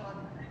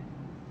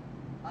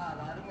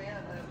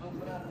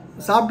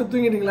 சாப்பிட்டு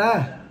தூங்கிட்டீங்களா?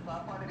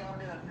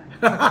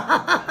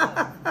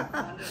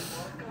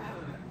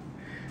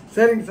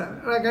 சரிங்க சார்.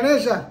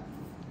 கணேஷா,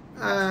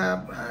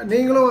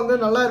 நீங்களும் வந்து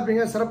நல்லா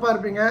இருப்பீங்க, சிறப்பாக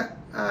இருப்பீங்க.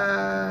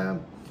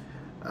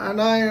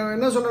 நான்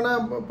என்ன சொன்னேன்னா,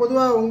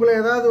 பொதுவாக உங்களை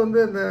ஏதாவது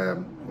வந்து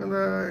இந்த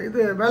இது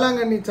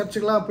வேளாங்கண்ணி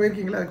சர்ச்சுக்கெலாம்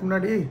போயிருக்கீங்களா அதுக்கு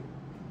முன்னாடி?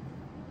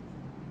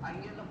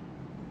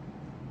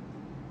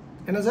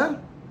 என்ன சார்?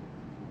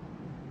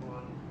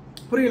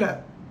 புரியல.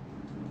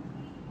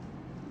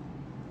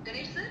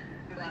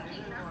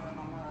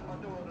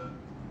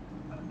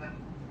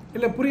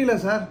 இல்லை புரியல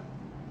சார்.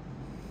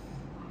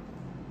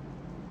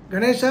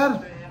 கணேஷ் சார்,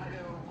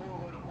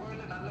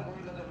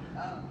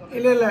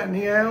 இல்லை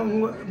நீங்கள்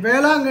உங்கள்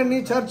வேளாங்கண்ணி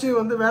சர்ச்சு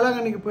வந்து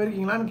வேளாங்கண்ணிக்கு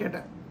போயிருக்கீங்களான்னு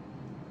கேட்டேன்.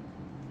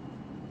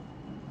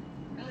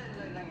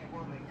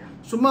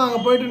 சும்மா அங்கே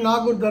போயிட்டு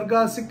நாகூர் தர்கா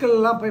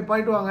சிக்கல்லாம்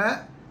போயிட்டு வாங்க.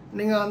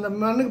 நீங்கள் அந்த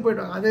மண்ணுக்கு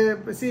போயிட்டு வாங்க. அது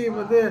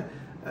வந்து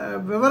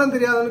விவரம்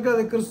தெரியாதவங்களுக்கு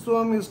அது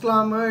கிறிஸ்துவம்,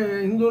 இஸ்லாமு,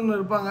 இந்துன்னு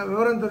இருப்பாங்க.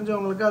 விவரம்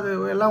தெரிஞ்சவங்களுக்கு அது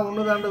எல்லாம்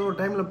ஒன்றுதான்றது ஒரு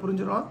டைமில்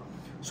புரிஞ்சிடும்.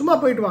 சும்மா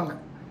போயிட்டு வாங்க.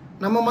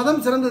 நம்ம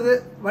மதம் சிறந்தது,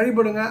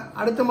 வழிபடுங்க.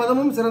 அடுத்த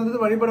மதமும் சிறந்தது,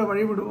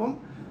 வழிபடுவோம்.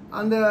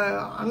 அந்த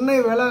அன்னை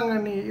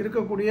வேளாங்கண்ணி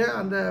இருக்கக்கூடிய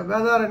அந்த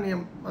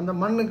வேதாரண்யம் அந்த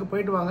மண்ணுக்கு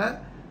போயிட்டு வாங்க.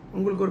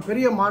 உங்களுக்கு ஒரு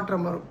பெரிய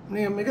மாற்றம் வரும்.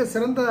 நீங்கள் மிக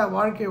சிறந்த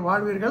வாழ்க்கையை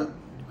வாழ்வீர்கள்.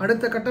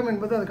 அடுத்த கட்டம்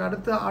என்பது அதுக்கு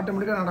அடுத்து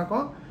ஆட்டோமேட்டிக்காக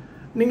நடக்கும்.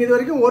 நீங்கள் இது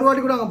வரைக்கும் ஒரு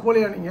வாட்டி கூட அங்கே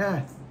போகலையா?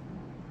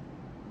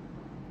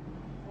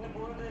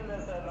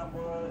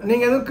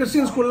 நீங்கள் எதுவும்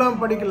கிறிஸ்டின் ஸ்கூல்லாம்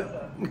படிக்கல?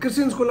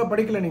 கிறிஸ்டின் ஸ்கூலில்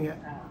படிக்கல நீங்கள்?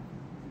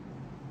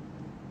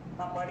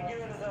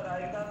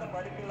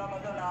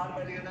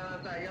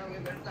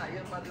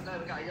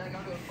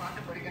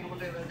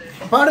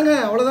 பாடுங்க,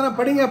 அவ்வளோதானே.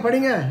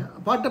 படிங்க,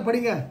 பாட்டை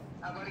படிங்க.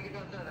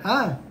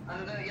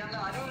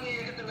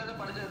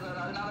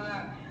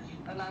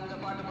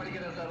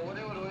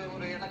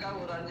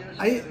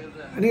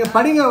 நீங்கள்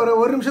படிங்க,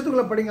 ஒரு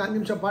நிமிஷத்துக்குள்ள படிங்க, 5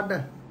 நிமிஷம் பாட்டை.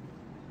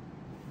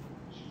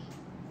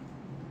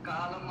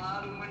 காலம்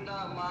மாறுமெண்டா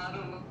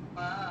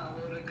மாறுமா,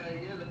 ஒரு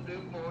கையெழுத்து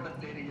போட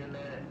தெரியல,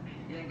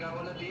 என்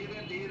கவலை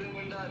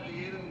தீருமெண்டா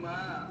தீருமா,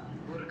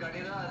 ஒரு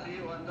கடிதாசி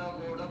வந்தா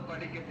கூட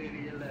படிக்க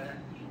தெரியல,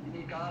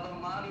 இனி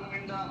காலம்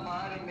மாறுமெண்டா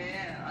மாறுமே,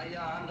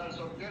 ஐயா ஆண்டாள்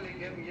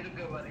சொக்கலிங்கம்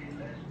இருக்க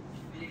வரையில,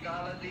 இனி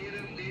காலம்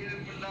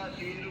தீருமெண்டா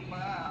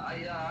தீருமா,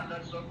 ஐயா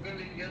ஆண்டாள்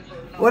சொக்கலிங்கம்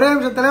சொல்ல. ஒரே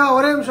நிமிஷம் தலைவா,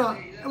 ஒரே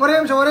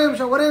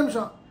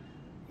நிமிஷம்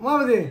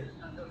மாவதி,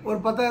 ஒரு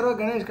 10,000 ரூபா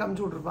கணேஷ்க்கு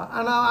அனுப்பிச்சி விட்ருப்பா.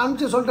 நான்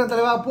அனுப்பிச்சு சொல்லிட்டேன்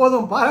தலைவா,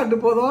 போதும், பாராட்டு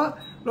போதும்.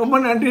 ரொம்ப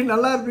நன்றி,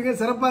 நல்லா இருப்பீங்க,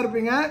 சிறப்பாக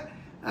இருப்பீங்க.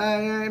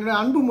 என்னோட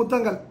அன்பு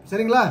முத்தங்கள்,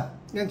 சரிங்களா?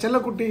 என்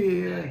செல்லக்குட்டி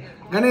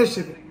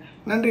கணேஷுக்கு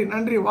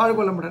நன்றி. வாழ்க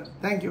வளமுடன்.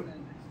 தேங்க்யூ.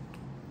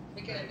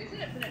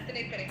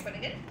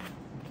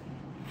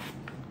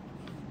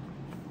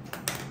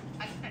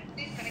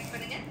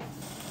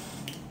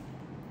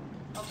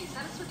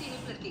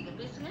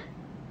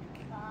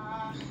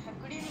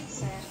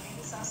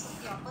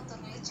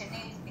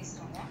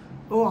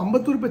 ஓ,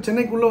 அம்பத்தூர் இப்போ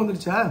சென்னைக்குள்ளே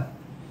வந்துடுச்சா?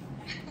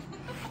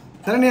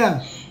 சரண்யா,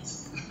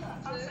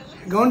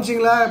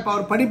 கவனிச்சிங்களா? இப்போ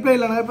அவர் படிப்பே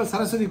இல்லைனா இப்போ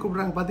சரஸ்வதி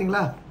கூப்பிட்றாங்க,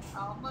 பார்த்தீங்களா?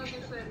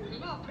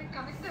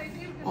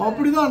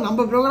 அப்படிதான்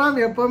நம்ம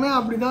ப்ரோக்ராம் எப்போவுமே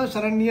அப்படிதான்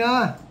சரண்யா.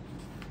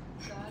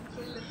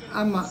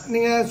 ஆமாம்,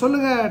 நீங்கள்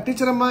சொல்லுங்கள்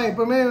டீச்சர் அம்மா.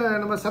 எப்போவுமே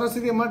நம்ம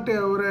சரஸ்வதி அம்மாட்டு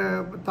ஒரு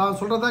தான்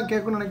சொல்கிறதான்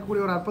கேட்கணும்னு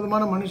நினைக்கக்கூடிய ஒரு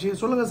அற்புதமான மனுஷி.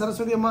 சொல்லுங்கள்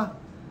சரஸ்வதி அம்மா.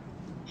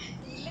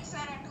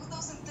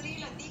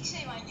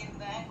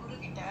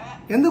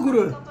 எந்த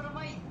குரு?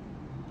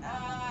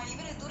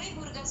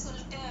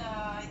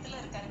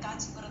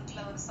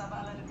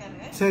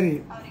 சரி,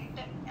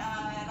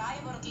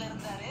 ராயபுரத்துல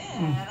இருந்தாரு,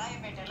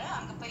 ராயப்பேட்டையில.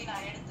 அங்க போய்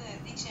நான் எடுத்து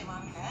தீட்சை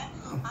வாங்கினேன்.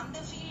 அந்த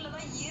ஃபீல்ட்ல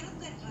தான்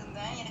இருந்துட்டு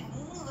இருந்தேன். எனக்கு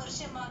 3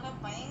 வருஷமாக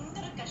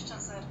பயங்கர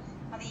கஷ்டம் சார்.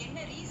 அது என்ன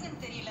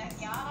ரீசன் தெரியல.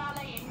 யாரால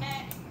என்ன,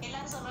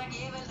 எல்லாரும் சொல்றாங்க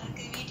ஏவல்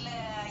இருக்கு வீட்டுல,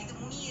 இது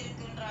முனி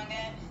இருக்குன்றாங்க.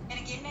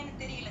 எனக்கு என்னன்னு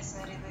தெரியல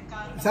சார். இது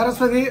காரணம்.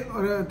 சரஸ்வதி,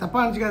 ஒரு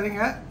தப்பா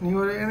நினைச்சுக்காதீங்க. நீங்க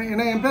ஒரு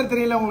என்ன, என் பேர்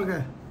தெரியல உங்களுக்கு?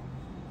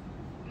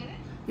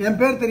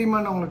 என் பேர்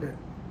தெரியுமா உங்களுக்கு?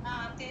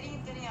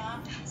 தெரியும்.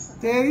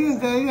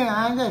 தெரியும்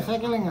ஆண்டல்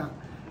சொக்கலிங்கம்.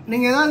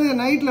 நீங்கள் ஏதாவது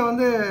நைட்டில்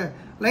வந்து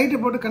லைட்டை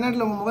போட்டு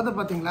கண்ணாடியில் உங்கள் முகத்தை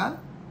பார்த்தீங்களா?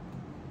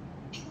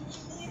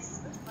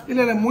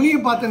 இல்லை முனியை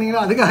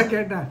பார்த்தனீங்களா? அதுக்காக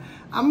கேட்டேன்.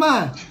 அம்மா,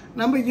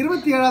 நம்ம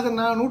 27ஆவது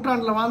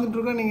நூற்றாண்டில்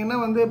வாழ்ந்துட்டுருக்கோம். நீங்கள் என்ன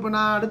வந்து இப்போ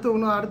நான்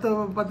அடுத்த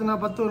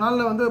 10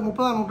 நாளில் வந்து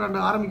 30ஆம்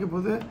நூற்றாண்டு ஆரம்பிக்க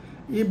போகுது.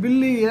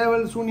 பில்லி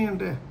ஏவல்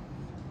சூனியன்ட்டு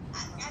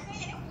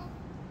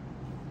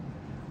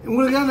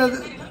உங்களுக்கு ஏன் அது?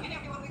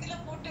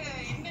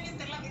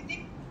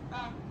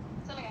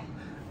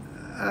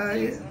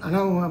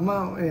 ஆனால் அம்மா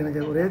எனக்கு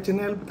ஒரே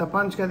சின்ன ஹெல்ப்,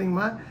 தப்பாக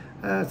நினச்சிக்காதீங்கம்மா.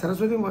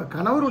 சரஸ்வதி,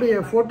 கணவருடைய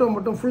ஃபோட்டோ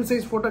மட்டும் ஃபுல்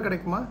சைஸ் ஃபோட்டோ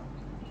கிடைக்குமா?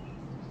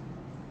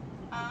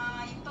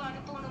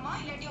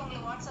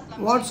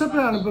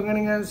 வாட்ஸ்அப்பில் அனுப்புங்க.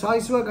 நீங்கள்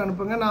சாய்ஸ் ஒர்க்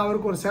அனுப்புங்க. நான்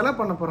அவருக்கு ஒரு செலவு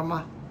பண்ண போகிறேம்மா.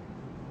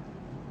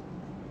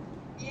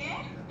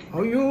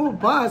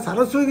 ஐயோப்பா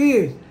சரஸ்வதி,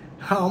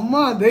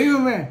 அம்மா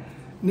தெய்வமே,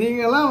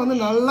 நீங்கள்லாம் வந்து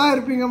நல்லா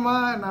இருப்பீங்கம்மா.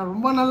 நான்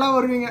ரொம்ப நல்லா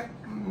வருவீங்க.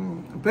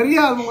 பெரிய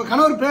உங்கள்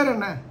கணவர் பேர்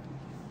என்ன?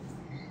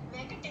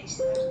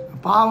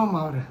 பாவம்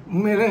அவர்,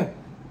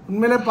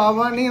 உண்மையிலே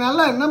பாவம். நீங்கள்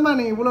நல்லா என்னம்மா,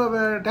 நீங்கள் இவ்வளோ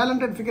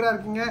டேலண்டட் ஃபிகராக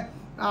இருக்கீங்க.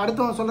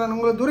 அடுத்தவன் சொல்கிறேன்,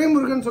 உங்களுக்கு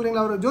துரைமுருகன்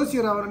சொல்கிறீங்களா? அவர்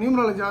ஜோசியர், அவர்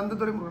நியூமராலஜி, அந்த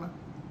துரைமுருகனா?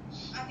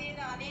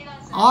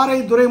 ஆரை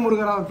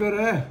துரைமுருகன் அவர்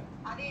பேர்.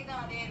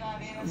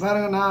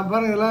 பாருங்க, நான்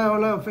பாருங்க எல்லாம்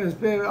எவ்வளோ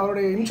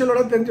அவருடைய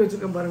இன்ஷியலோட தெரிஞ்சு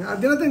வச்சுருக்கேன் பாருங்க.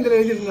 அது தினத்தையும் இதில்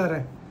எழுதியிருந்தாரு.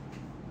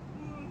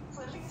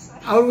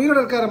 அவர் உயிரோட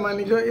இருக்காரம்மா?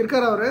 இன்னைக்கு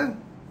இருக்காரு அவரு?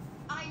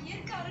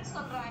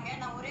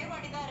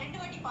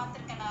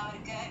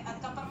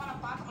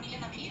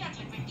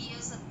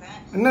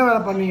 என்ன வேலை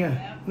பண்ணீங்க?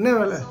 என்ன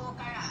வேலை?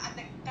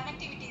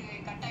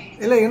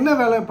 இல்லை என்ன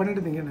வேலை பண்ணிட்டு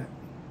இருந்தீங்கன்னு?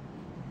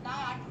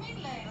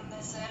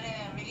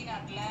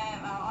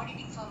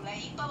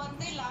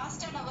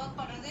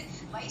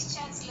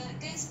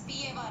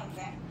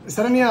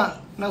 சரண்யா,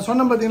 நான்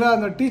சொன்னேன் பார்த்தீங்களா,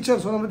 அந்த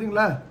டீச்சர் சொன்ன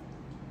பார்த்தீங்களா?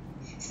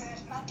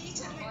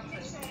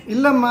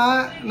 இல்லைம்மா,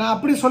 நான்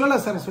அப்படி சொல்லலை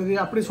சரஸ்வதி,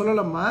 அப்படி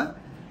சொல்லலைம்மா.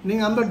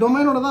 நீங்கள் அந்த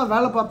டொமைனோட தான்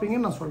வேலை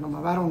பார்ப்பீங்கன்னு நான்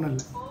சொல்லணும்மா, வேற ஒன்றும்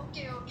இல்லை.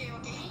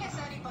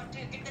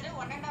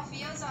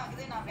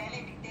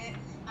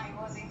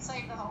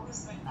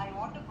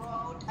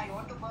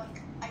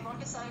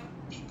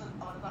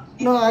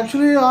 No,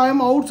 actually I am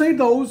outside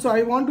the house.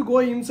 I want to go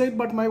inside,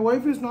 but my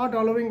wife is not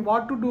allowing.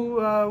 What to do?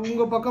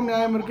 உங்க பக்கம்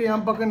நியாயம் இருக்கு,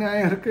 என் பக்கம்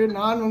நியாயம் இருக்கு.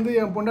 நான் வந்து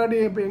என் பொண்டாட்டி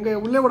இப்போ எங்கே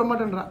உள்ளே விட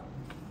மாட்டேன்றா.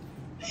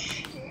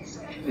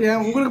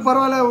 உங்களுக்கு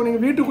பரவாயில்ல,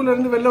 நீங்கள் வீட்டுக்குள்ளே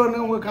இருந்து வெளில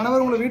வரணும். உங்கள்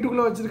கணவர் உங்களை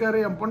வீட்டுக்குள்ளே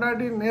வச்சுருக்காரு. என்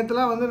பொண்டாட்டி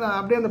நேற்றுலாம் வந்து நான்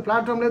அப்படியே அந்த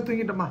பிளாட்ஃபார்ம்லேயே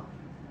தூங்கிட்டேம்மா.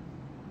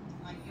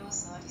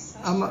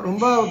 ஆமாம்,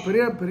 ரொம்ப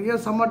பெரிய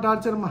செம்ம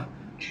டார்ச்சர்மா.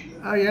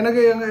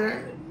 எனக்கு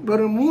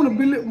ஒரு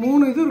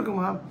 3 இது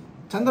இருக்குமா,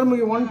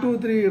 சந்திரமுகி 1 2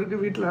 3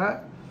 இருக்குது வீட்டில்.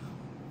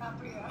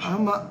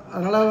 ஆமாம்,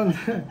 அதனால்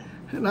வந்து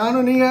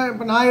நானும் நீங்கள்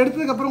இப்போ நான்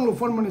எடுத்ததுக்கப்புறம்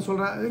உங்களுக்கு ஃபோன் பண்ணி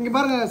சொல்கிறேன். இங்கே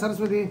பாருங்கள்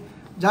சரஸ்வதி,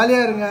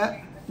 ஜாலியாக இருங்க.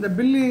 இந்த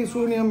பில்லி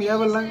சூனியம்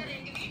ஏவல்லாம்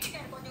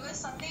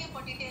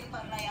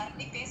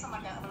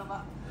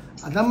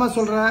அதாம்மா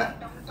சொல்கிறேன்.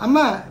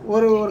 அம்மா,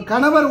 ஒரு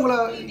கணவர் உங்களை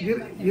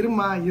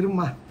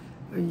இருமா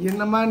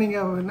என்னம்மா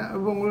நீங்கள்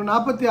இப்போ உங்களுக்கு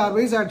 46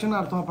 வயசு ஆச்சுன்னு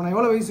அர்த்தம். அப்போ நான்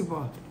எவ்வளோ வயசு இப்போ?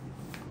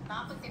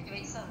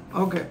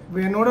 ஓகே, இப்போ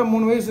என்னோட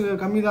 3 வயசு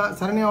கம்மி தான்,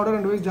 சரண்யாவோட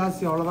 2 வயசு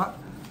ஜாஸ்தி, அவ்வளோதான்.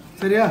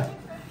 சரியா?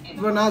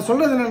 இப்போ நான்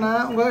சொல்கிறது என்னென்னா,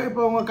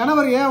 உங்கள்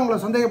கணவர் ஏன் உங்களை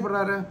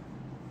சந்தேகப்படுறாரு?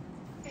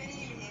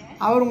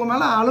 அவர் உங்கள்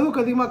மேலே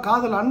அளவுக்கு அதிகமாக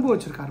காதல் அன்பு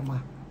வச்சுருக்காருமா.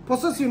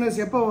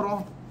 பொசசிவ்னஸ் எப்போ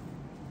வரும்?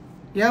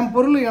 என்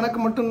பொருள் எனக்கு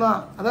மட்டும்தான்.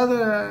 அதாவது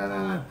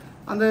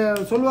அந்த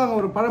சொல்லுவாங்க,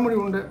 ஒரு பழமொழி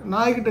உண்டு,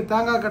 நாய்கிட்ட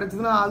தேங்காய்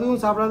கிடச்சிதுன்னா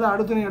அதுவும் சாப்பிடாது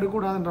அடுத்துன்னு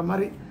எடுக்கக்கூடாதுன்ற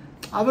மாதிரி.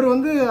 அவர்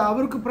வந்து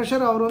அவருக்கு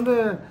ப்ரெஷர். அவர் வந்து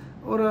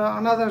ஒரு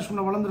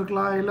அனாதாசிரமத்தில்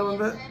வளர்ந்துருக்கலாம், இல்லை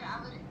வந்து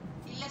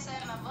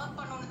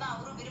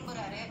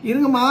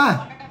இருங்கம்மா.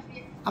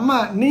 அம்மா,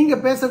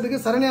 நீங்கள் பேசுறதுக்கு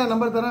சரண்யா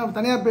நம்பர் தரேன்,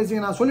 தனியாக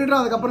பேசுங்க. நான்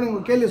சொல்லிடுறேன், அதுக்கப்புறம்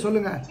நீங்கள் கேள்வி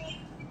சொல்லுங்கள்,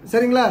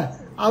 சரிங்களா?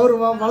 அவர்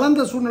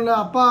வளர்ந்த சூழ்நிலை,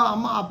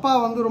 அப்பா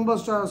வந்து ரொம்ப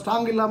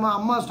ஸ்ட்ராங் இல்லாமல்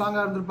அம்மா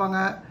ஸ்ட்ராங்காக இருந்திருப்பாங்க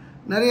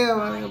நிறைய.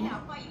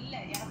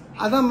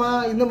 அதாம்மா,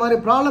 இந்த மாதிரி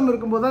ப்ராப்ளம்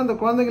இருக்கும்போது தான் இந்த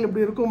குழந்தைகள்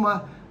இப்படி இருக்கும்மா.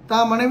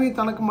 தான் மனைவி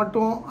தனக்கு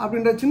மட்டும்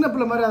அப்படின்ற சின்ன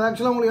பிள்ளை மாதிரி. அது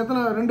ஆக்சுவலாக உங்களுக்கு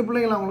எத்தனை 2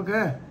 பிள்ளைங்களா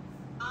உங்களுக்கு?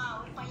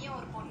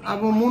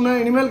 அப்போ 3.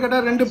 இனிமேல்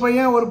கேட்டால் 2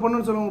 பையன் 1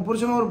 பொண்ணுன்னு சொல்லுவாங்க.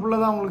 புருஷனும் ஒரு பிள்ளை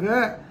தான் உங்களுக்கு.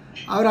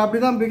 அவர் அப்படி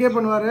தான் பிஹேவ்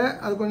பண்ணுவார்.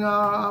 அது கொஞ்சம்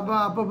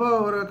அப்பப்போ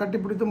ஒரு கட்டி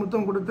பிடித்து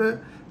முத்தம் கொடுத்து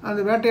அந்த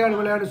வேட்டையாடு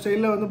விளையாடு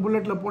ஸ்டைலில் வந்து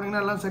புல்லட்டில்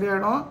போனீங்கன்னா எல்லாம்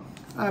சரியாயிடும்.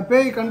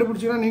 பேய்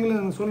கண்டுபிடிச்சிங்கன்னா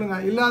நீங்களும்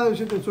சொல்லுங்கள். இல்லாத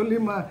விஷயத்தை சொல்லி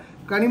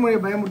கனிமொழியை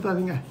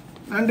பயமுறுத்தாதீங்க.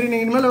 நன்றி.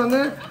 நீங்கள் இனிமேல் வந்து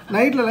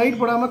நைட்டில் லைட்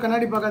போடாமல்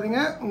கண்ணாடி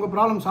பார்க்காதீங்க, உங்கள்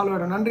ப்ராப்ளம் சால்வ்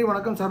ஆகிடும். நன்றி,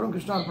 வணக்கம். சர்வம்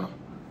கிருஷ்ணா அர்ப்பணம்.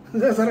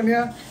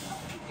 சரண்யா,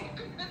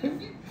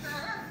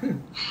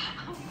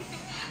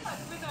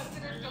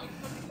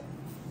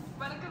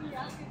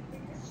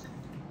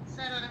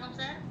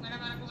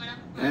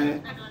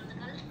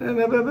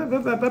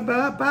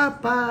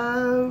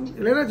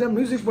 இளையராஜா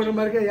மியூசிக் போடுற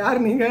மாதிரி இருக்கா?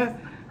 யார் நீங்க?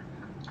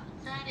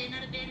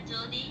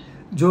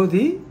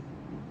 ஜோதி,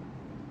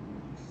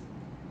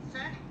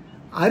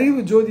 அறிவு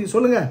ஜோதி,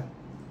 சொல்லுங்க.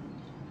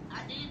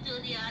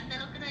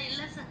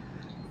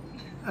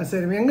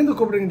 சரி, எங்கேருந்து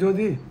கூப்பிடுறீங்க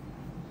ஜோதி?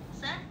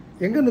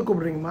 எங்கேருந்து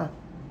கூப்பிடுறீங்கம்மா?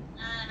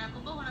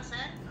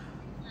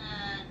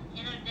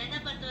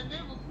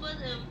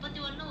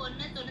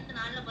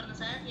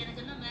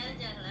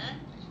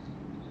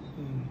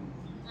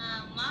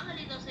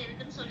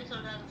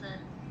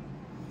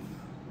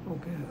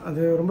 ஓகே,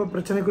 அது ரொம்ப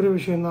பிரச்சனைக்குரிய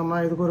விஷயம்தாம்மா.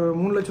 இதுக்கு ஒரு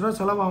 3 லட்ச ரூபா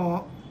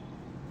செலவாகும்.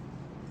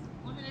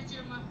 3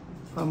 லட்சமா?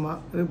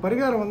 ஆமாம். இது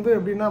பரிகாரம் வந்து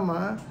எப்படின்னாம்மா,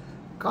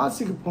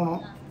 காசிக்கு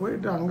போகணும்.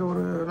 போயிட்டு அங்கே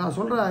ஒரு நான்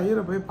சொல்கிற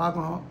ஐயரை போய்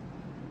பார்க்கணும்.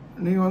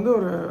 நீங்கள் வந்து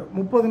ஒரு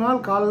 30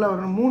 நாள் காலைல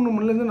ஒரு 3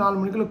 மணிலேருந்து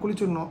 4 மணிக்குள்ளே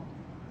குளிச்சிடணும்.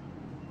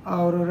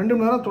 ஒரு 2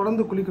 மணி நேரம்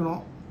தொடர்ந்து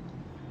குளிக்கணும்.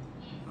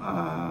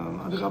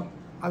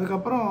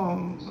 அதுக்கப்புறம்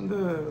வந்து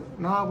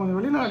நான் கொஞ்சம்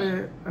வெளிநாடு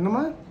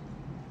என்னம்மா,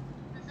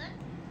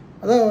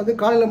 அதான் வந்து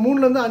காலையில்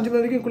 3லேருந்து 5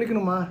 மணி வரைக்கும்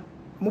குளிக்கணுமா.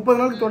 30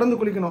 நாளுக்கு தொடர்ந்து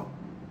குளிக்கணும்.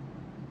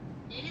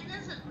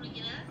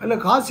 இல்லை,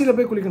 காசியில்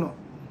போய் குளிக்கணும்.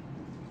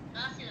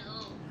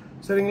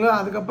 சரிங்களா?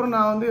 அதுக்கப்புறம்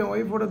நான் வந்து என்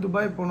ஒய்ஃபோட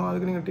துபாய் போகணும்.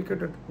 அதுக்கு நீங்கள்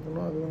டிக்கெட் எடுத்து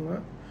போகணும். அது ஒன்று.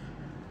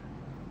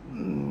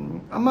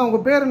 அம்மா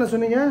உங்கள் பேர் என்ன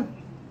சொன்னீங்க?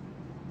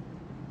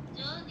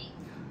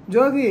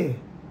 ஜோதி.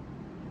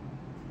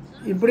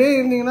 இப்படியே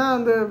இருந்தீங்கன்னா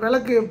அந்த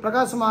விளக்கு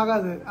பிரகாசம்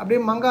ஆகாது, அப்படியே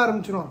மங்க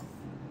ஆரம்பிச்சிடும்.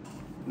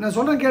 நான்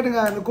சொல்கிறேன்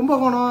கேட்டுங்க. இந்த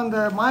கும்பகோணம், இந்த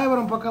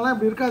மாயவரம் பக்கம்லாம்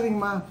இப்படி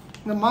இருக்காதீங்கம்மா.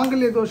 இந்த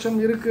மாங்கல்ய தோஷம்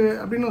இருக்குது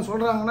அப்படின்னு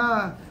சொல்கிறாங்கன்னா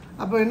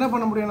அப்போ என்ன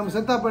பண்ண முடியும்? நம்ம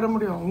செத்தா போயிட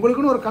முடியும்.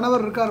 உங்களுக்குன்னு ஒரு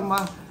கணவர் இருக்காருமா.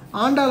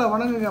 ஆண்டாளை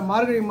வணங்குங்க.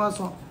 மார்கழி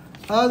மாதம்,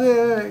 அதாவது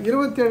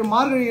 27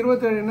 மார்கழி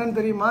 27 என்னன்னு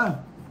தெரியுமா?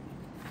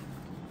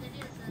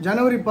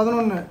 ஜனவரி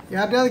 11.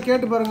 யார்ட்டையாவது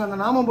கேட்டு பாருங்கள், அந்த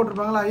நாமம்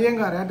போட்டிருப்பாங்களா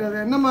ஐயங்கார்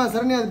யார்ட்டையாவது. என்னம்மா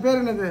சரண்யா, அது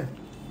பேர் என்னது?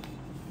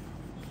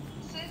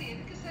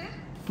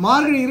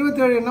 மார்கழி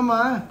 27 என்னம்மா?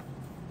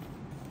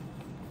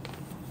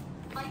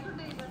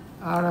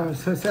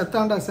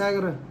 செத்தாண்டா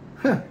சேகர்.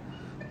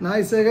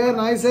 நாய்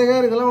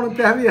சேகர் இதெல்லாம்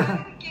உனக்கு தேவையா?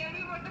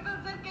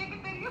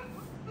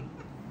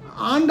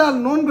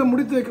 ஆண்டாள் நோன்பை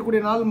முடித்து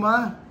வைக்கக்கூடிய நாளுமா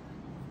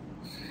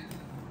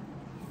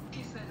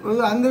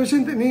அந்த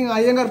விஷயம். நீங்கள்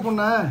ஐயங்கார்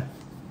பொண்ணா?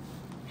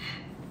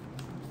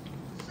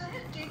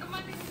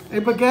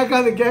 இப்போ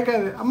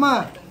கேட்காது அம்மா.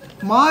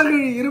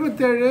 மார்கழி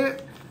 27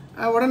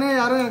 உடனே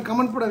யாரும் எனக்கு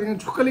கமெண்ட் போடாதீங்க,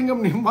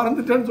 சொக்கலிங்கம் நீ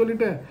மறந்துட்டேன்னு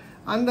சொல்லிட்டு.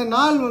 அந்த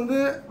நாள் வந்து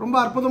ரொம்ப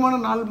அற்புதமான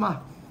நாள்மா.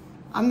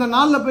 அந்த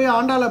நாளில் போய்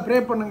ஆண்டாளை ப்ரே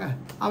பண்ணுங்க.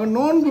 அவன்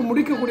நோன்பு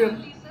முடிக்கக்கூடிய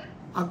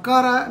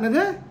அக்காரா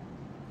என்னது?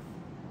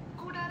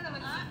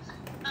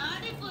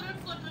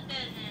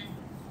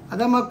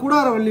 அதாம்மா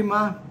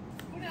கூடாரவல்லிம்மா.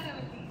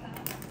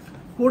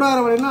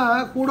 கூடாரவல்லின்னா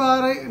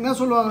கூடாரை என்ன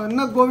சொல்லுவாங்க,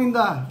 என்ன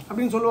கோவிந்தா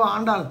அப்படின்னு சொல்லுவான்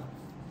ஆண்டாள்.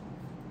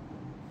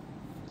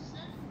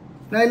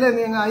 நான் இல்லை,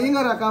 எங்கள்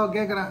ஐயங்கார் அக்காவை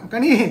கேட்குறேன்.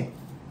 கனி,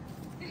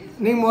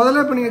 நீங்கள்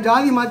முதல்ல இப்போ நீங்கள்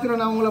ஜாதி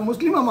மாற்றிடும், நான் உங்களை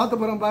முஸ்லீமாக மாற்ற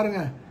போகிறேன்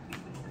பாருங்கள்.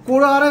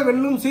 கூடார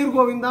வெல்லும்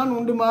சீர்கோவிந்தான்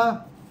உண்டுமா.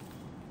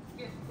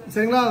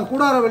 சரிங்களா?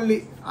 கூடாரவல்லி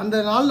அந்த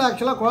நாளில்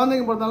ஆக்சுவலாக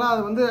குழந்தைங்க பிறந்தாலும்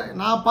அது வந்து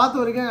நான்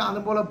பார்த்த வரைக்கும் அந்த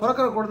போல்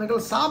பிறக்கிற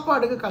குழந்தைகள்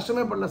சாப்பாடுக்கு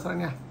கஷ்டமே படல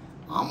சரண்யா.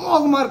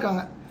 அமோகமாக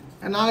இருக்காங்க.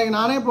 நாளைக்கு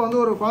நானே இப்போ வந்து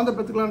ஒரு குழந்தை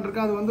பெற்றுக்கலான்னு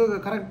இருக்கேன். அது வந்து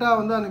கரெக்டாக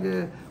வந்து எனக்கு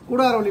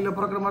கூடாரவல்லியில்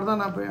பிறக்கிற மாதிரி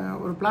தான் நான் இப்போ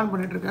ஒரு பிளான்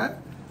பண்ணிகிட்ருக்கேன்.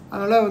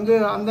 அதனால் வந்து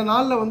அந்த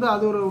நாளில் வந்து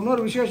அது ஒரு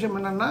இன்னொரு விசேஷம்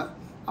என்னென்னா,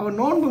 அவன்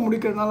நோன்பு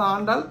முடிக்கிறதுனால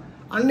ஆண்டாள்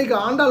அன்றைக்கி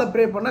ஆண்டாளை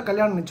ப்ரே பண்ணால்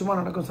கல்யாணம் நிச்சயமாக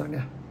நடக்கும்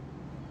சரண்யா.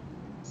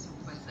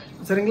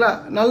 சரிங்களா?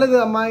 நல்லது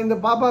அம்மா. இந்த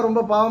பாப்பா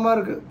ரொம்ப பாவமாக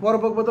இருக்குது. போகிற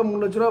பக்கம் பார்த்தா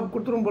 3 லட்ச ரூபா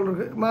கொடுத்துரும் போல்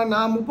இருக்குது.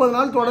 நான் 30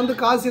 நாள் தொடர்ந்து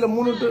காசியில்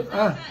 3 டு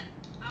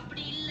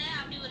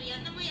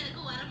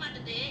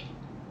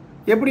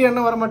எப்படி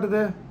என்ன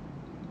வரமாட்டுது?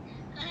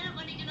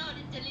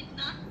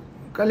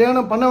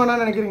 கல்யாணம் பண்ண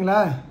வேணாம்னு நினைக்கிறீங்களா?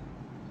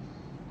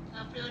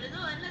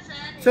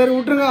 சரி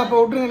விட்டுருங்க. அப்போ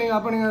விட்டுருங்க. நீங்கள்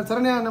அப்போ நீங்கள்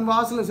சரண்யா நம்ம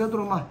ஹாஸ்டலில்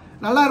சேர்த்துருவோம்மா.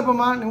 நல்லா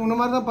இருப்போம்மா. நீங்கள் இந்த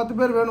மாதிரி தான் 10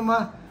 பேர் வேணுமா?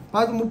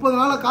 30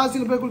 நாளில்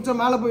காசியில் போய் குளிச்சா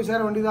மேலே போய்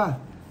சேர வேண்டியதான்.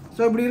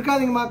 ஸோ இப்படி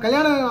இருக்காதிங்கம்மா.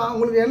 கல்யாணம்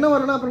உங்களுக்கு என்ன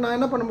வரணும், அப்புறம் நான்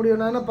என்ன பண்ண முடியும்?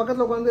 நான் என்ன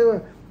பக்கத்தில் உட்காந்து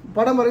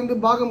படம் வரைந்து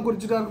பாகம்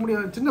குறிச்சிட்டா இருக்க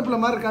முடியும்? சின்ன பிள்ளை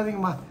மாதிரி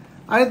இருக்காதிங்கம்மா.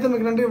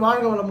 அழைத்தமைக்கு நன்றி.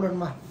 வாழ்க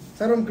வளமுடன்மா.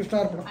 சர்வம்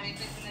கிருஷ்ணா இருப்போம்.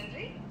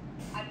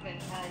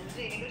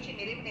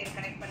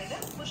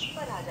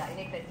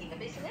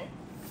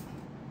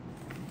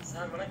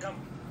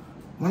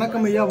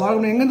 வணக்கம் ஐயா.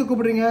 வாழ்க்கணும். எங்கேருந்து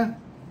கூப்பிடுறீங்க?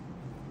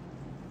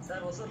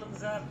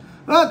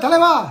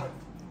 தலைவா,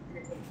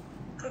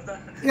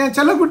 என்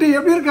செல்லக்குட்டி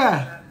எப்படி இருக்க?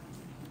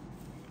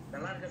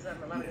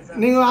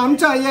 நீங்கள்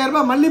அமிச்சா 5000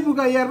 ரூபாய்,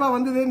 மல்லிப்பூக்கு 5000 ரூபாய்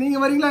வந்தது.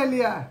 நீங்கள் வரீங்களா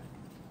இல்லையா?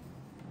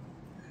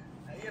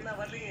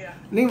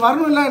 நீங்கள்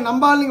வரணும். இல்லை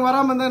நம்பால் நீங்கள்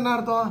வராமல் இருந்தால் என்ன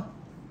அர்த்தம்?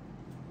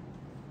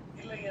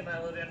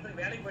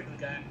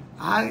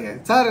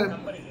 சார்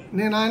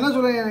நான் என்ன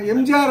சொல்கிறேன்,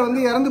 எம்ஜிஆர்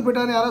வந்து இறந்து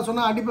போயிட்டான்னு யாராவது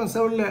சொன்னால் அடிப்பேன்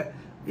செவிலில்.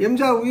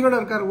 எம்ஜிஆர் உயிரோடு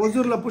இருக்கார்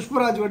ஒசூரில்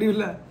புஷ்பராஜ்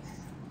வடிவில்.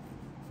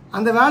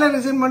 அந்த வேலையை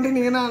ரிசைன் பண்ணிட்டு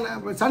நீங்கள்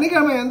என்ன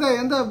சனிக்கிழமை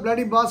எந்த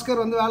பிளடி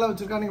பாஸ்கர் வந்து வேலை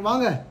வச்சுருக்கா? நீங்கள்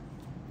வாங்க.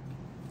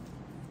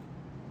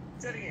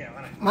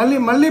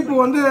 மல்லிப்பூ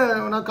வந்து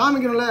நான்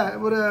காமிக்கணும்ல.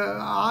 ஒரு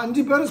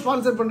 5 பேர்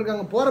ஸ்பான்சர்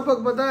பண்ணிருக்காங்க. போகிறப்ப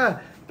பார்த்தா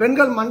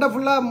பெண்கள் மண்டை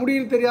ஃபுல்லாக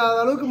முடிவு தெரியாத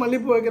அளவுக்கு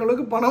மல்லிப்பூ வைக்கிற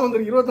அளவுக்கு பணம்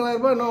வந்துருக்கு.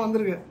 24,000 ரூபாய் இன்னும்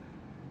வந்திருக்கு.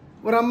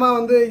 ஒரு அம்மா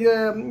வந்து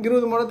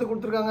 20 முழத்துக்கு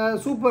கொடுத்துருக்காங்க.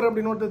 சூப்பர்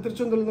அப்படின்னு ஒருத்தர்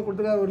திருச்செந்தூர்லேருந்து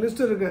கொடுத்துருக்காங்க. ஒரு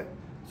லிஸ்ட் இருக்குது.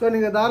 ஸோ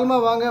நீங்கள்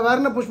தாராளமாக வாங்க. வேற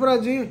என்ன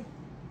புஷ்பராஜ்?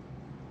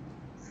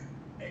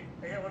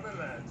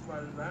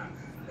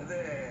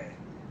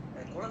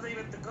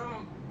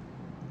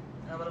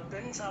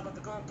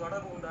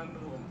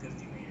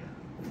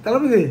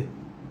 தளபதி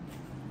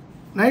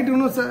நைட்டு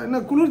இன்னும் என்ன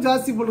குளிர்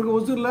ஜாஸ்தி போல் இருக்கு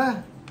ஒசூரில்?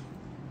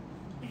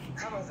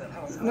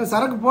 இன்னும்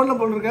சரக்கு போடல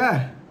போல் இருக்க.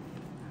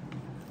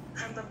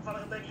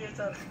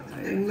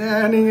 என்ன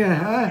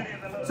நீங்கள்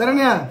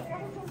சரண்யா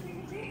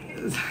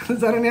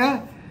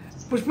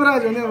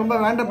புஷ்பராஜ் வந்து ரொம்ப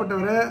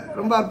வேண்டப்பட்டவர்,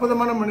 ரொம்ப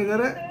அற்புதமான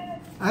மனிதர்.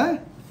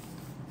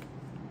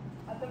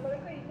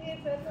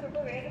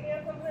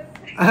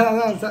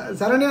 அதான்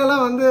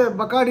சரண்யாலாம் வந்து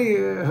பக்காடி.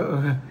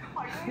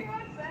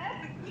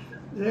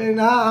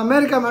 நான்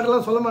அமெரிக்கா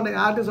மேட்டர்லாம் சொல்ல மாட்டேன்,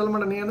 யார்ட்டும் சொல்ல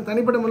மாட்டேன். நீ என்ன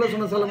தனிப்பட்ட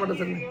முறையில் சொல்ல மாட்டேன்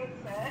சார்.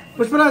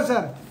 புஷ்பராஜ்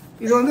சார்,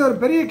 இது வந்து ஒரு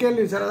பெரிய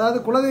கேள்வி சார். அதாவது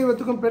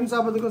குலதெய்வத்துக்கும் பெண்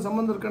சாபத்துக்கும்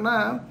சம்மந்தம் இருக்குன்னா,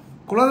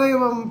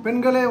 குலதெய்வம்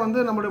பெண்களே வந்து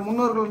நம்முடைய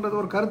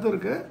முன்னோர்கள்ன்றது ஒரு கருத்து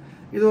இருக்குது.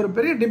 இது ஒரு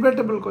பெரிய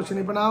டிபேட்டபிள்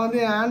கொஸ்டின். இப்போ நான் வந்து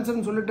என்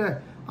ஆன்சர்னு சொல்லிட்டு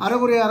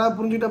அறகுறைய யாராவது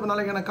புரிஞ்சுட்டு அப்போ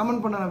நாளைக்கு எனக்கு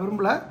கமெண்ட் பண்ண நான்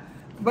விரும்பலை.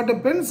 பட்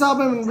பெண்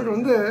சாபம் என்பது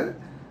வந்து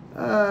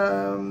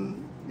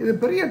இது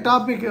பெரிய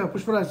டாபிக்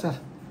புஷ்பராஜ் சார்.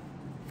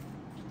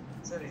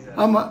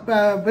 ஆமாம்,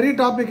 பெரிய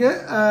டாப்பிக்கு.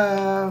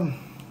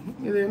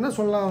 இது என்ன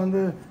சொல்லலாம்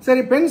வந்து,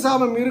 சரி பெண்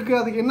சாபம் இருக்குது,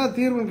 அதுக்கு என்ன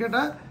தீர்வுன்னு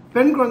கேட்டால்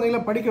பெண்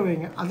குழந்தைகளை படிக்க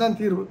வைங்க, அதுதான்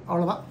தீர்வு.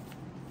 அவ்வளோதான்.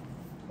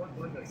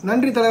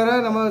 நன்றி தலைவரை.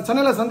 நம்ம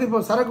சென்னையில்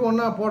சந்திப்போம், சரக்கு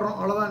ஒன்றா போடுறோம்,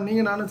 அவ்வளோதான்.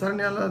 நீங்கள் நானும்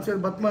சரண்யாலாம்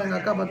சேர்ந்து, பத்மா எங்கள்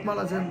அக்கா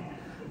பத்மாலாம் சேர்ந்து.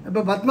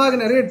 இப்போ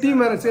பத்மாவுக்கு நிறைய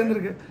டீம் வேறு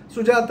சேர்ந்துருக்கு.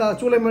 சுஜாதா,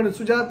 சூளைமேடு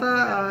சுஜாதா.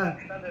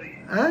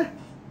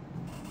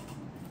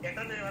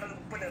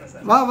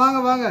 வாங்க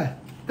வாங்க.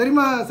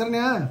 தெரியுமா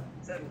சரண்யா,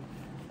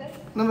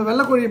 நம்ம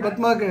வெள்ளக்கோழி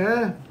பத்மாவுக்கு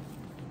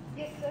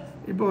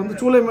இப்போ வந்து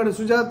சூளைமேடு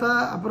சுஜாதா,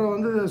 அப்புறம்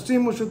வந்து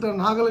ஸ்ரீமுஷுத்த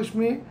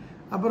நாகலட்சுமி,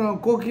 அப்புறம்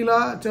கோகிலா,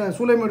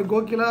 சூளைமேடு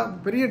கோகிலா,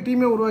 பெரிய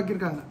டீமே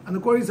உருவாக்கியிருக்காங்க அந்த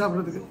கோழி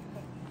சாப்பிட்றதுக்கு.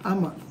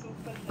 ஆமாம்,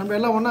 நம்ம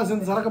எல்லாம் ஒன்றா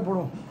சேர்ந்து சரக்க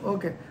போடுவோம்.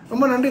 ஓகே,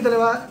 ரொம்ப நன்றி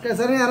தலைவா.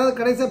 சரி, யாராவது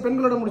கடைசியாக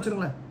பெண்களோட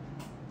முடிச்சிருங்களேன்.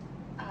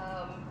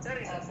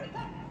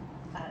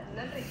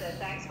 நன்றி சார்,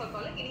 தேங்க்ஸ் ஃபார்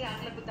காலிங். இனி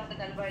ஆங்கில புத்தாண்டு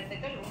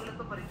நல்வாழ்த்துக்கள்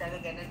உங்களுக்கும்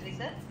பொறுத்தாக. நன்றி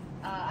சார்.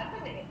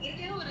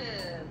 இதே ஒரு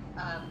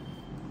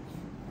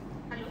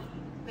ஹலோ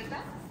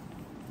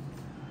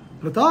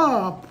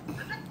பிரதாப்,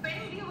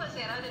 பெண் வியூவர்ஸ்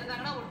யாராவது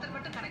இருந்தாங்கன்னா ஒருத்தர்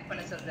மட்டும் கனெக்ட்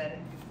பண்ண சொல்றாரு.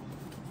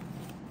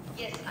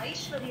 எஸ்,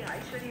 ஐஸ்வர்யா,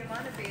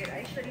 ஐஸ்வர்யமான பேர்.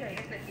 ஐஸ்வர்யா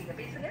என்ன இருக்கீங்க,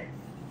 பேசுங்க.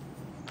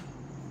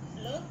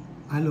 ஹலோ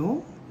ஹலோ,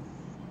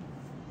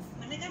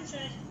 வணக்கம்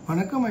சார்.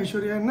 வணக்கம்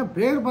ஐஸ்வர்யா. என்ன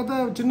பேர் பார்த்தா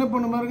சின்ன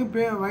பொண்ணு மாதிரி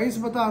இருக்கு, வயசு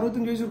பார்த்தா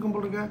 65 வயசு இருக்கும்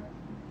போல இருக்க.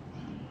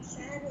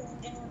 சார்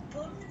உங்க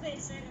பொண்ணு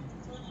பேர் சார் அந்த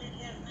போன்ல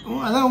இருக்கு.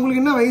 அதான்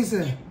உங்களுக்கு என்ன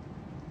வயசு?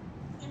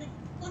 எனக்கு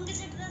உங்க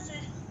செட் தான்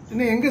சார்.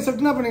 என்ன எங்க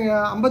செட்னா? அப்ப நீங்க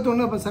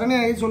 51, அப்ப சரண்யா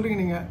ஆகி சொல்றீங்க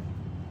நீங்க.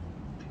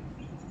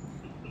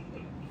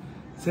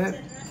 சரி,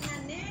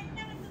 நான்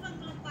நேரா வந்து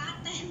உங்களை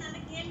பார்த்தேன், என்னால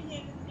கேள்வி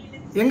கேட்க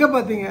முடியல. எங்க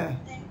பாத்தீங்க?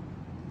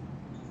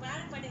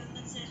 வாழப்பாடி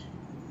வந்தேன் சார்.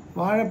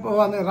 வாழப்போ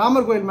அந்த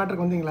ராமர் கோயில்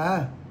மேட்டருக்கு வந்தீங்களா?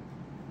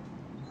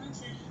 ஆமாம்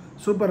சார்.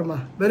 சூப்பர்மா,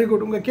 வெரி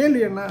குட். உங்க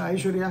கேள்வி என்ன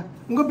ஐஸ்வர்யா?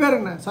 உங்க பேர்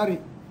என்ன? சாரி.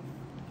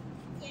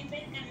 என்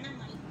பேர்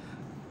கண்ணம்மா.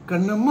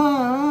 கண்ணம்மா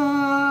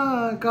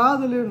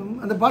காதலும்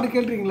அந்த பாட்டு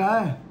கேட்டிருக்கீங்களா?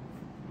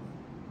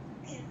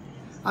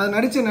 அது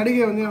நடித்த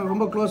நடிகை வந்து எனக்கு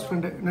ரொம்ப க்ளோஸ்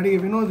ஃப்ரெண்டு, நடிகை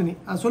வினோதினி.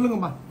 அது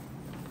சொல்லுங்கம்மா.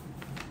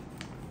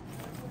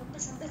 ரொம்ப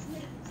சந்தோஷமா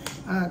இருக்கு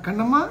சார்.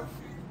 கண்ணம்மா,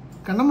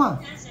 கண்ணம்மா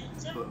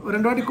சார் ஒரு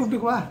 2 வாட்டி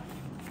கூப்பிட்டுக்குவா.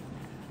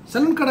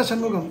 சலூன் கடை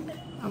சண்முகம்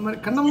அது மாதிரி.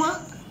 கண்ணம்மா,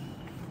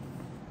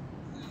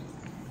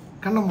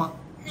 கண்ணம்மா.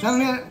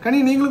 சரண்யா, கனி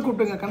நீங்களும்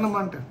கூப்பிட்டுங்க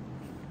கண்ணம்மான்ட்டு.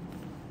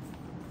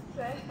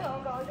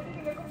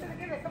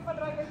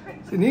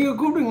 சரி, நீங்கள்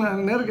கூப்பிடுங்களா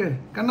நேருக்கு,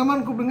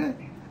 கண்ணம்மான்னு கூப்பிடுங்க.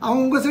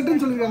 அவங்க உங்கள்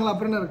செட்டுன்னு சொல்லியிருக்காங்களா,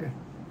 அப்புறம் என்ன இருக்கு?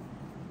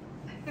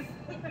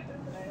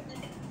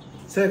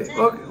 சரி,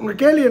 ஓகே. உங்கள்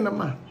கேள்வி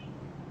என்னம்மா?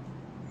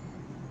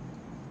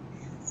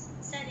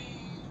 சரி,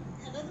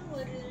 அதாவது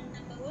ஒரு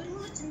நம்ம ஒரு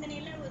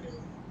சிந்தனையில ஒரு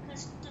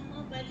கஷ்டமோ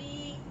வலி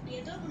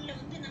ஏதோ உள்ள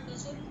வந்து நம்ம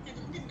சொல்லி அது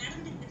வந்து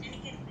நடந்துருக்கு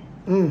நினைக்கிறது.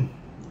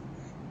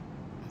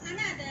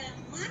 ஆனா அதை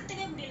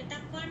மாத்தவே முடியல,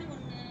 தப்பான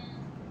ஒண்ணு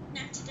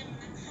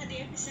நினைச்சிட்டோம்னா அது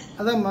எப்படி சார்?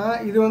 அதாம்மா,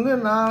 இது வந்து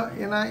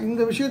நான்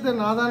இந்த விஷயத்தை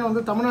நான் தான்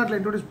வந்து தமிழ்நாட்டில்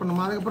இன்ட்ரோடியூஸ்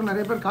பண்ணோமா, அதுக்கப்புறம்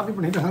நிறைய பேர் காப்பி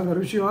பண்ணிட்டாங்க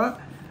ஒரு விஷயம்.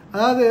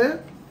 அதாவது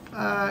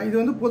இது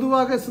வந்து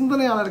பொதுவாக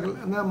சிந்தனையாளர்கள்,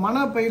 அந்த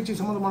மன பயிற்சி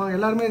சம்மந்தமானவங்க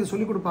எல்லாருமே இது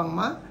சொல்லிக்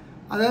கொடுப்பாங்கம்மா.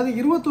 அதாவது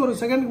 21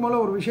 செகண்டுக்கு மேலே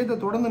ஒரு விஷயத்தை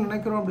தொடர்ந்து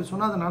நினைக்கிறோம் அப்படி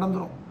சொன்னால் அது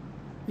நடந்துடும்.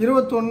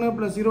 21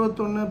 +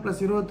 21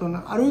 + 21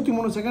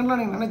 63 செகண்ட்லாம்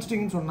நீங்கள்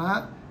நினச்சிட்டிங்கன்னு சொன்னால்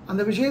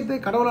அந்த விஷயத்தை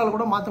கடவுளால்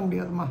கூட மாற்ற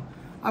முடியாதுமா.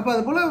 அப்போ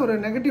அது போல் ஒரு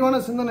நெகட்டிவான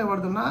சிந்தனை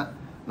வருதுன்னா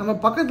நம்ம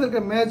பக்கத்தில்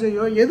இருக்க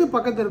மேஜையோ எது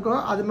பக்கத்தில் இருக்கோ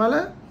அது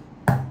மேலே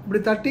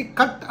இப்படி தட்டி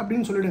கட்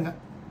அப்படின்னு சொல்லிவிடுங்க.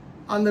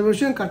 அந்த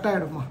விஷயம் கட்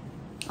ஆகிடும்மா,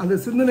 அந்த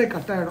சிந்தனை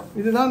கட் ஆகிடும்.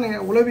 இதுதான்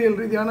உளவியல்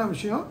ரீதியான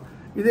விஷயம்.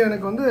 இது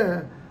எனக்கு வந்து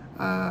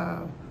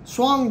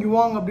ஸ்வாங்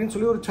யுவாங் அப்படின்னு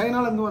சொல்லி ஒரு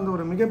சைனாலேருந்து வந்த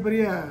ஒரு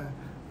மிகப்பெரிய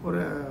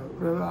ஒரு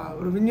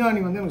ஒரு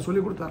விஞ்ஞானி வந்து எனக்கு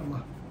சொல்லி கொடுத்தாருமா.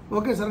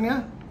 ஓகே சரண்யா.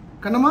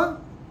 கண்ணம்மா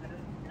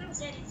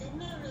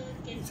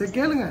சரி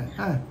கேளுங்க.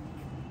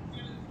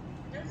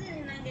 அதாவது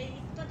நாங்க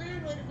இப்பதான்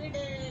ஒரு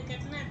வீடு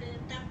கட்டினா அது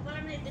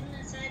தப்பான இதுன்னு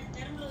சார்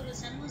பெரம்பலூர்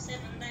சண்முகம்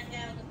சார் வந்தாங்க,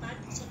 அவங்க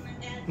பார்த்து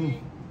சொன்னாங்க.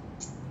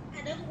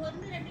 அதாவது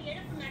 1-2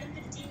 இழப்பு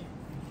நடந்துருச்சு,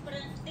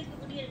 அப்புறம் திருப்பி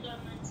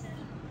குடியிருக்கலாமா சார்?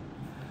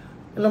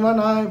 இல்லைம்மா,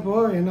 நான்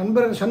இப்போது என்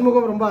நண்பர்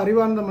சண்முகம் ரொம்ப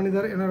அறிவார்ந்த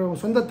மனிதர், என்னோட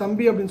சொந்த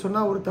தம்பி அப்படின்னு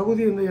சொன்னால் ஒரு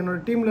தகுதி இந்த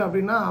என்னோடய டீமில்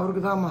அப்படின்னா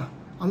அவருக்கு தான்மா.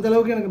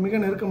 அந்தளவுக்கு எனக்கு மிக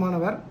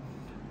நெருக்கமானவர்.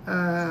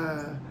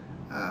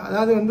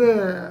 அதாவது வந்து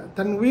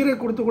தன் உயிரை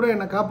கொடுத்து கூட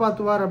என்னை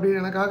காப்பாற்றுவார். அப்படி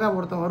எனக்காக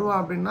ஒருத்தன்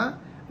வருவான் அப்படின்னா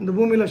இந்த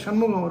பூமியில்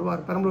சண்முகம்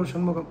வருவார், பெரம்பலூர்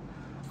சண்முகம்.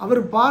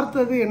 அவர்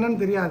பார்த்தது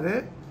என்னன்னு தெரியாது,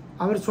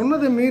 அவர்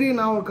சொன்னதை மீறி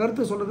நான் ஒரு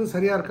கருத்து சொல்கிறது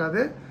சரியாக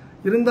இருக்காது.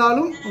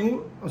 இருந்தாலும்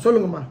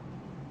சொல்லுங்கம்மா.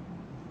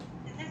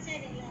 அதான்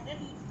சார்,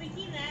 அதாவது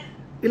இப்போக்கி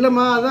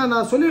இல்லைம்மா, அதான்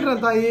நான்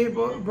சொல்லிடுறேன் தாயி.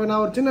 இப்போ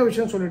நான் ஒரு சின்ன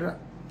விஷயம் சொல்லிடுறேன்.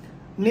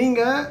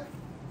 நீங்கள்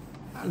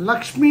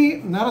லக்ஷ்மி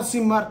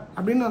நரசிம்மர்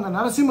அப்படின்னு அந்த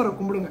நரசிம்மரை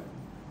கும்பிடுங்க,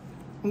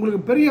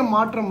 உங்களுக்கு பெரிய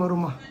மாற்றம்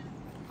வருமா.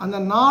 அந்த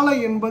நாளை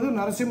என்பது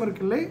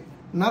நரசிம்மருக்கு இல்லை,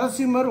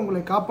 நரசிம்மர்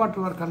உங்களை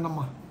காப்பாற்றுவார்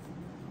கண்ணம்மா.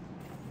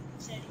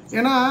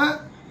 ஏன்னா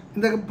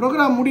இந்த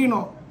ப்ரோக்ராம்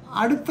முடியணும்,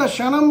 அடுத்த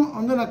க்ஷணம்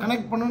வந்து நான்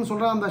கனெக்ட் பண்ணுன்னு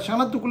சொல்கிறேன். அந்த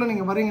க்ஷணத்துக்குள்ளே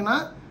நீங்கள் வரீங்கன்னா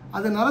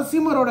அது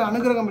நரசிம்மரோட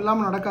அனுகிரகம்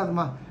இல்லாமல்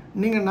நடக்காதுமா.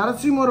 நீங்கள்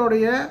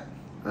நரசிம்மருடைய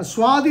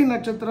சுவாதி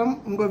நட்சத்திரம்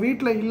உங்கள்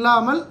வீட்டில்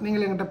இல்லாமல்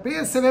நீங்கள் என்கிட்ட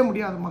பேசவே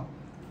முடியாதுமா.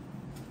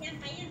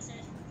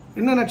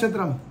 என்ன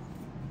நட்சத்திரம்?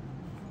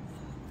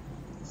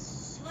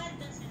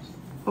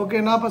 ஓகே,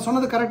 நான் இப்போ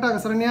சொன்னது கரெக்டாக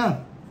சரண்யா?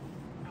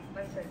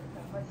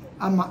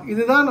 ஆமாம்,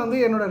 இதுதான் வந்து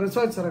என்னோட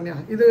ரிசர்ச் சரண்யா.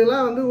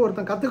 இதெல்லாம் வந்து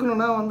ஒருத்தன்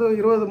கற்றுக்கணுன்னா வந்து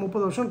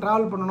 20-30 வருஷம்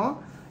ட்ராவல் பண்ணணும்,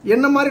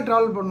 என்ன மாதிரி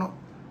ட்ராவல் பண்ணணும்.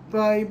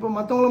 இப்போ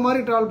மற்றவங்கள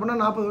மாதிரி ட்ராவல்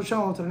பண்ணால் 40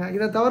 வருஷம் ஆகும் சரண்யா.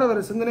 இதை தவிர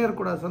வேறு சிந்தனையே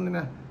இருக்கக்கூடாது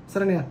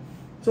சரண்யா.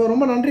 ஸோ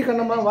ரொம்ப நன்றி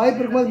கண்ணம்மா, வாய்ப்பு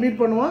இருக்கும்போது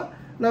மீட் பண்ணுவோம்.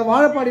 நான்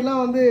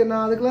வாழப்பாடிலாம் வந்து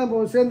நான் அதுக்கெலாம் இப்போ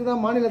சேர்ந்து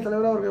தான் மாநில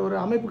தலைவராக ஒரு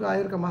அமைப்புக்கு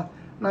ஆயிருக்கேம்மா.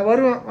 நான்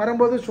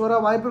வரும்போது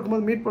ஷுவராக வாய்ப்பு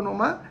இருக்கும்போது மீட்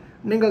பண்ணுவோம்மா.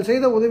 நீங்கள்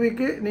செய்த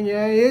உதவிக்கு நீங்கள்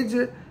என் ஏஜ்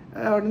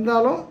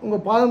இருந்தாலும்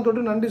உங்கள் பாதம்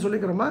தொட்டு நன்றி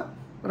சொல்லிக்கிறோம்மா.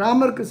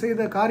 ராமருக்கு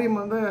செய்த காரியம்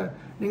வந்து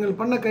நீங்கள்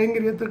பண்ண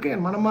கைங்கரியத்திற்கு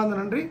என் மனமார்ந்த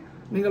நன்றி.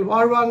 நீங்கள்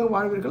வாழ்வாங்கு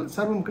வாழ்வீர்கள்.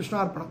 சர்வம்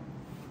கிருஷ்ணார்ப்பணம்.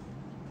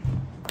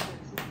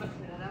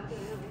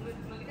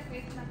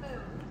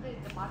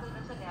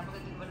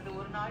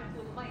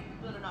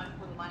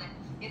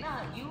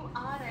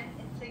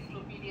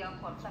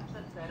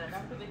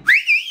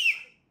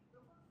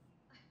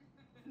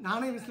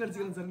 நானே விசில்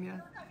அடிச்சுக்கிறேன் சரண்யா.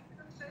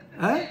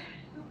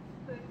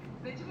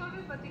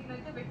 நிஜமாவே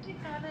பாத்தீங்கன்னா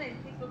வெற்றிக்கான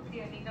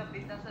என்சைக்ளோபீடியா நீங்க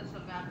அப்படின்னு தான் சார்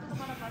சொல்வேன்.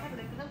 அற்புதமான படம்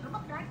இருக்குன்னா ரொம்ப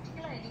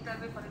பிராக்டிக்கலா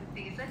எங்களுக்காகவே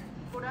பண்ணிருக்கீங்க சார்.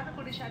 கூடான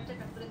கொடி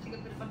ஷார்ட்சட் கம்பெனிசிங்க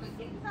திருப்பங்கள்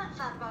எல்லா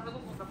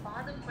சார்பாகவும் உங்க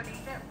பாதம்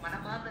பண்ணிட்ட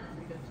மனமார்ந்த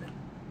நன்றிகள் சார்.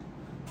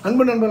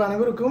 அன்பு நண்பர்கள்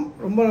அனைவருக்கும்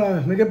ரொம்ப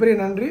மிகப்பெரிய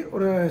நன்றி.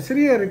 ஒரு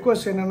சிறிய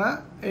ரிக்வஸ்ட் என்னென்னா,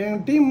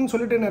 என் டீம்னு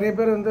சொல்லிட்டு நிறைய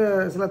பேர் வந்து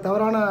சில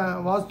தவறான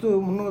வாஸ்து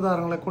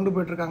முன்னுதாரணங்களை கொண்டு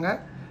போயிட்டுருக்காங்க.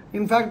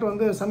 இன்ஃபேக்ட்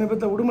வந்து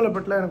சமீபத்தில்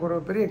உடுமலைப்பட்டில் எனக்கு ஒரு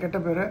பெரிய கெட்ட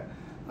பேர்.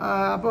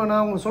 அப்போ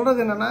நான் அவங்க சொல்கிறது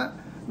என்னென்னா,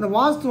 இந்த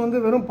வாஸ்து வந்து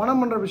வெறும் பணம்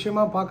பண்ணுற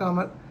விஷயமா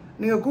பார்க்காமல்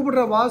நீங்கள்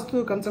கூப்பிடுற வாஸ்து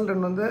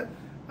கன்சல்டன்ட் வந்து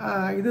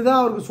இதுதான்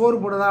அவருக்கு சோறு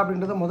போடுதா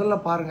அப்படின்றத முதல்ல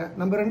பாருங்கள்.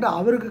 நம்பர் 2,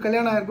 அவருக்கு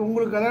கல்யாணம் ஆகிருக்கு,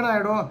 உங்களுக்கு கல்யாணம்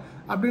ஆகிடும்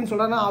அப்படின்னு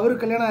சொல்கிறேன்னா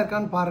அவருக்கு கல்யாணம்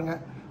ஆயிருக்கான்னு பாருங்கள்.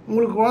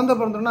 உங்களுக்கு குழந்தை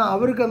பிறந்தோன்னா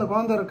அவருக்கு அந்த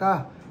குழந்தை இருக்கா,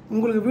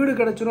 உங்களுக்கு வீடு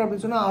கிடச்சிடும்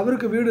அப்படின்னு சொன்னால்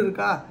அவருக்கு வீடு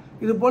இருக்கா.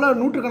 இது போல்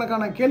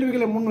நூற்றுக்கணக்கான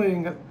கேள்விகளை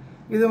முன்வையுங்கள்.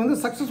 இது வந்து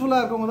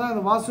சக்ஸஸ்ஃபுல்லாக இருக்கவங்க தான்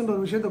இந்த வாஸ்துன்ற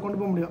ஒரு விஷயத்தை கொண்டு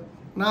போக முடியும்.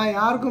 நான்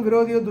யாருக்கும்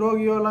விரோதியோ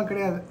துரோகியோ எல்லாம்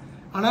கிடையாது.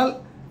 ஆனால்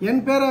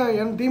என்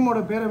டீமோட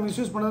பேரை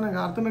மிஸ்யூஸ் பண்ணது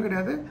எனக்கு அர்த்தமே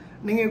கிடையாது.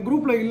 நீங்கள்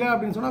குரூப்பில் இல்லை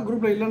அப்படின்னு சொன்னால்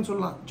குரூப்பில் இல்லைன்னு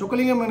சொல்லலாம்.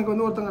 சொக்கலிங்கம் எனக்கு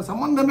வந்து ஒருத்தங்க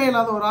சம்மந்தமே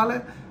இல்லாத ஒரு ஆள்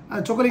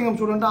சொக்கலிங்கம்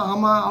ஸ்டூடெண்ட்டாக,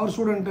 ஆமாம் அவர்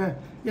ஸ்டூடெண்ட்டு,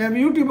 என்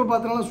யூடியூப்பை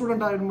பார்த்தனால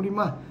ஸ்டூடெண்ட் ஆகிட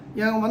முடியுமா?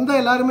 என் வந்த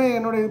எல்லாருமே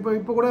என்னோடய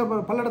இப்போ கூட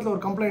பல்லடத்தில்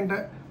ஒரு கம்ப்ளைண்ட்டு,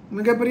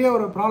 மிகப்பெரிய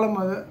ஒரு ப்ராப்ளம்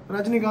அது.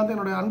 ரஜினிகாந்த்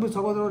என்னுடைய அன்பு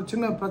சகோதரர் ஒரு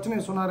சின்ன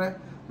பிரச்சனையை சொன்னார்.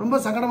 ரொம்ப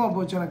சங்கடமாக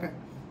போச்சு எனக்கு.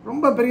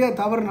 ரொம்ப பெரிய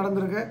தவறு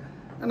நடந்திருக்கு.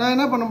 நான்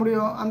என்ன பண்ண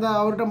முடியும்? அந்த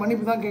அவர்கிட்ட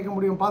மன்னிப்பு தான் கேட்க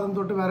முடியும், பாதம்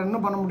தொட்டு. வேறு என்ன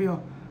பண்ண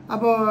முடியும்?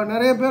 அப்போது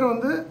நிறைய பேர்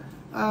வந்து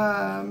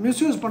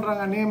மிஸ்யூஸ்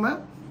பண்ணுறாங்க நேமை.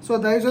 ஸோ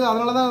தயவுசெய்து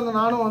அதனால தான் வந்து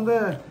நானும் வந்து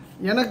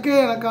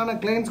எனக்கான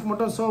கிளைண்ட்ஸ்க்கு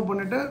மட்டும் சர்வ்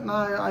பண்ணிவிட்டு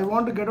நான் I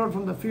want to get out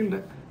from the field.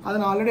 அதை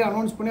நான் ஆல்ரெடி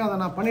அனௌன்ஸ் பண்ணி அதை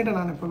நான் பண்ணிவிட்டேன்.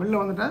 நான் இப்போ வெளில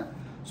வந்துட்டேன்.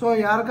 ஸோ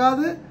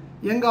யாருக்காவது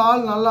எங்கள்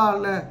ஆள் நல்லா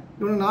இல்லை,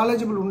 இவனுக்கு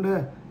நாலேஜபிள் உண்டு,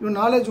 இவன்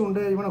நாலேஜ்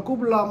உண்டு, இவனை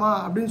கூப்பிடலாமா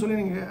அப்படின்னு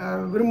சொல்லி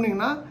நீங்கள்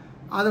விரும்புனீங்கன்னா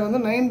அதை வந்து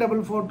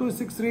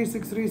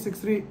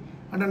 9442636363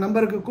 அந்த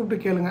நம்பருக்கு கூப்பிட்டு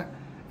கேளுங்க.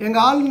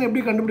 எங்கள் ஆளுன்னு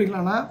எப்படி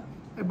கண்டுபிடிக்கலான்னா,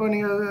 இப்போ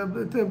நீங்கள்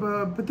இப்போ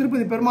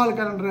திருப்பதி பெருமாள்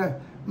கேலண்டரு,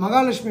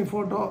 மகாலட்சுமி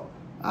ஃபோட்டோ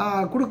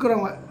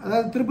கொடுக்குறவங்க,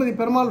 அதாவது திருப்பதி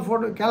பெருமாள்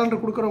ஃபோட்டோ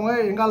கேலண்டர் கொடுக்குறவங்க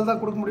எங்கால்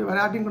தான் கொடுக்க முடியும், வேறு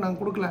யார்ட்டையும்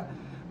நாங்கள் கொடுக்கல.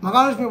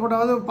 மகாலட்சுமி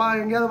ஃபோட்டோவாவது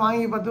எங்கேயாவது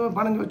வாங்கி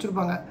 10-15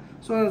 வச்சுருப்பாங்க.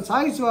 ஸோ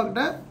சாய்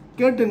சிவாக்கிட்ட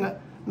கேட்டுங்க.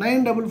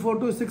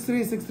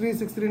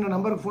 9442636363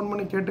 நம்பருக்கு ஃபோன்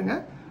பண்ணி கேட்டுங்க.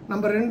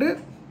 நம்பர் 2,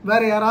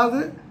 வேறு யாராவது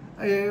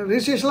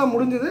ரிஜிஸ்ட்ரேஷன்லாம்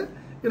முடிஞ்சது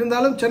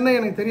இருந்தாலும் சென்னை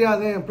எனக்கு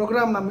தெரியாது,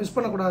 ப்ரோக்ராம் நான் மிஸ்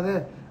பண்ணக்கூடாது,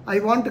 I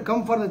want to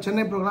come for the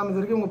Chennai program, இது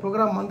வரைக்கும் உங்கள்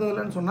ப்ரோக்ராம்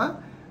வந்ததில்லைன்னு சொன்னால்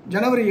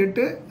ஜனவரி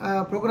 8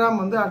 ப்ரோக்ராம்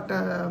வந்து அட்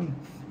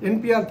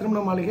NPR திருமண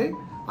மாளிகை.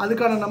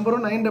 அதுக்கான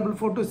நம்பரும்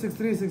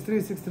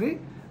 9442636363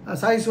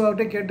 சாய்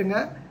சிவாவிட்டே கேட்டுங்க.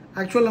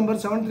 Actual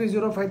number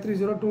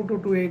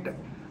 7305302228.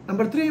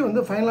 நம்பர் 3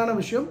 வந்து ஃபைனலான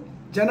விஷயம்,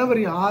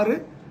 ஜனவரி 6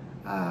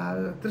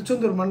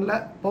 திருச்செந்தூர்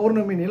மண்ணில்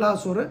பௌர்ணமி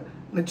நிலாசோறு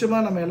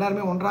நிச்சயமாக நம்ம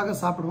எல்லாருமே ஒன்றாக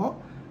சாப்பிடுவோம்.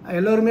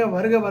 எல்லோருமே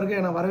வருக வருக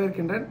என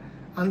வரவேற்கின்றேன்.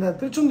 அந்த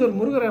திருச்செந்தூர்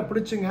முருகரை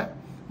பிடிச்சிங்க.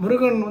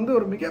 முருகன் வந்து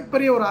ஒரு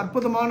மிகப்பெரிய ஒரு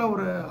அற்புதமான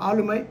ஒரு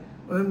ஆளுமை,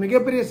 ஒரு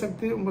மிகப்பெரிய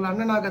சக்தி. உங்கள்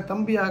அண்ணனாக,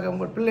 தம்பியாக,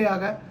 உங்கள்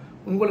பிள்ளையாக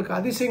உங்களுக்கு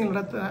அதிசயங்கள்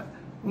நடத்த,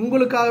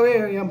 உங்களுக்காகவே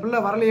என் பிள்ளை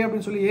வரலையே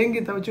அப்படின்னு சொல்லி ஏங்கி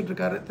தவிச்சிட்டு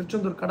இருக்காரு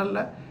திருச்செந்தூர்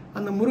கடலில்.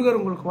 அந்த முருகர்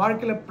உங்களுக்கு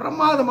வாழ்க்கையில்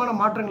பிரமாதமான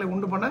மாற்றங்களை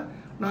உண்டு பண்ண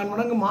நான்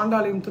வணங்கும்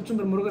ஆண்டாளையும்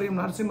திருச்செந்தூர் முருகரையும்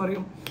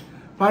நரசிம்மரையும்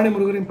பழனி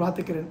முருகரையும்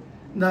பிரார்த்திக்கிறேன்.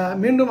 இந்த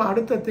மீண்டும்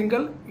அடுத்த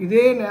திங்கள்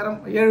இதே நேரம்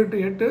 7 to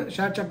 8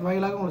 ஷேர்சாட்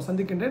வாயிலாக உங்களை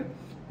சந்திக்கின்றேன்.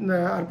 இந்த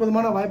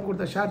அற்புதமான வாய்ப்பு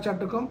கொடுத்த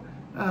ஷேர்சாட்டுக்கும்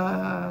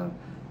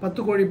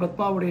 10 கோடி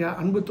பத்மாவுடைய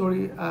அன்பு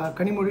தோழி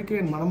கனிமொழிக்கு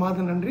என்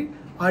மனமார்ந்த நன்றி.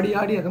 ஆடி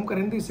ஆடி அகம்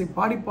கரைந்து இசை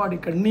பாடி பாடி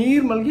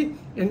கண்ணீர் மல்கி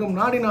எங்கும்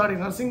நாடி நாடி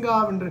நரசிங்கா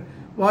வென்று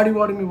வாடி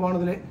வாடுமி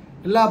வானதிலே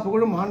எல்லா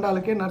புகழும்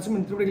ஆண்டாளுக்கே.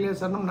 நரசிம்மன் திருவடிகளே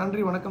சரணம்.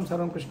 நன்றி, வணக்கம்,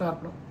 சரணம்,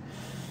 கிருஷ்ணார்ப்பணம்.